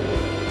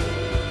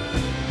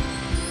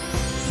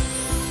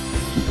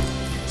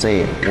所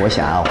以我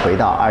想要回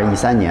到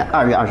2013年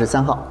2月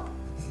23号。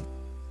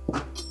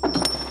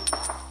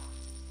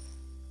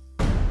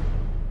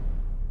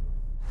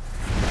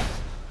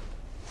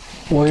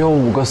我有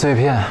5个碎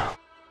片，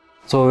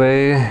作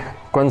为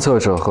观测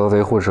者和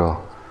维护者，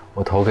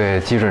我投给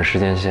基准时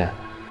间线。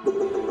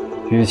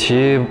与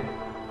其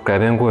改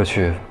变过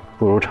去，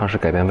不如尝试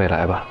改变未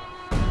来吧。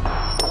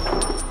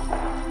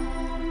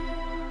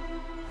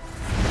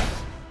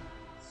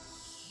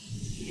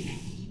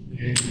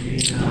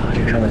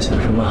这上面写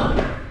什么？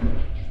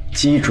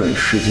基准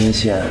时间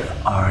线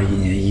，2021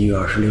年1月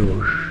26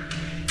日。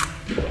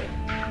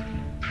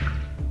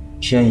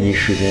偏移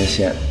时间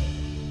线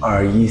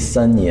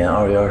，2013年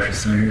2月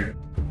23日。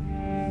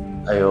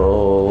哎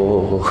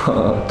呦，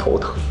头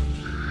疼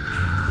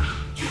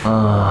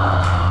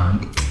啊！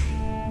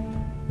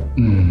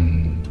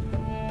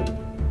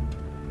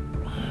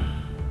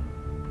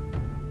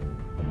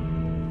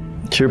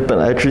其实本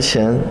来之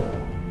前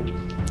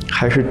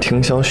还是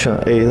挺想选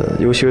A 的，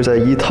尤其是在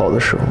一讨的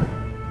时候，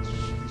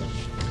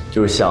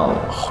就是想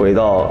回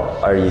到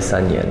2013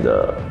年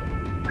的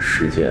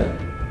时间。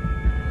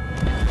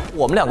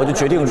我们2个就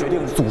决定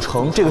组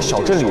成这个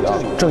小镇里的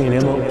正义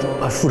联盟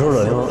啊，复仇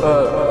者联盟。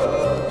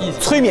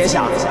催眠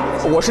侠，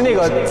我是那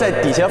个在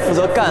底下负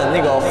责干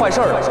那个坏事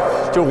儿的，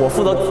就是我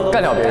负责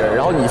干掉别人，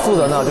然后你负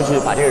责呢就去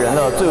把这个人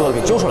的罪恶给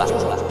揪出来。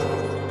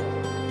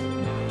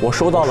我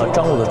收到了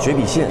张璐的绝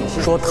笔信，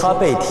说他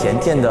被甜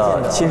甜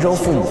的亲生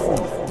父母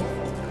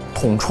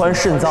捅穿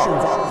肾脏，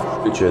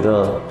就觉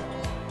得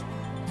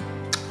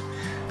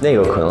那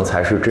个可能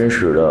才是真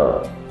实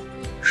的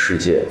世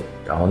界，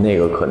然后那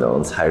个可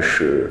能才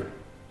是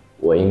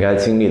我应该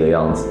经历的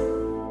样子。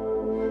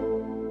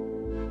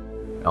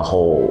然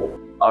后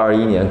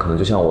2021年可能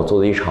就像我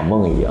做的一场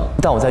梦一样，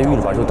但我在狱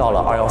里边就到了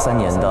2013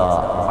年的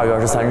2月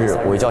23日，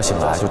我一觉醒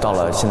来就到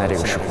了现在这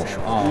个时空。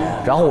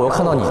然后我又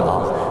看到你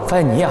了，发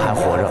现你也还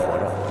活着。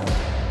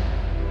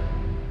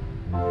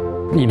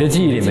你的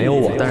记忆里没有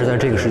我，但是在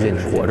这个世界你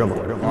活着吗？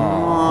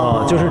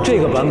就是这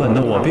个版本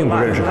的我并不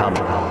认识他们。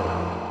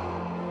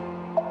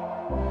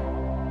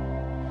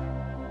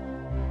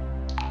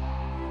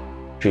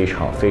是一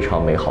场非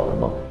常美好的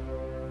梦，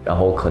然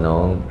后可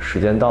能时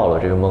间到了，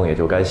这个梦也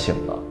就该醒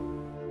了。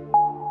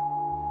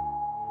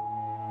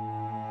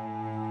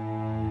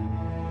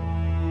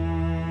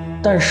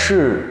但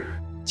是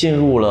进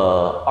入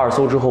了2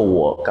搜之后，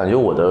我感觉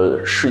我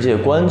的世界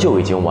观就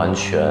已经完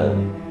全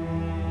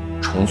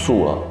重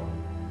塑了，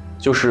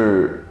就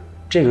是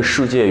这个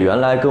世界原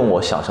来跟我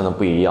想象的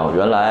不一样，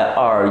原来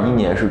221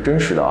年是真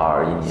实的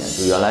221年，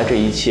就原来这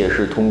一切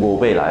是通过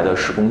未来的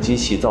时空机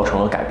器造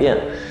成了改变。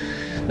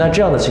那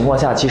这样的情况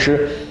下，其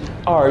实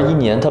221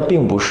年它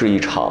并不是一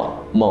场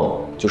梦，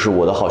就是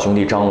我的好兄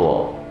弟张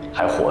罗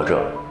还活着，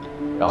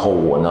然后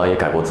我呢也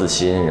改过自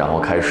新，然后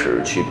开始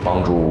去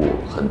帮助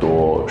很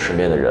多身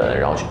边的人，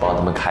然后去帮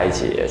他们开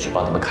解，去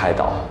帮他们开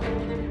导。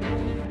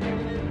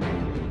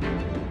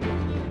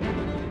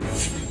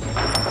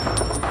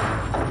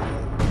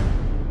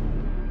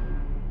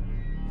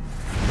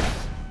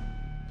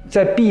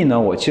在 B 呢，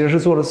我其实是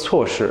做了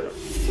措施，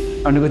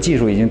让这个技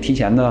术已经提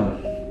前的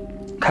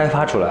开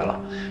发出来了。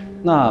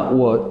那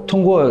我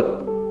通过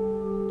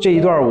这一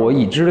段我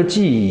已知的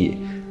记忆，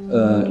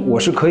我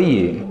是可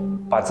以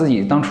把自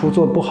己当初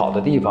做不好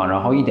的地方，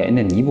然后一点一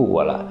点弥补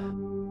过来。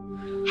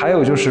还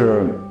有就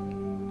是，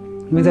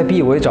因为在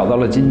B 我也找到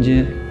了金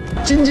金。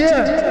金金，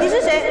你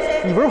是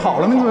谁？你不是跑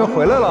了吗？你怎么又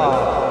回来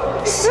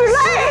了？史泪，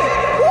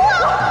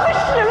哇，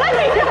史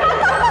泪呀！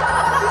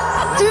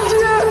金金，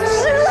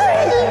史泪，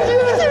金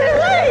金，史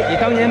泪。你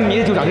当年迷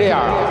的就长这样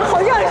啊？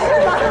好像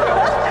是吧？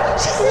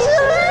史泪，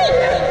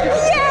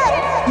耶！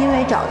因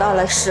为找到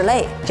了史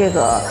泪这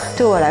个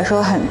对我来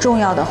说很重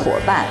要的伙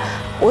伴。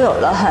我有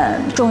了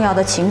很重要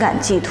的情感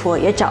寄托，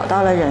也找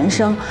到了人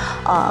生，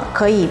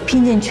可以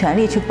拼尽全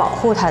力去保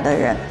护他的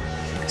人，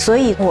所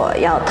以我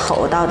要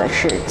投到的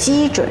是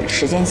基准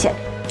时间线。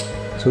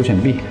所以选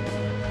B，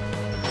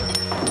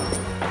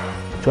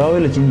 主要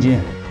为了金金。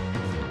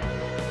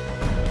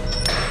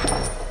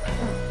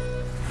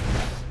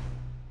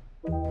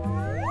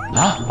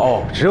啊，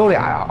哦，只有俩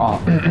呀，啊，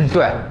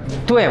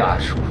对嘛，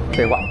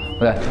废话，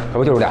不对，可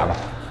不就是俩吗？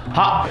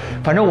好，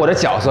反正我的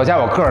角色加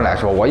我个人来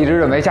说，我一直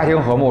认为家庭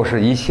和睦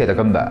是一切的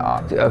根本啊。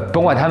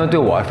甭管他们对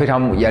我非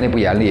常严厉不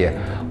严厉，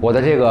我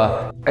的这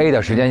个 A 的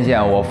时间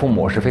线，我父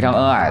母是非常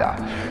恩爱的，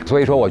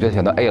所以说我就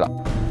选择 A 了。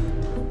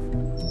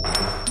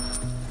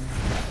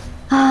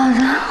啊，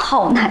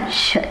好难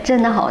选，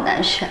真的好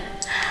难选。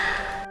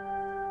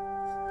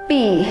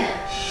B，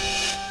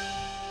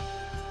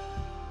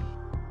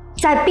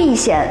 在 B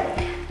线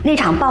那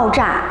场爆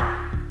炸，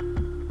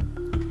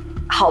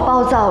好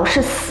暴躁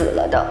是死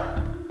了的。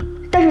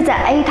但是在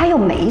A 他又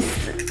没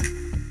死，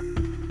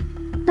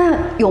那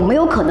有没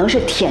有可能是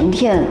甜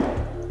甜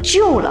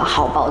救了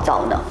好暴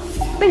躁呢？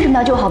为什么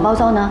要救好暴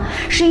躁呢？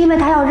是因为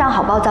他要让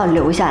好暴躁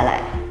留下来，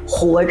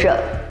活着，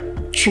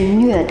去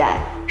虐待、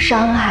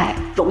伤害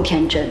龙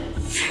天真，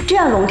这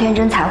样龙天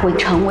真才会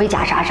成为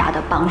假莎莎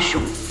的帮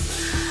凶。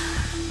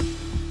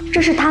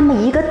这是他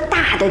们一个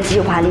大的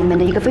计划里面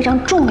的一个非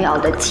常重要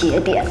的节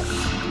点。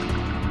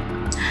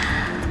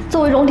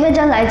作为龙天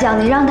真来讲，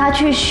你让他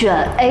去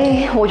选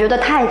A， 我觉得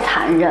太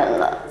残忍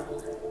了。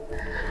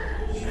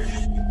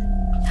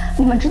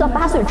你们知道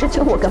8岁之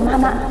前我跟妈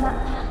妈，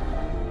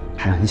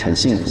还让你很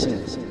幸福。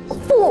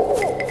不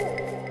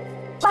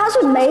，8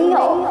岁没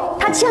有，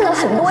他欠了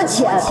很多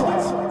钱，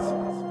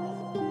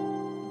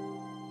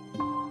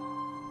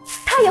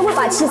他也会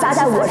把气撒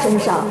在我身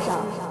上。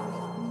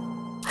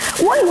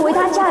我以为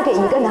她嫁给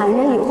一个男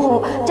人以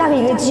后，嫁给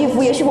一个继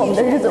父，也许我们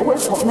的日子会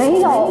好，没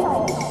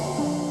有。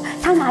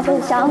他拿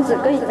着箱子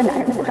跟一个男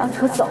人坐上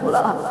车走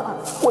了，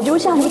我就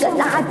像一个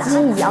垃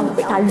圾一样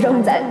被他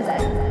扔在。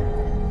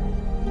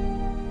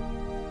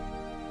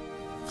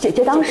姐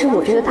姐当时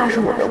我觉得他是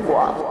我的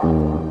光，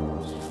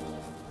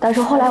但是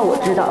后来我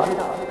知道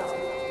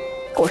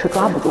我是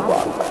抓不住光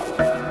的。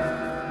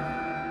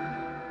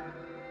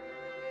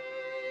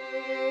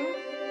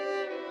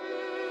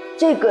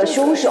这个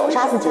凶手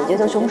杀死姐姐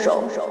的凶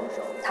手，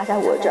他在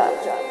我这儿。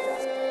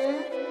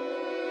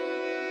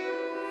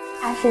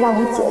他是让我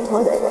解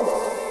脱的人，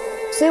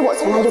所以我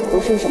从来就不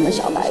是什么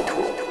小白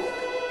兔，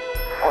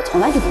我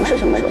从来就不是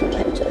什么龙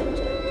天真。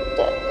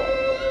对。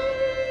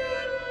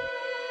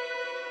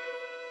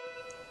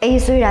A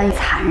虽然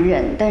残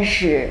忍，但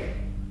是，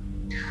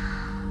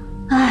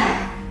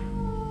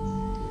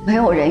没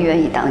有人愿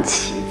意当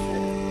棋子。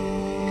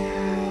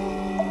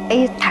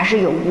A 它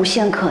是有无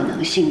限可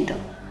能性的，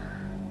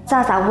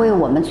萨萨为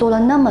我们做了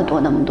那么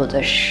多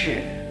的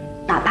事。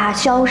哪怕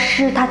消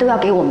失，他都要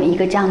给我们一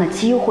个这样的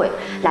机会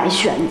来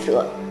选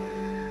择。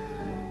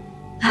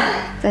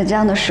在这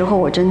样的时候，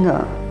我真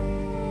的，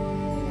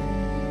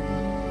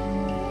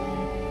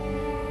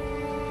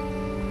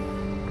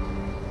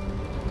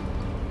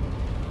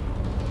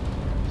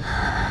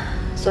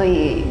所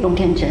以龙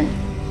天真，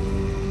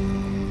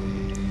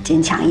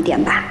坚强一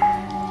点吧，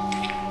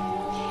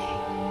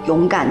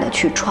勇敢的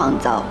去创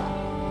造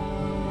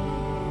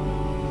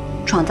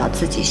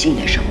自己新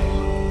的生活。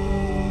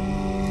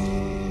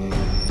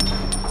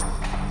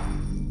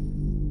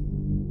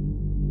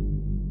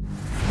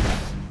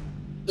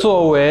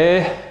作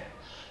为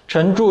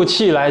陈柱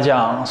器来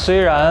讲，虽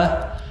然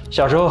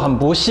小时候很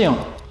不幸，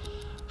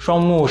双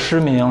目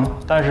失明，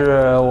但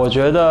是我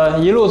觉得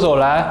一路走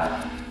来，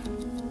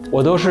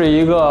我都是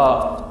一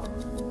个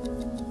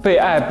被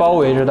爱包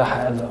围着的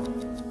孩子。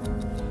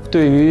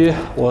对于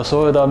我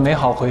所有的美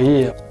好回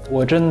忆，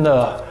我真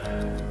的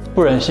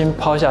不忍心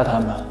抛下他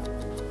们。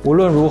无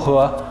论如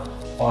何，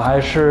我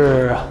还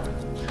是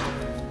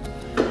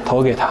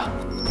投给他。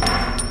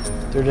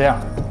就这样。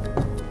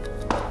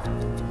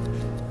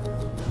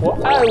我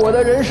爱我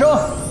的人生。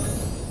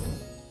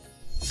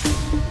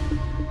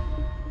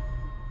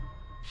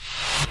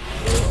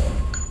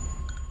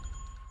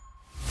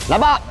来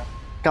吧，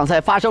刚才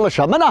发生了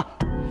什么呢？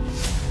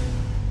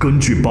根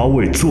据8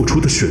位做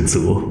出的选择，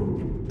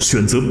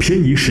选择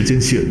偏移时间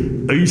线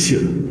A 线，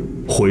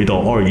回到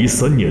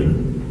2013年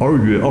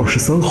2月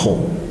23号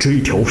这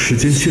一条时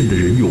间线的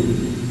人有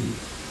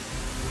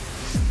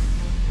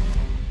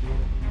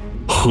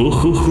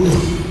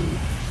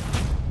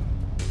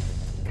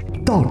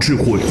大智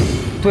慧，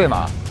对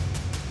吗？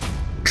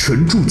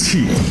沉住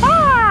气，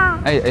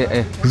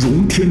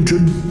荣天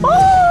真。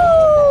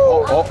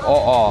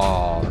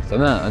咱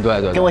们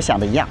对，跟我想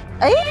的一样。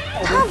哎，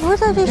他不是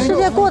在这世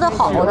界过得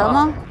好的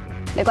吗？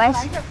没关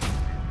系。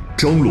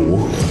张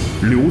罗、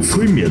刘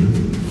催眠、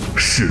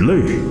室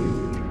泪、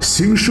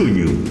新摄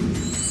影，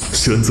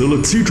选择了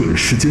基准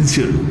时间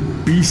线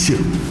B 线。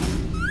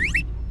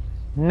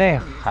那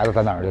孩子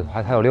在哪儿去？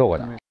还有6个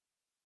呢。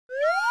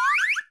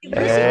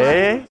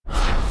哎。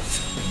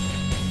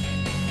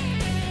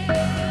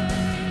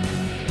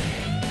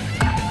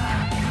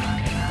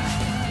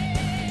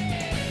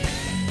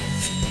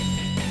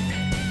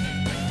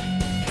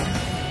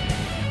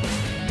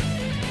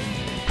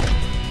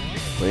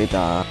回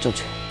答正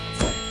确。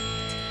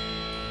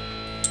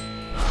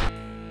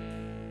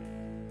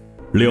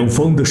两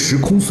方的时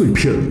空碎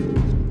片，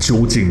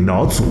究竟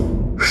哪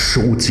组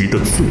收集的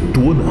最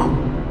多呢？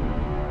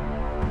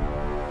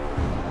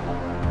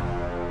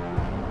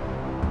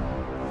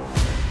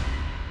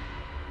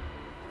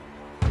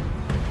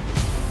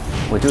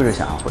我就是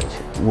想要回去。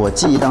我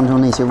记忆当中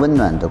那些温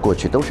暖的过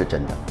去都是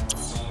真的。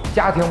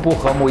家庭不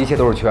和睦，一切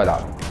都是缺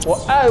的。我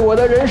爱我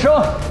的人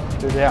生，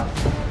就这样。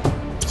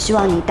希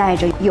望你带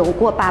着有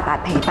过爸爸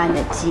陪伴的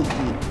记忆。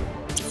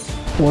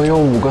我有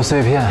5个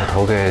碎片，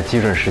投给基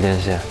准时间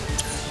线。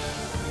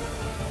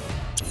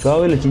主要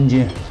为了晶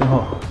晶，最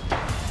后。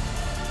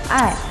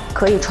爱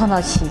可以创造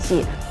奇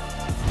迹。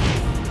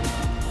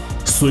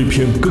碎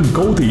片更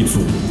高的一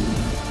组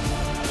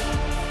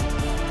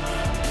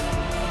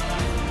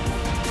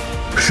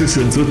是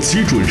选择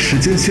基准时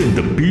间线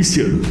的 B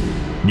线，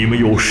你们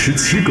有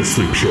17个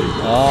碎片。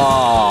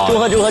哦，祝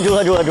贺！17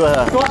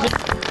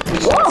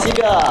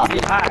个，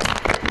厉害！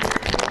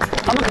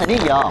他们肯定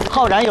赢，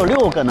浩然有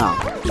6个呢。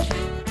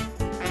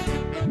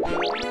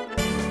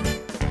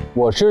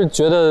我是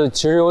觉得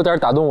其实有点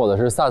打动我的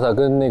是萨萨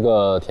跟那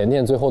个甜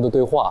甜最后的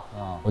对话。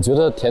我觉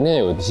得甜甜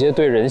有一些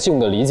对人性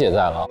的理解在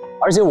了，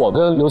而且我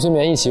跟刘催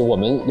眠一起，我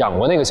们养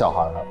过那个小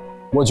孩的。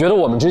我觉得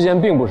我们之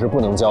间并不是不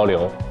能交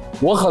流。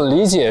我很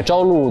理解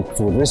朝露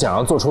组织想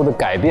要做出的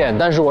改变，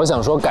但是我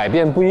想说，改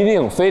变不一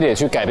定非得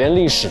去改变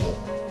历史。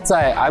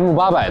在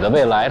M800的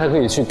未来，它可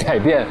以去改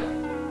变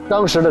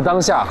当时的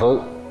当下和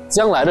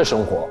将来的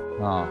生活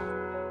啊。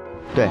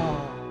对。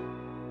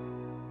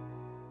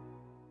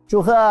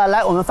祝贺！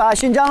来，我们发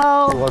勋章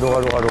喽！祝贺！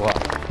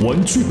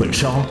玩剧本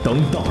杀当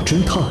大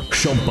侦探，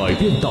上百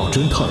变大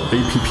侦探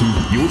APP，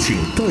 有请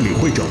代理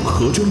会长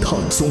何侦探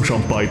送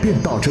上百变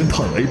大侦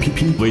探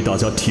APP 为大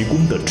家提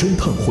供的侦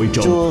探徽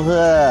章。祝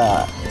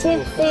贺！谢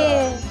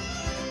谢！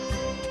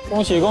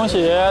恭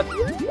喜！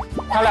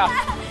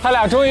他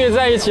俩终于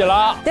在一起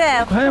了。对，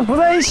哎，不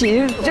在一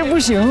起这不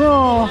行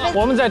哦。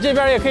我们在这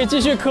边也可以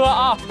继续磕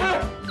啊。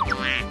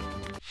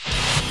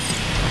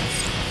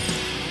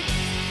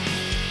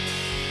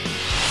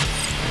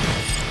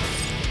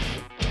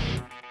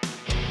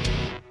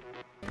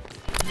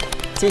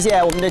谢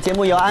谢，我们的节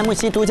目由安慕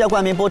希独家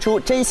冠名播出，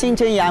真心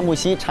真意安慕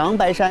希长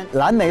白山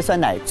蓝莓酸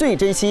奶最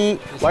珍惜。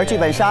玩剧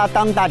本杀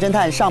当大侦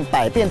探，上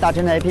百变大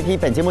侦探 APP。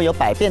本节目由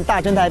百变大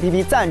侦探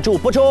APP 赞助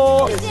播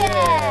出。谢谢。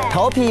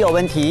头皮有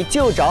问题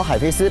就找海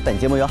飞丝，本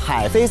节目由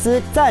海飞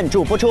丝赞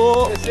助播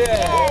出。谢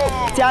谢。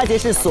佳洁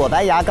士锁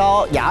白牙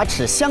膏，牙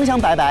齿香香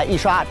白白，一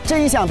刷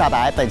真相大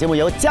白。本节目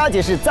由佳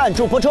洁士赞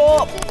助播出。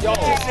谢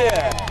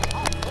谢。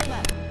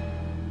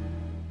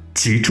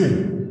集中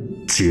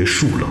结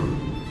束了。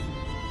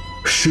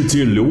世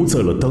界留在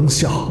了当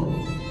下，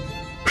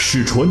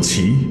史传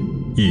奇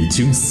已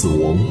经死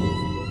亡，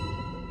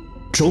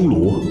张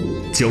罗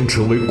将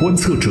成为观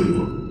测者。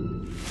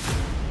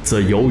在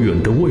遥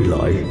远的未来，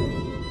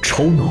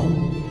超脑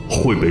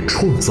会被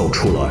创造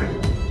出来。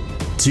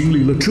经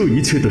历了这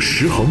一切的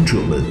拾航者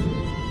们，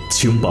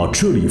请把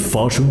这里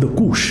发生的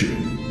故事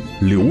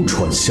流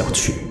传下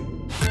去。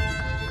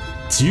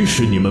即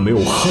使你们没有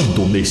撼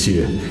动那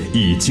些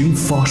已经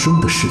发生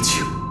的事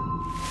情，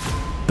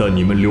但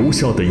你们留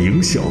下的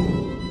影响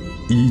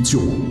依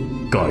旧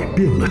改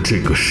变了这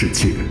个世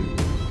界。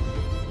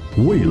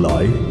未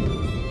来，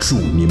祝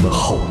你们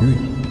好运。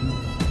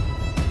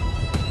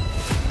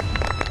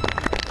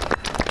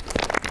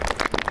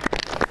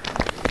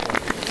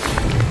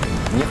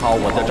你好，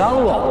我叫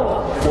张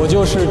罗，我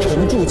就是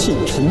陈柱器，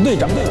陈队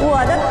长。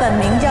我的本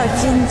名叫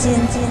金金。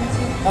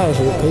爱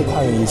是可以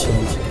跨越一切。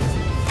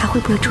他会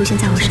不会出现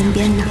在我身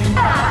边呢？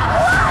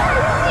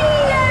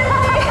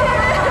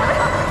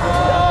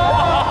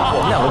我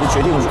们2个就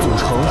决定组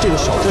成这个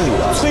小镇里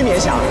的催眠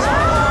侠，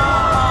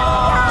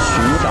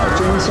寻找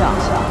真相，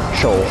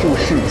守护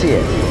世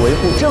界，维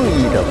护正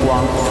义的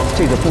光，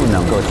这个不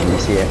能够停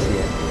歇。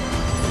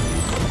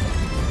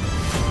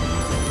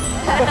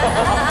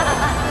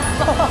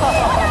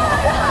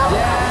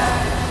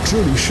这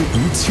里是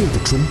一切的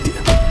终点，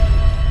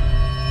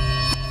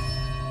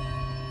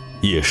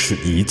也是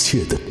一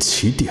切的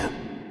起点。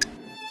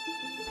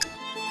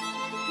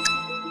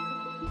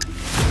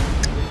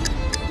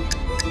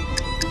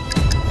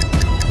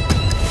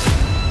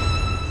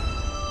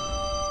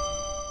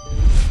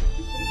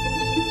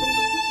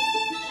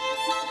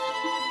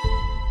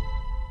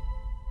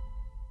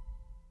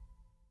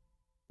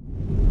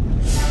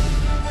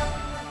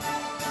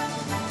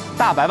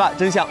大白吧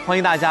真相，欢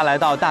迎大家来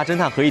到大侦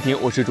探合议庭，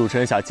我是主持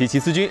人小齐齐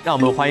思君，让我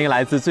们欢迎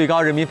来自最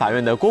高人民法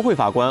院的郭慧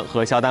法官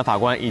和肖丹法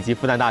官，以及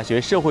复旦大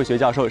学社会学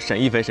教授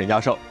沈一斐沈教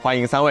授，欢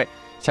迎3位。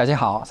小齐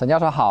好，沈教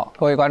授好，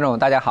各位观众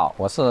大家好，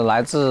我是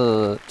来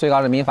自最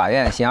高人民法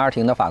院刑2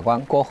庭的法官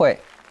郭慧。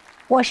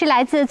我是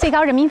来自最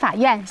高人民法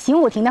院刑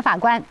5庭的法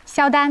官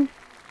肖丹。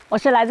我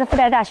是来自复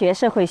旦大学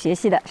社会学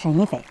系的沈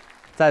一斐。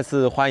再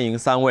次欢迎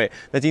3位。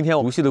那今天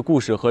熟悉的故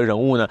事和人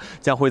物呢，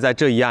将会在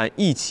这一案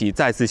一起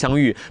再次相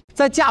遇。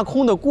在架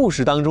空的故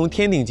事当中，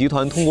天鼎集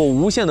团通过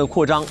无限的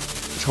扩张，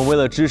成为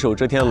了只手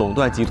遮天的垄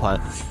断集团，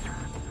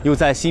又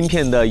在芯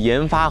片的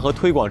研发和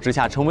推广之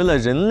下，成为了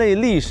人类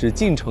历史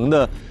进程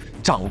的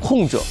掌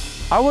控者。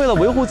而为了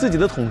维护自己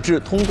的统治，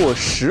通过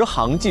10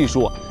行技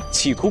术，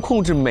企图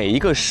控制每一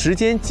个时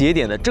间节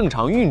点的正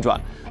常运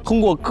转。通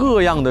过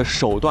各样的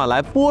手段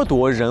来剥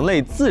夺人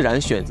类自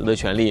然选择的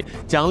权利，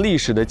将历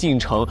史的进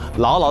程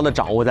牢牢地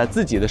掌握在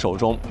自己的手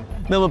中。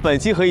那么本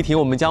期合议庭，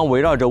我们将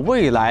围绕着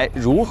未来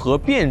如何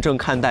辩证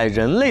看待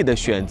人类的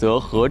选择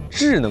和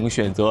智能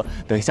选择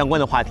等相关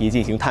的话题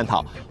进行探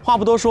讨。话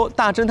不多说，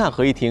大侦探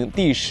合议庭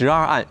第12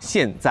案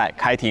现在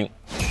开庭。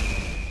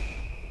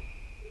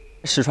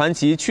史传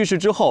奇去世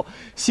之后，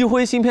烯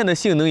辉芯片的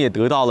性能也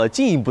得到了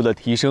进一步的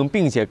提升，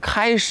并且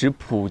开始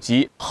普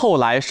及。后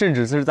来甚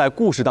至是在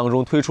故事当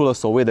中推出了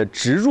所谓的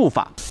植入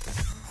法，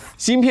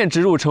芯片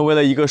植入成为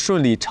了一个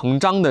顺理成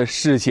章的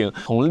事情。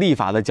从立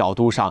法的角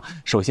度上，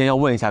首先要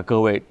问一下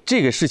各位，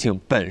这个事情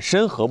本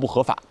身合不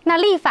合法？那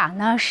立法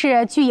呢，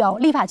是具有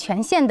立法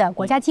权限的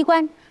国家机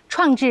关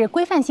创制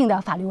规范性的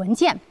法律文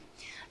件。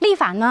立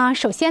法呢，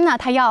首先呢，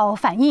它要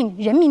反映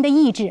人民的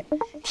意志，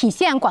体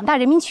现广大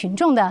人民群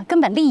众的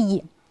根本利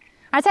益。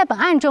而在本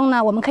案中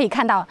呢，我们可以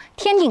看到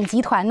天鼎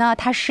集团呢，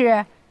它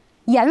是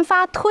研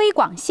发推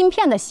广芯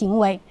片的行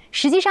为，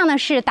实际上呢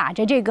是打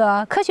着这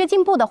个科学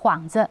进步的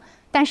幌子，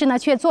但是呢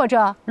却做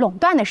着垄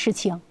断的事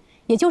情。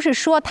也就是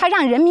说，它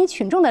让人民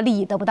群众的利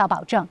益得不到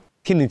保证。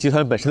天鼎集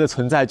团本身的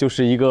存在就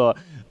是一个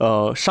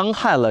伤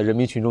害了人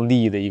民群众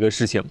利益的一个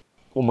事情。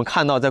我们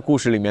看到在故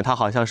事里面，它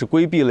好像是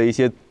规避了一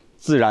些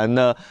自然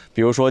的，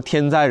比如说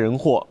天灾人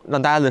祸，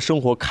让大家的生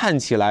活看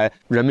起来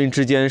人民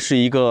之间是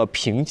一个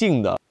平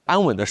静的、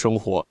安稳的生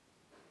活。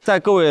在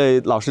各位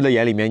老师的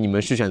眼里面，你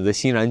们是选择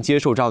欣然接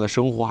受这样的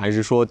生活，还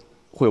是说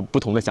会有不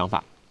同的想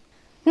法？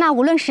那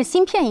无论是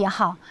芯片也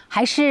好，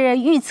还是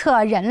预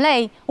测人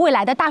类未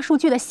来的大数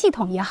据的系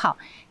统也好，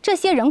这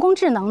些人工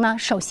智能呢，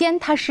首先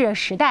它是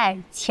时代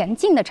前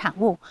进的产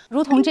物，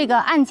如同这个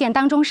案件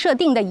当中设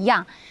定的一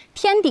样，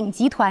天鼎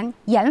集团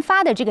研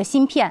发的这个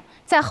芯片，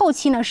在后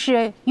期呢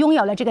是拥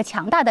有了这个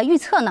强大的预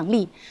测能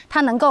力，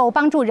它能够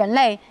帮助人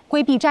类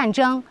规避战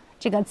争、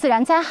这个自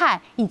然灾害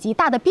以及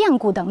大的变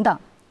故等等。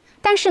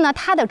但是呢，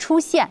它的出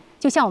现，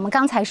就像我们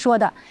刚才说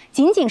的，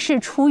仅仅是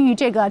出于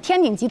这个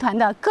天鼎集团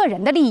的个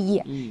人的利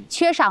益，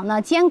缺少呢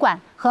监管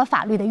和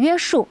法律的约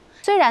束。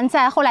虽然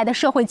在后来的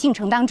社会进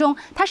程当中，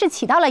它是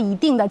起到了一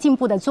定的进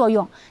步的作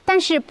用，但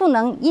是不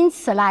能因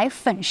此来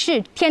粉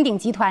饰天鼎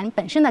集团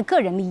本身的个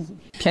人利益。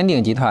天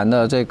鼎集团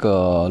的这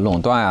个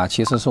垄断啊，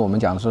其实是我们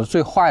讲的是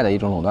最坏的一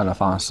种垄断的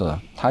方式，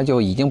它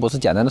就已经不是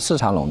简单的市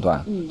场垄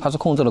断，它是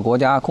控制了国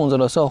家，控制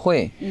了社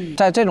会。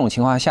在这种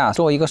情况下，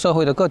作为一个社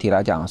会的个体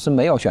来讲，是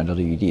没有选择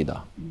的余地的，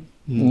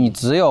你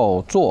只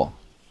有做，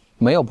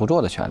没有不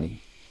做的权利，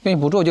因为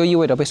不做就意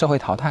味着被社会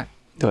淘汰。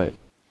对。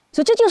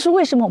所以这就是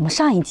为什么我们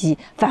上一集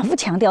反复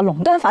强调垄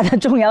断法的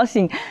重要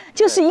性，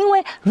就是因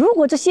为如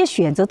果这些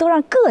选择都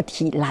让个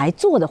体来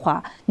做的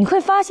话，你会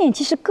发现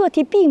其实个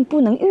体并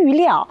不能预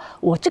料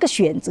我这个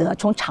选择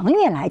从长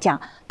远来讲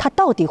它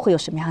到底会有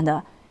什么样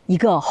的一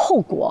个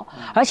后果，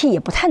而且也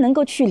不太能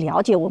够去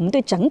了解我们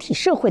对整体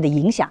社会的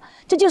影响。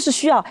这就是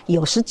需要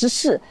有识之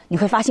士，你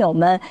会发现我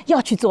们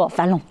要去做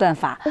反垄断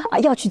法啊，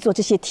要去做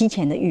这些提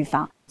前的预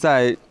防。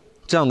在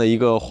这样的一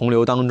个洪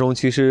流当中，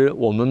其实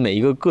我们每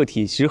一个个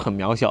体其实很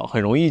渺小，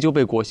很容易就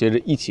被裹挟着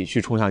一起去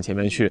冲向前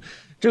面去。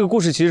这个故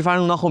事其实发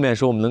生到后面的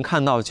时候，我们能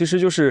看到，其实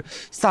就是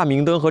萨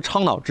明灯和超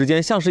脑之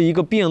间像是一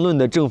个辩论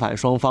的正反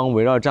双方，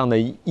围绕这样的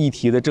议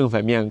题的正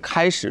反面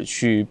开始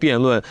去辩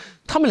论。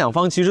他们两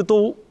方其实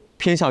都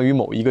偏向于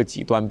某一个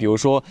极端，比如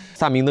说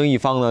萨明灯一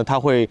方呢，他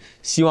会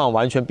希望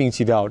完全摒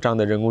弃掉这样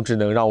的人工智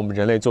能，让我们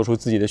人类做出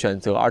自己的选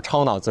择，而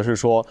超脑则是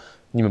说，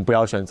你们不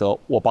要选择，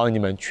我帮你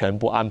们全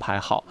部安排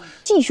好。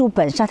技术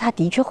本身它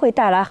的确会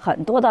带来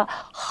很多的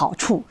好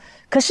处，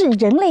可是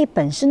人类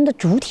本身的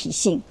主体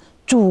性、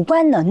主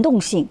观能动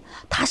性，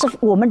它是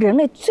我们人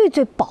类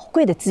最宝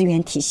贵的资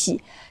源体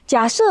系。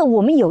假设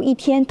我们有一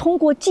天通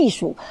过技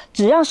术，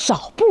只让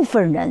少部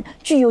分人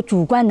具有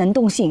主观能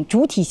动性、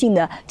主体性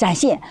的展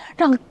现，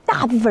让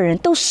大部分人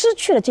都失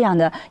去了这样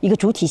的一个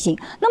主体性，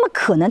那么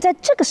可能在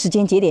这个时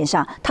间节点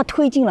上，它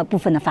推进了部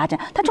分的发展。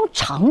但从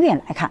长远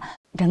来看，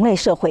人类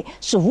社会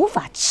是无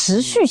法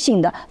持续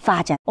性的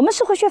发展。我们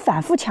社会学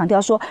反复强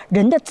调说，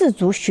人的自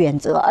主选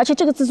择，而且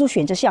这个自主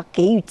选择是要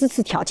给予支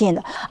持条件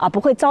的，而不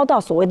会遭到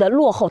所谓的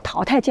落后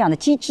淘汰这样的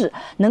机制，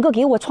能够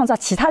给我创造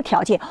其他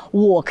条件，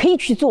我可以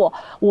去做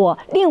我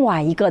另外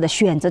一个的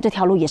选择，这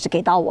条路也是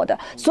给到我的。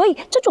所以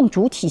这种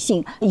主体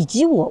性以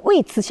及我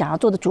为此想要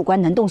做的主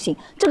观能动性，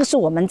这个是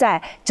我们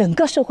在整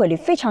个社会里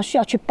非常需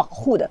要去保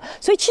护的。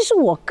所以其实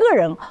我个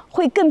人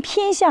会更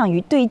偏向于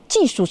对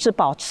技术是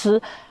保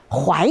持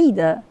怀疑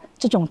的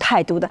这种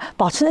态度的，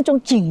保持那种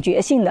警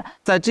觉性的。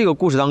在这个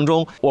故事当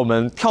中，我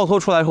们跳脱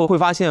出来后，会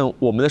发现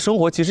我们的生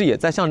活其实也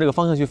在向这个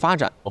方向去发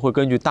展，会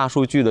根据大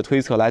数据的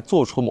推测来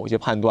做出某些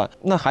判断。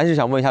那还是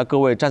想问一下各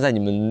位，站在你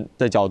们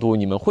的角度，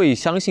你们会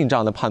相信这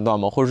样的判断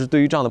吗？或者是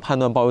对于这样的判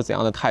断抱有怎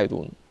样的态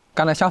度呢？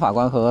刚才肖法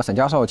官和沈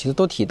教授其实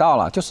都提到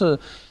了，就是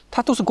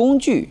它都是工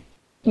具。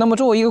那么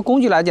作为一个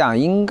工具来讲，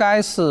应该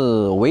是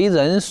为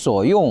人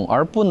所用，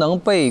而不能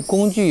被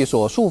工具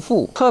所束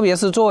缚。特别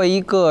是作为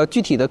一个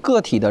具体的个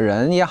体的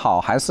人也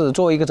好，还是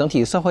作为一个整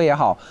体社会也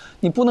好，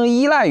你不能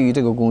依赖于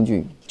这个工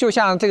具。就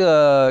像这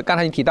个刚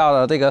才你提到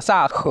的这个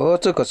萨和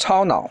这个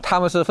超脑，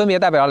他们是分别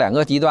代表两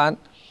个极端。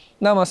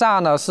那么萨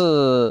呢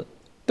是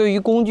对于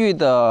工具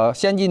的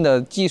先进的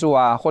技术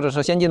啊，或者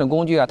是先进的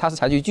工具啊，它是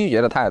采取拒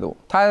绝的态度，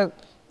它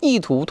意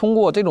图通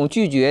过这种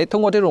拒绝，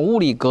通过这种物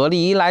理隔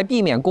离来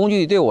避免工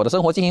具对我的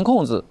生活进行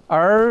控制。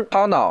而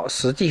超脑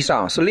实际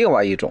上是另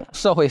外一种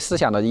社会思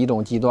想的一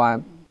种极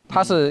端，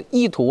它是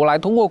意图来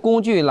通过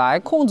工具来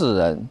控制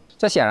人，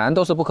这显然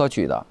都是不可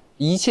取的。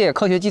一切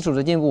科学技术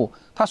的进步，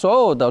它所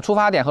有的出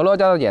发点和落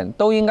脚点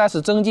都应该是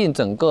增进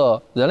整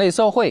个人类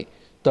社会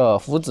的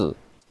福祉，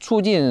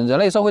促进人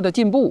类社会的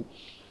进步。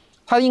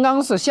它应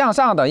该是向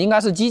上的，应该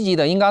是积极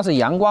的，应该是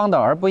阳光的，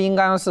而不应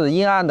该是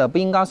阴暗的，不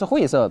应该是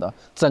晦涩的。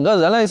整个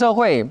人类社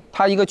会，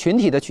它一个群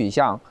体的取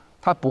向，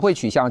它不会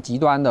取向极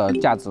端的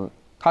价值，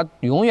它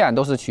永远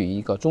都是取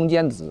一个中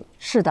间值。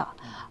是的。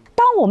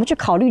当我们去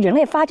考虑人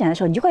类发展的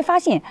时候，你就会发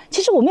现，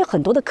其实我们有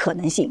很多的可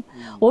能性。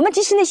我们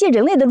即使那些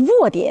人类的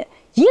弱点，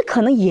也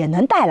可能也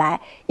能带来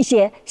一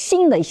些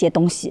新的一些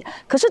东西。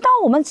可是当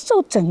我们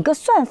受整个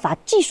算法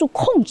技术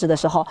控制的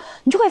时候，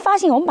你就会发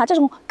现我们把这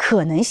种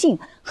可能性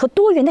和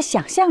多元的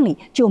想象力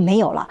就没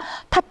有了。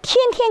它天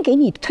天给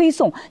你推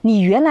送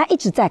你原来一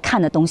直在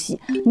看的东西，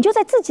你就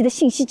在自己的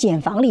信息茧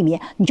房里面，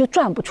你就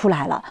转不出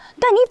来了。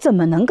但你怎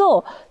么能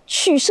够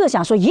去设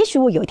想说，也许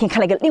我有一天看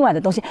了一个另外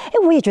的东西，哎，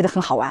我也觉得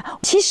很好玩。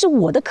其实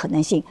我的可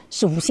能性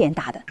是无限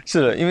大的。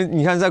是的，因为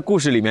你看在故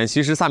事里面，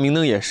其实萨明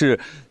灯也是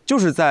就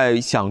是在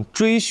想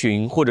追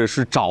寻或者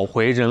是找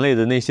回人类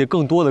的那些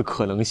更多的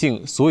可能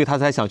性，所以他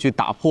才想去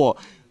打破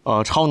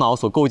超脑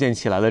所构建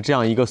起来的这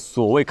样一个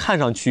所谓看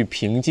上去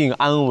平静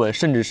安稳，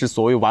甚至是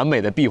所谓完美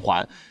的闭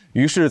环。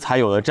于是才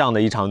有了这样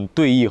的一场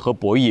对弈和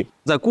博弈。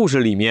在故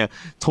事里面，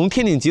从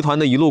天鼎集团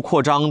的一路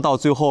扩张到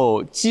最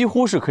后几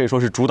乎是可以说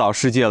是主导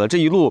世界了，这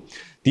一路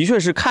的确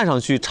是看上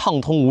去畅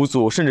通无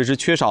阻，甚至是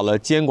缺少了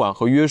监管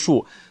和约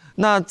束。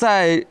那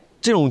在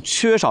这种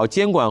缺少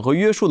监管和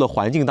约束的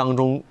环境当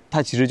中，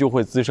它其实就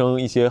会滋生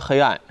一些黑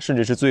暗，甚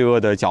至是罪恶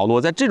的角落。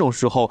在这种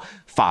时候，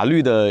法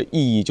律的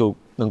意义就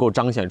能够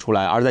彰显出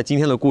来。而在今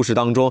天的故事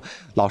当中，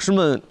老师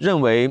们认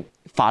为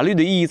法律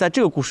的意义在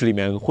这个故事里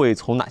面会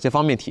从哪些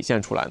方面体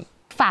现出来呢？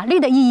法律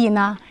的意义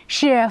呢，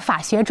是法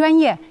学专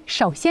业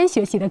首先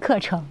学习的课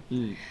程。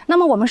那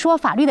么我们说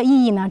法律的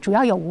意义呢，主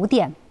要有5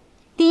点。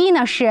第一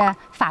呢，是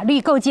法律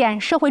构建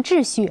社会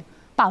秩序，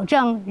保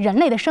证人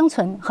类的生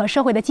存和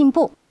社会的进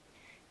步。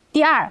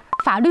第二，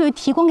法律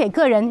提供给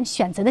个人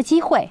选择的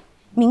机会，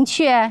明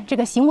确这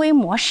个行为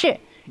模式，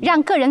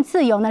让个人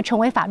自由呢成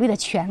为法律的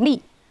权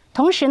利。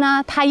同时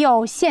呢，它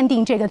又限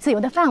定这个自由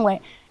的范围，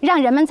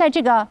让人们在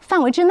这个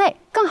范围之内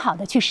更好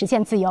的去实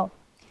现自由。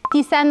第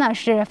三呢，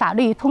是法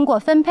律通过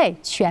分配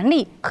权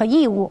利和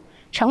义务，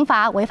惩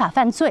罚违法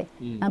犯罪，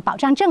保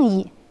障正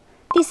义。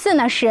第四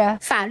呢，是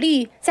法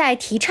律在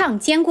提倡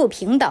兼顾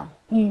平等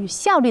与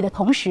效率的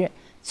同时，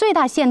最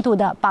大限度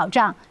的保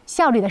障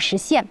效率的实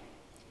现。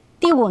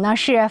第五呢，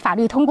是法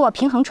律通过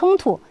平衡冲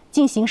突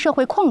进行社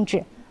会控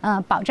制，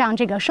保障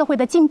这个社会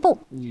的进步。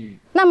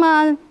那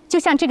么就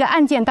像这个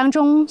案件当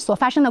中所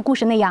发生的故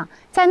事那样，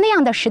在那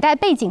样的时代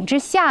背景之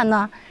下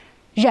呢，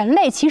人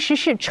类其实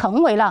是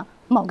成为了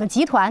某个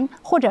集团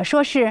或者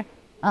说是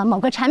某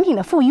个产品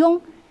的附庸。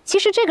其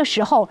实这个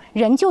时候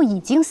人就已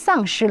经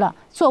丧失了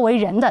作为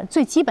人的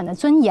最基本的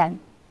尊严，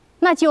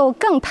那就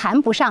更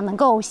谈不上能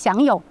够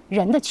享有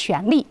人的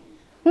权利。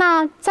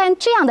那在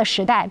这样的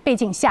时代背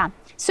景下，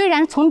虽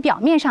然从表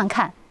面上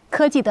看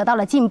科技得到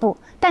了进步，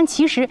但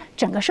其实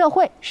整个社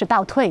会是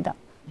倒退的。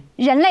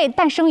人类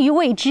诞生于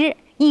未知，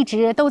一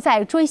直都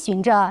在追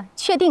寻着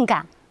确定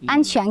感、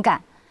安全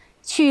感，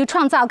去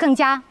创造更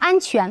加安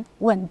全、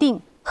稳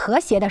定、和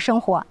谐的生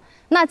活。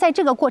那在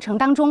这个过程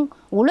当中，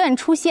无论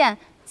出现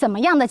怎么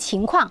样的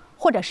情况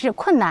或者是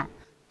困难，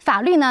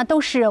法律呢都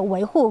是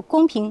维护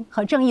公平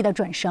和正义的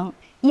准绳，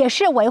也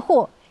是维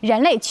护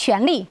人类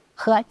权利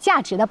和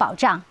价值的保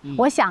障。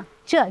我想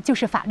这就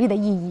是法律的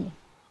意义。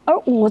而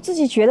我自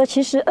己觉得，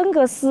其实恩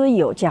格斯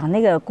有讲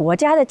那个国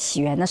家的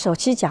起源的时候，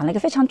其实讲了一个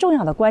非常重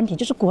要的观点，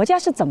就是国家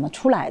是怎么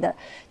出来的。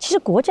其实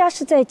国家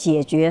是在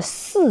解决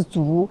氏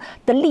族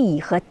的利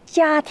益和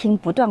家庭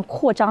不断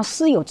扩张、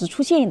私有制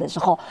出现的时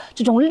候，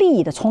这种利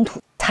益的冲突，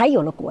才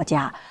有了国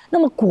家。那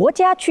么国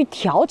家去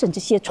调整这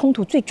些冲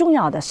突，最重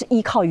要的是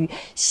依靠于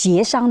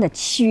协商的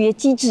契约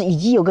机制，以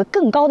及有个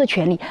更高的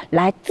权力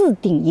来制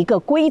定一个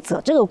规则。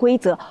这个规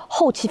则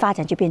后期发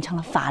展就变成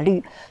了法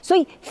律。所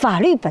以法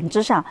律本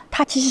质上，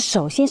它其实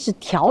首先是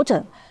调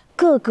整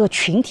各个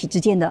群体之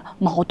间的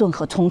矛盾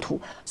和冲突。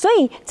所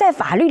以在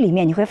法律里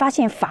面，你会发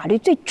现法律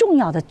最重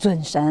要的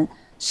准绳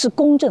是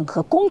公正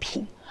和公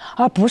平，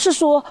而不是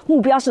说目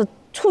标是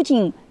促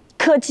进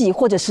科技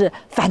或者是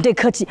反对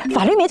科技，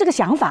法律没这个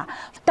想法。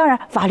当然，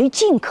法律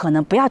尽可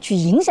能不要去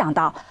影响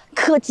到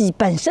科技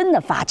本身的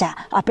发展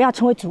啊，不要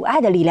成为阻碍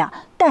的力量。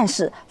但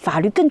是，法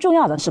律更重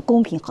要的是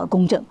公平和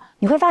公正。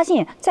你会发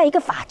现，在一个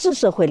法治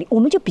社会里，我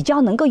们就比较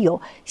能够有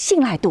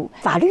信赖度，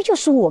法律就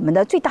是我们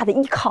的最大的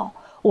依靠。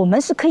我们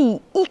是可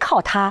以依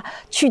靠它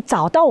去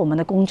找到我们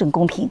的公正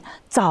公平，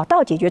找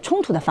到解决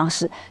冲突的方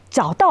式，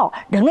找到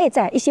人类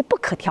在一些不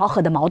可调和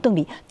的矛盾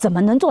里怎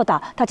么能做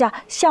到大家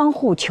相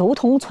互求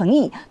同存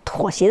异、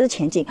妥协的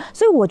前进。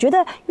所以我觉得，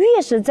越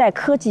是在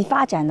科技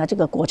发展的这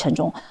个过程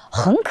中，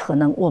很可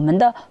能我们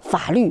的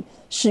法律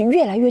是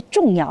越来越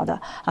重要的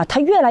啊，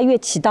它越来越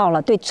起到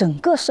了对整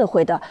个社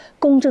会的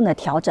公正的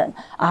调整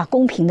啊、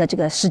公平的这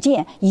个实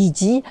践，以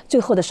及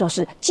最后的时候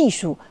是技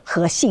术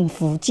和幸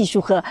福、技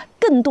术和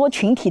更多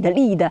群体的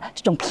利益的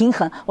这种平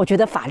衡。我觉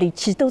得法律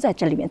其实都在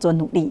这里面做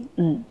努力。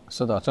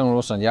是的，正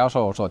如沈教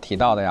授所提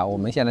到的呀，我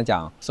们现在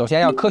讲，首先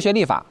要科学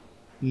立法，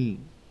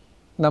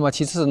那么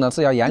其次呢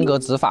是要严格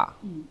执法，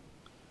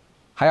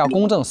还要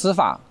公正司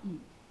法，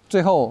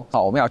最后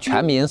我们要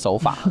全民守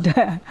法。对，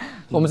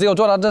我们只有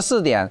做到这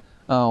4点。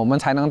我们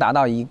才能达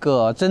到一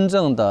个真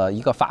正的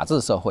一个法治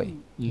社会。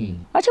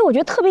而且我觉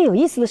得特别有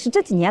意思的是，这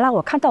几年来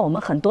我看到我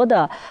们很多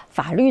的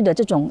法律的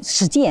这种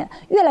实践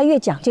越来越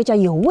讲究叫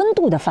有温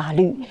度的法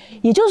律，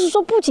也就是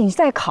说，不仅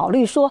在考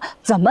虑说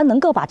怎么能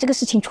够把这个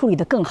事情处理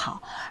得更好，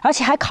而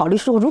且还考虑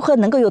说如何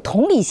能够有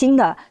同理心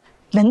的。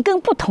能跟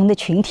不同的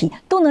群体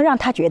都能让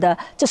他觉得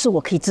这是我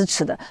可以支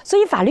持的，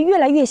所以法律越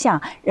来越像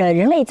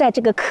人类在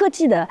这个科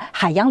技的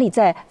海洋里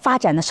在发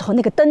展的时候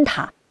那个灯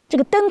塔。这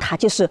个灯塔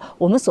就是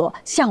我们所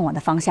向往的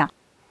方向。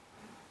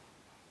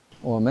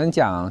我们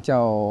讲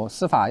叫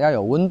司法要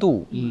有温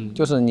度，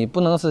就是你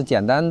不能是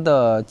简单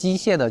的机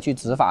械的去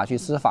执法去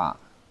司法，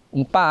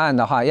办案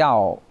的话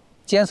要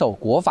坚守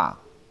国法，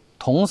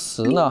同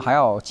时呢还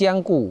要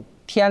兼顾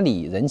天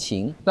理人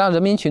情，让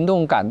人民群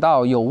众感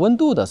到有温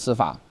度的司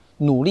法，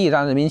努力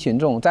让人民群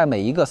众在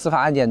每一个司法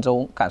案件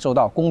中感受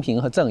到公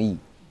平和正义。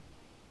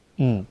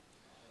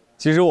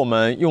其实我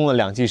们用了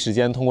2季时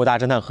间，通过大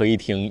侦探合议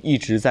庭一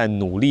直在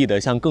努力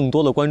的向更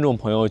多的观众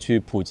朋友去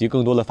普及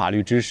更多的法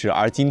律知识。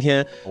而今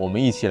天我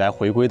们一起来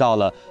回归到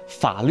了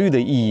法律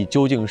的意义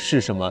究竟是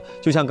什么？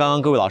就像刚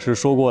刚各位老师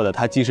说过的，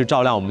它既是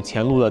照亮我们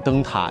前路的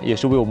灯塔，也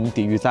是为我们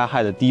抵御灾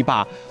害的堤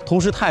坝。同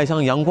时，它也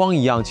像阳光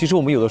一样，其实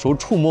我们有的时候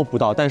触摸不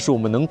到，但是我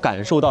们能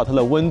感受到它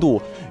的温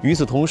度。与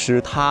此同时，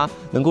它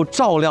能够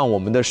照亮我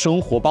们的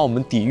生活，帮我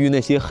们抵御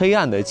那些黑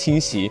暗的侵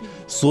袭。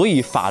所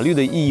以，法律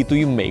的意义对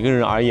于每个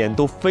人而言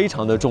都非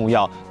常的重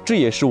要，这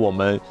也是我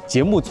们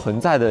节目存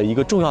在的一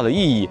个重要的意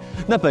义。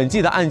那本季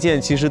的案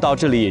件其实到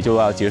这里也就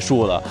要结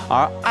束了，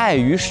而爱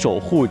与守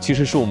护其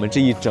实是我们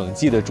这一整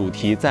季的主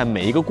题。在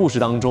每一个故事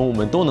当中，我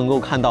们都能够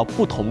看到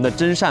不同的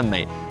真善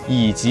美，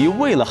以及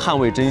为了捍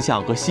卫真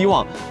相和希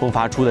望迸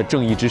发出的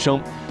正义之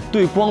声。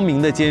对光明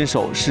的坚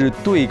守是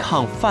对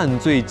抗犯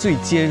罪最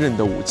坚韧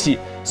的武器。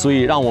所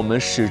以，让我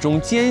们始终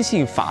坚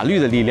信法律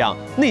的力量，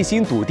内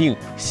心笃定，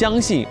相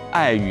信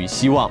爱与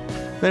希望。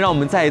那让我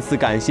们再一次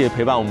感谢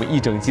陪伴我们一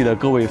整季的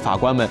各位法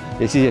官们，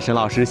也谢谢沈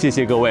老师，谢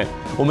谢各位。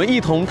我们一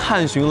同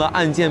探寻了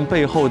案件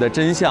背后的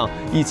真相，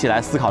一起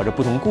来思考着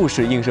不同故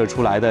事映射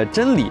出来的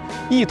真理，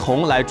一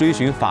同来追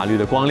寻法律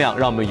的光亮，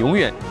让我们永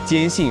远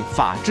坚信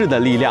法治的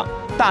力量。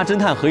大侦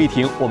探合议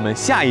庭，我们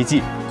下一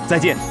季再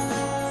见。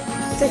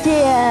再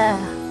见。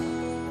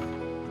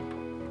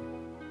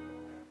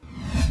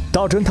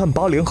大侦探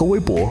8联合微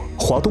博、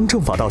华东政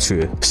法大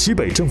学、西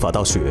北政法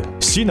大学、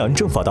西南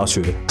政法大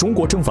学、中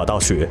国政法大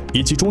学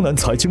以及中南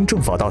财经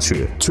政法大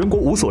学全国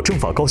5所政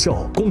法高校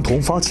共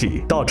同发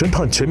起大侦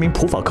探全民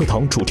普法课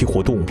堂主题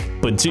活动。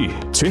本季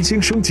全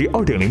新升级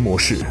2.0模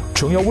式，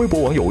诚邀微博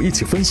网友一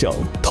起分享、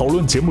讨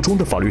论节目中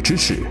的法律知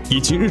识以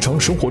及日常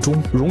生活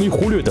中容易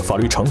忽略的法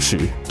律常识，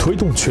推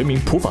动全民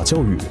普法教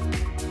育。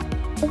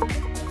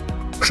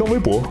上微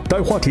博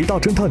带话题大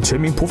侦探全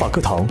民普法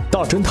课堂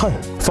大侦探，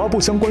发布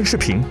相关视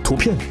频、图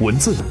片、文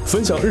字，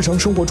分享日常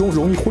生活中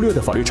容易忽略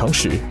的法律常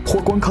识，或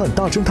观看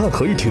大侦探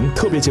合议庭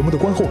特别节目的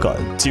观后感，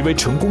即为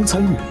成功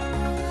参与。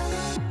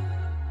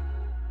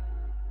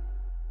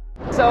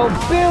So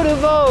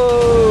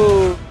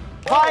beautiful！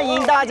 欢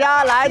迎大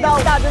家来到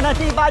大侦探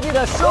第8季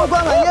的收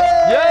官晚宴。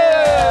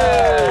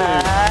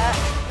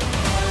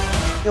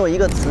用一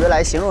个词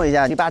来形容一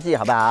下第8季，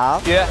好不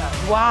好？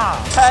哇，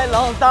开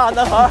朗大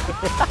男孩。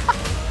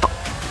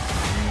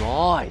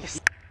Nice，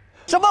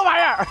 什么玩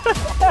意儿？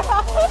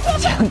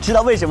想知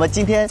道为什么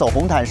今天走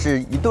红毯是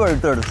一对儿一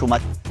对儿的输吗？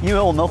因为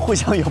我们互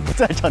相有不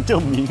在场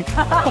证明。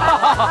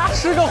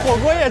吃个火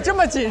锅也这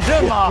么谨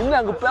慎吗？你们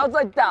两个不要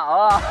再打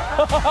了。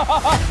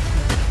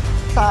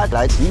大家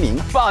来提名，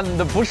办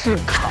的不是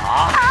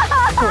卡，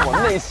是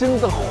我内心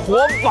的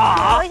火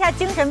把。聊一下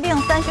精神病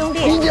三兄弟。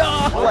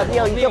我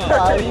有一个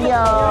朋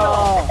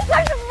友，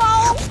他是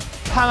猫。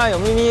探案有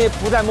秘密，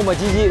不再磨磨唧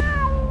唧。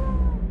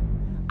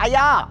哎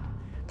呀，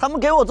他们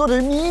给我做的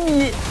是咪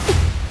咪。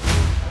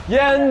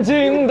眼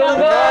睛瞪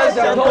得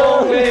像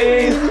铜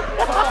铃。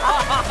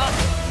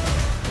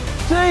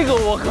这个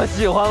我可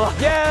喜欢了，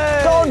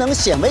高能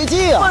显微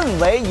镜，氛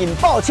围引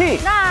爆器。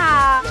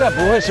那这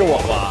不会是我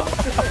吧？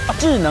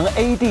智能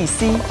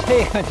ADC，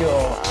 这个就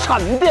闪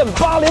电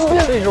8连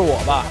鞭，这是我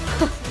吧？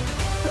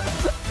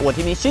我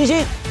提名星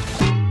星。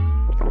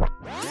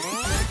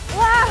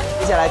哇！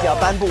接下来就要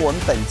颁布我们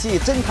本季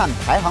侦探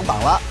排行榜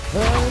了。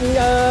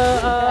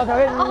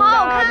好好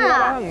看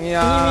啊！咪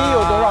咪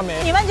有多少枚？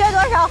你们觉得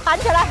多少？喊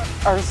起来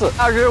！24、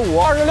25、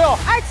26、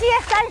27、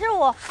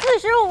35、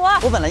45。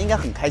我本来应该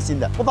很开心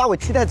的，我把我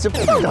期待值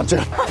放上去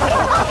了。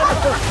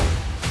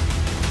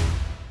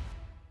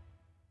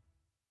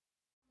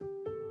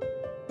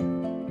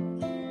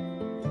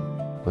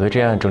我对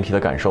这案整体的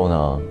感受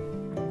呢，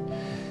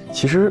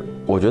其实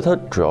我觉得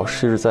它主要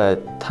是在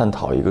探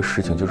讨一个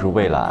事情，就是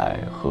未来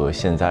和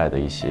现在的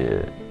一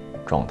些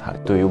状态。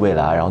对于未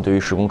来，然后对于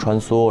时空穿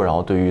梭，然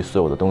后对于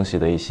所有的东西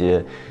的一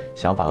些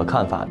想法和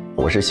看法。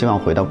我是希望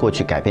回到过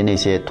去，改变那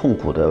些痛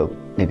苦的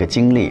那个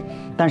经历，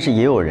但是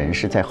也有人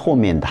是在后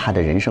面他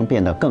的人生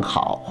变得更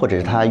好，或者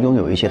是他拥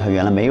有一些他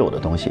原来没有的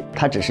东西，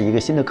他只是一个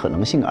新的可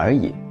能性而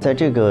已。在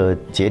这个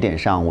节点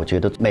上，我觉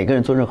得每个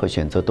人做任何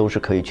选择都是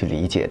可以去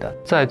理解的。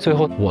在最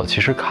后，我其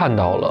实看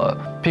到了，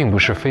并不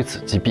是非此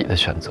即彼的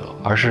选择，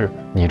而是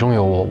你中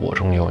有我，我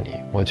中有你。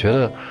我觉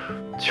得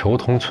求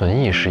同存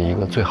异是一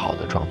个最好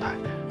的状态。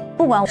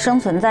不管生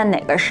存在哪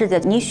个世界，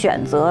你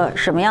选择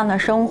什么样的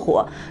生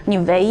活，你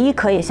唯一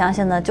可以相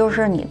信的就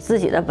是你自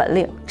己的本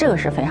领，这个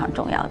是非常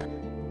重要的。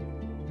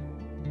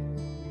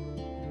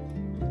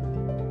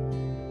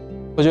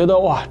我觉得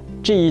哇，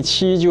这一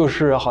期就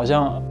是好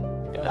像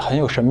很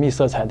有神秘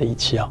色彩的一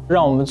期啊，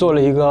让我们做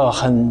了一个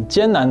很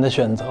艰难的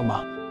选择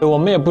嘛。我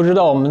们也不知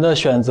道我们的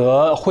选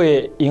择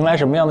会迎来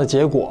什么样的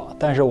结果，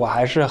但是我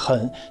还是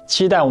很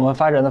期待我们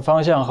发展的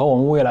方向和我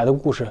们未来的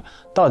故事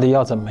到底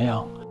要怎么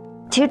样。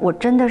其实我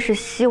真的是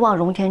希望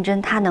荣田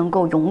真他能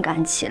够勇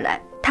敢起来。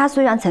他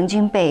虽然曾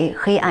经被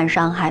黑暗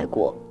伤害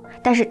过，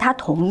但是他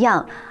同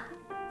样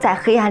在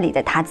黑暗里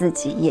的他自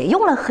己也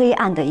用了黑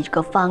暗的一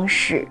个方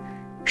式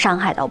伤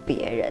害到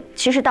别人。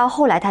其实到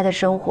后来他的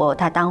生活，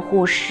他当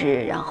护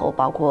士，然后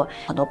包括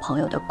很多朋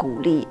友的鼓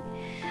励、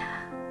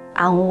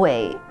安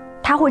慰，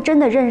他会真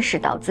的认识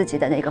到自己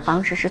的那个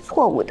方式是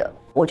错误的。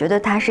我觉得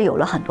他是有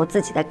了很多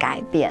自己的改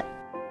变。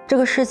这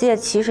个世界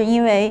其实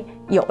因为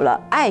有了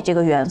爱这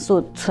个元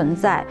素存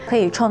在，可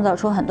以创造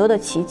出很多的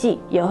奇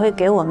迹，也会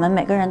给我们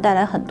每个人带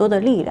来很多的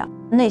力量。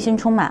内心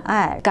充满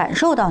爱，感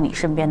受到你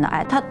身边的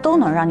爱，它都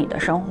能让你的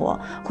生活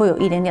会有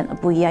一点点的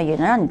不一样，也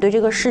能让你对这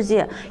个世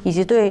界以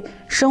及对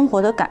生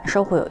活的感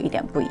受会有一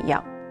点不一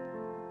样。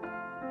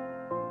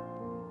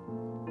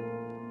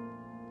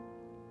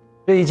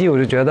这一季我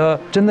就觉得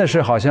真的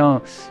是好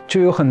像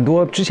就有很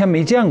多之前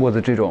没见过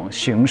的这种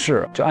形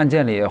式，就案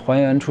件里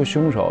还原出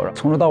凶手，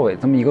从头到尾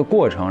这么一个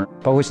过程，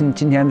包括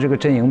今天这个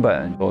阵营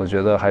本，我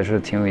觉得还是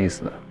挺有意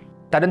思的。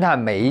大侦探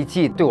每一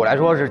季对我来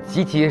说是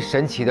极其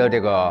神奇的这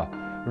个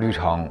旅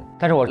程，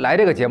但是我来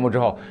这个节目之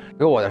后，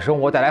给我的生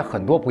活带来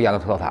很多不一样的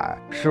色彩，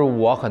是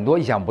我很多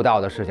意想不到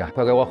的事情，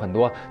会给我很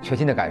多全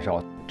新的感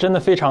受，真的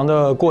非常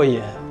的过瘾，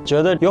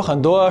觉得有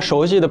很多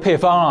熟悉的配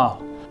方啊。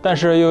但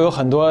是又有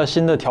很多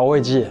新的调味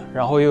剂，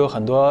然后又有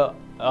很多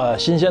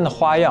新鲜的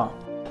花样，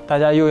大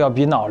家又要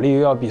比脑力，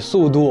又要比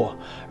速度，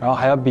然后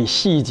还要比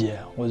细节，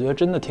我觉得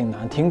真的挺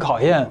难，挺考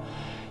验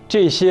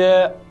这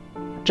些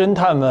侦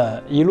探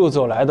们一路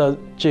走来的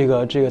这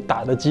个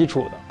打的基础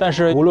的。但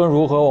是无论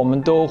如何，我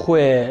们都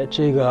会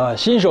这个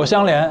心手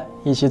相连，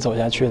一起走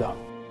下去的。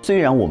虽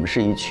然我们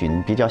是一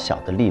群比较小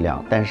的力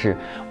量，但是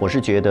我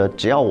是觉得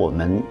只要我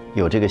们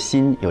有这个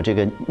心，有这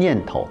个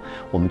念头，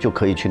我们就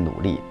可以去努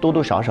力，多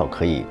多少少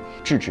可以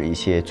制止一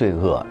些罪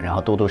恶，然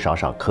后多多少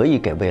少可以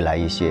给未来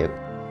一些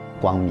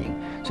光明。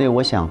所以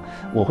我想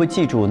我会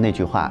记住那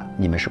句话，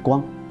你们是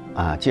光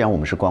啊，既然我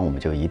们是光，我们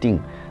就一定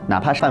哪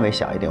怕范围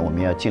小一点，我们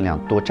要尽量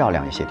多照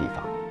亮一些地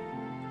方。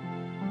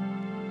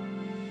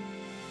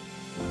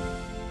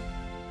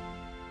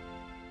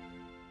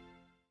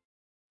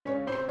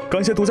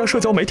感谢独家社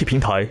交媒体平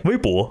台微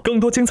博，更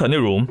多精彩内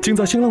容尽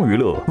在新浪娱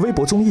乐、微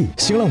博综艺、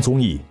新浪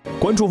综艺。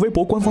关注微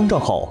博官方账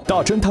号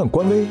大侦探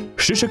官微，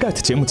实时 get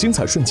节目精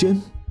彩瞬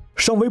间。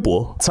上微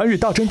博参与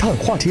大侦探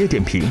话题页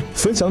点评，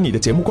分享你的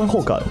节目观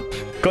后感。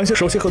感谢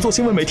首席合作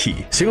新闻媒体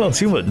新浪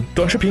新闻、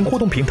短视频互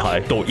动平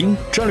台抖音、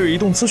战略移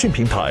动资讯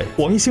平台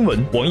网易新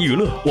闻、网易娱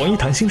乐、网易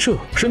谈新社、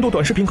深度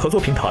短视频合作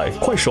平台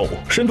快手、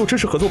深度知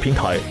识合作平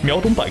台秒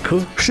懂百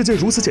科、世界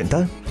如此简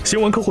单、新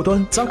闻客户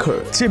端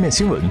Zucker 界面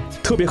新闻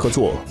特别合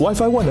作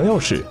WiFi 万能钥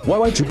匙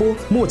YY 直播、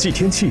墨迹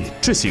天气、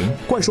智行、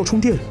怪兽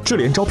充电、智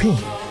联招聘。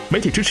媒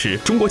体支持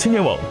中国青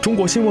年网、中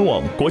国新闻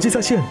网、国际在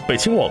线、北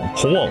青网、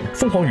红网、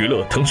凤凰娱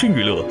乐、腾讯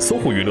娱乐、搜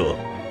狐娱乐。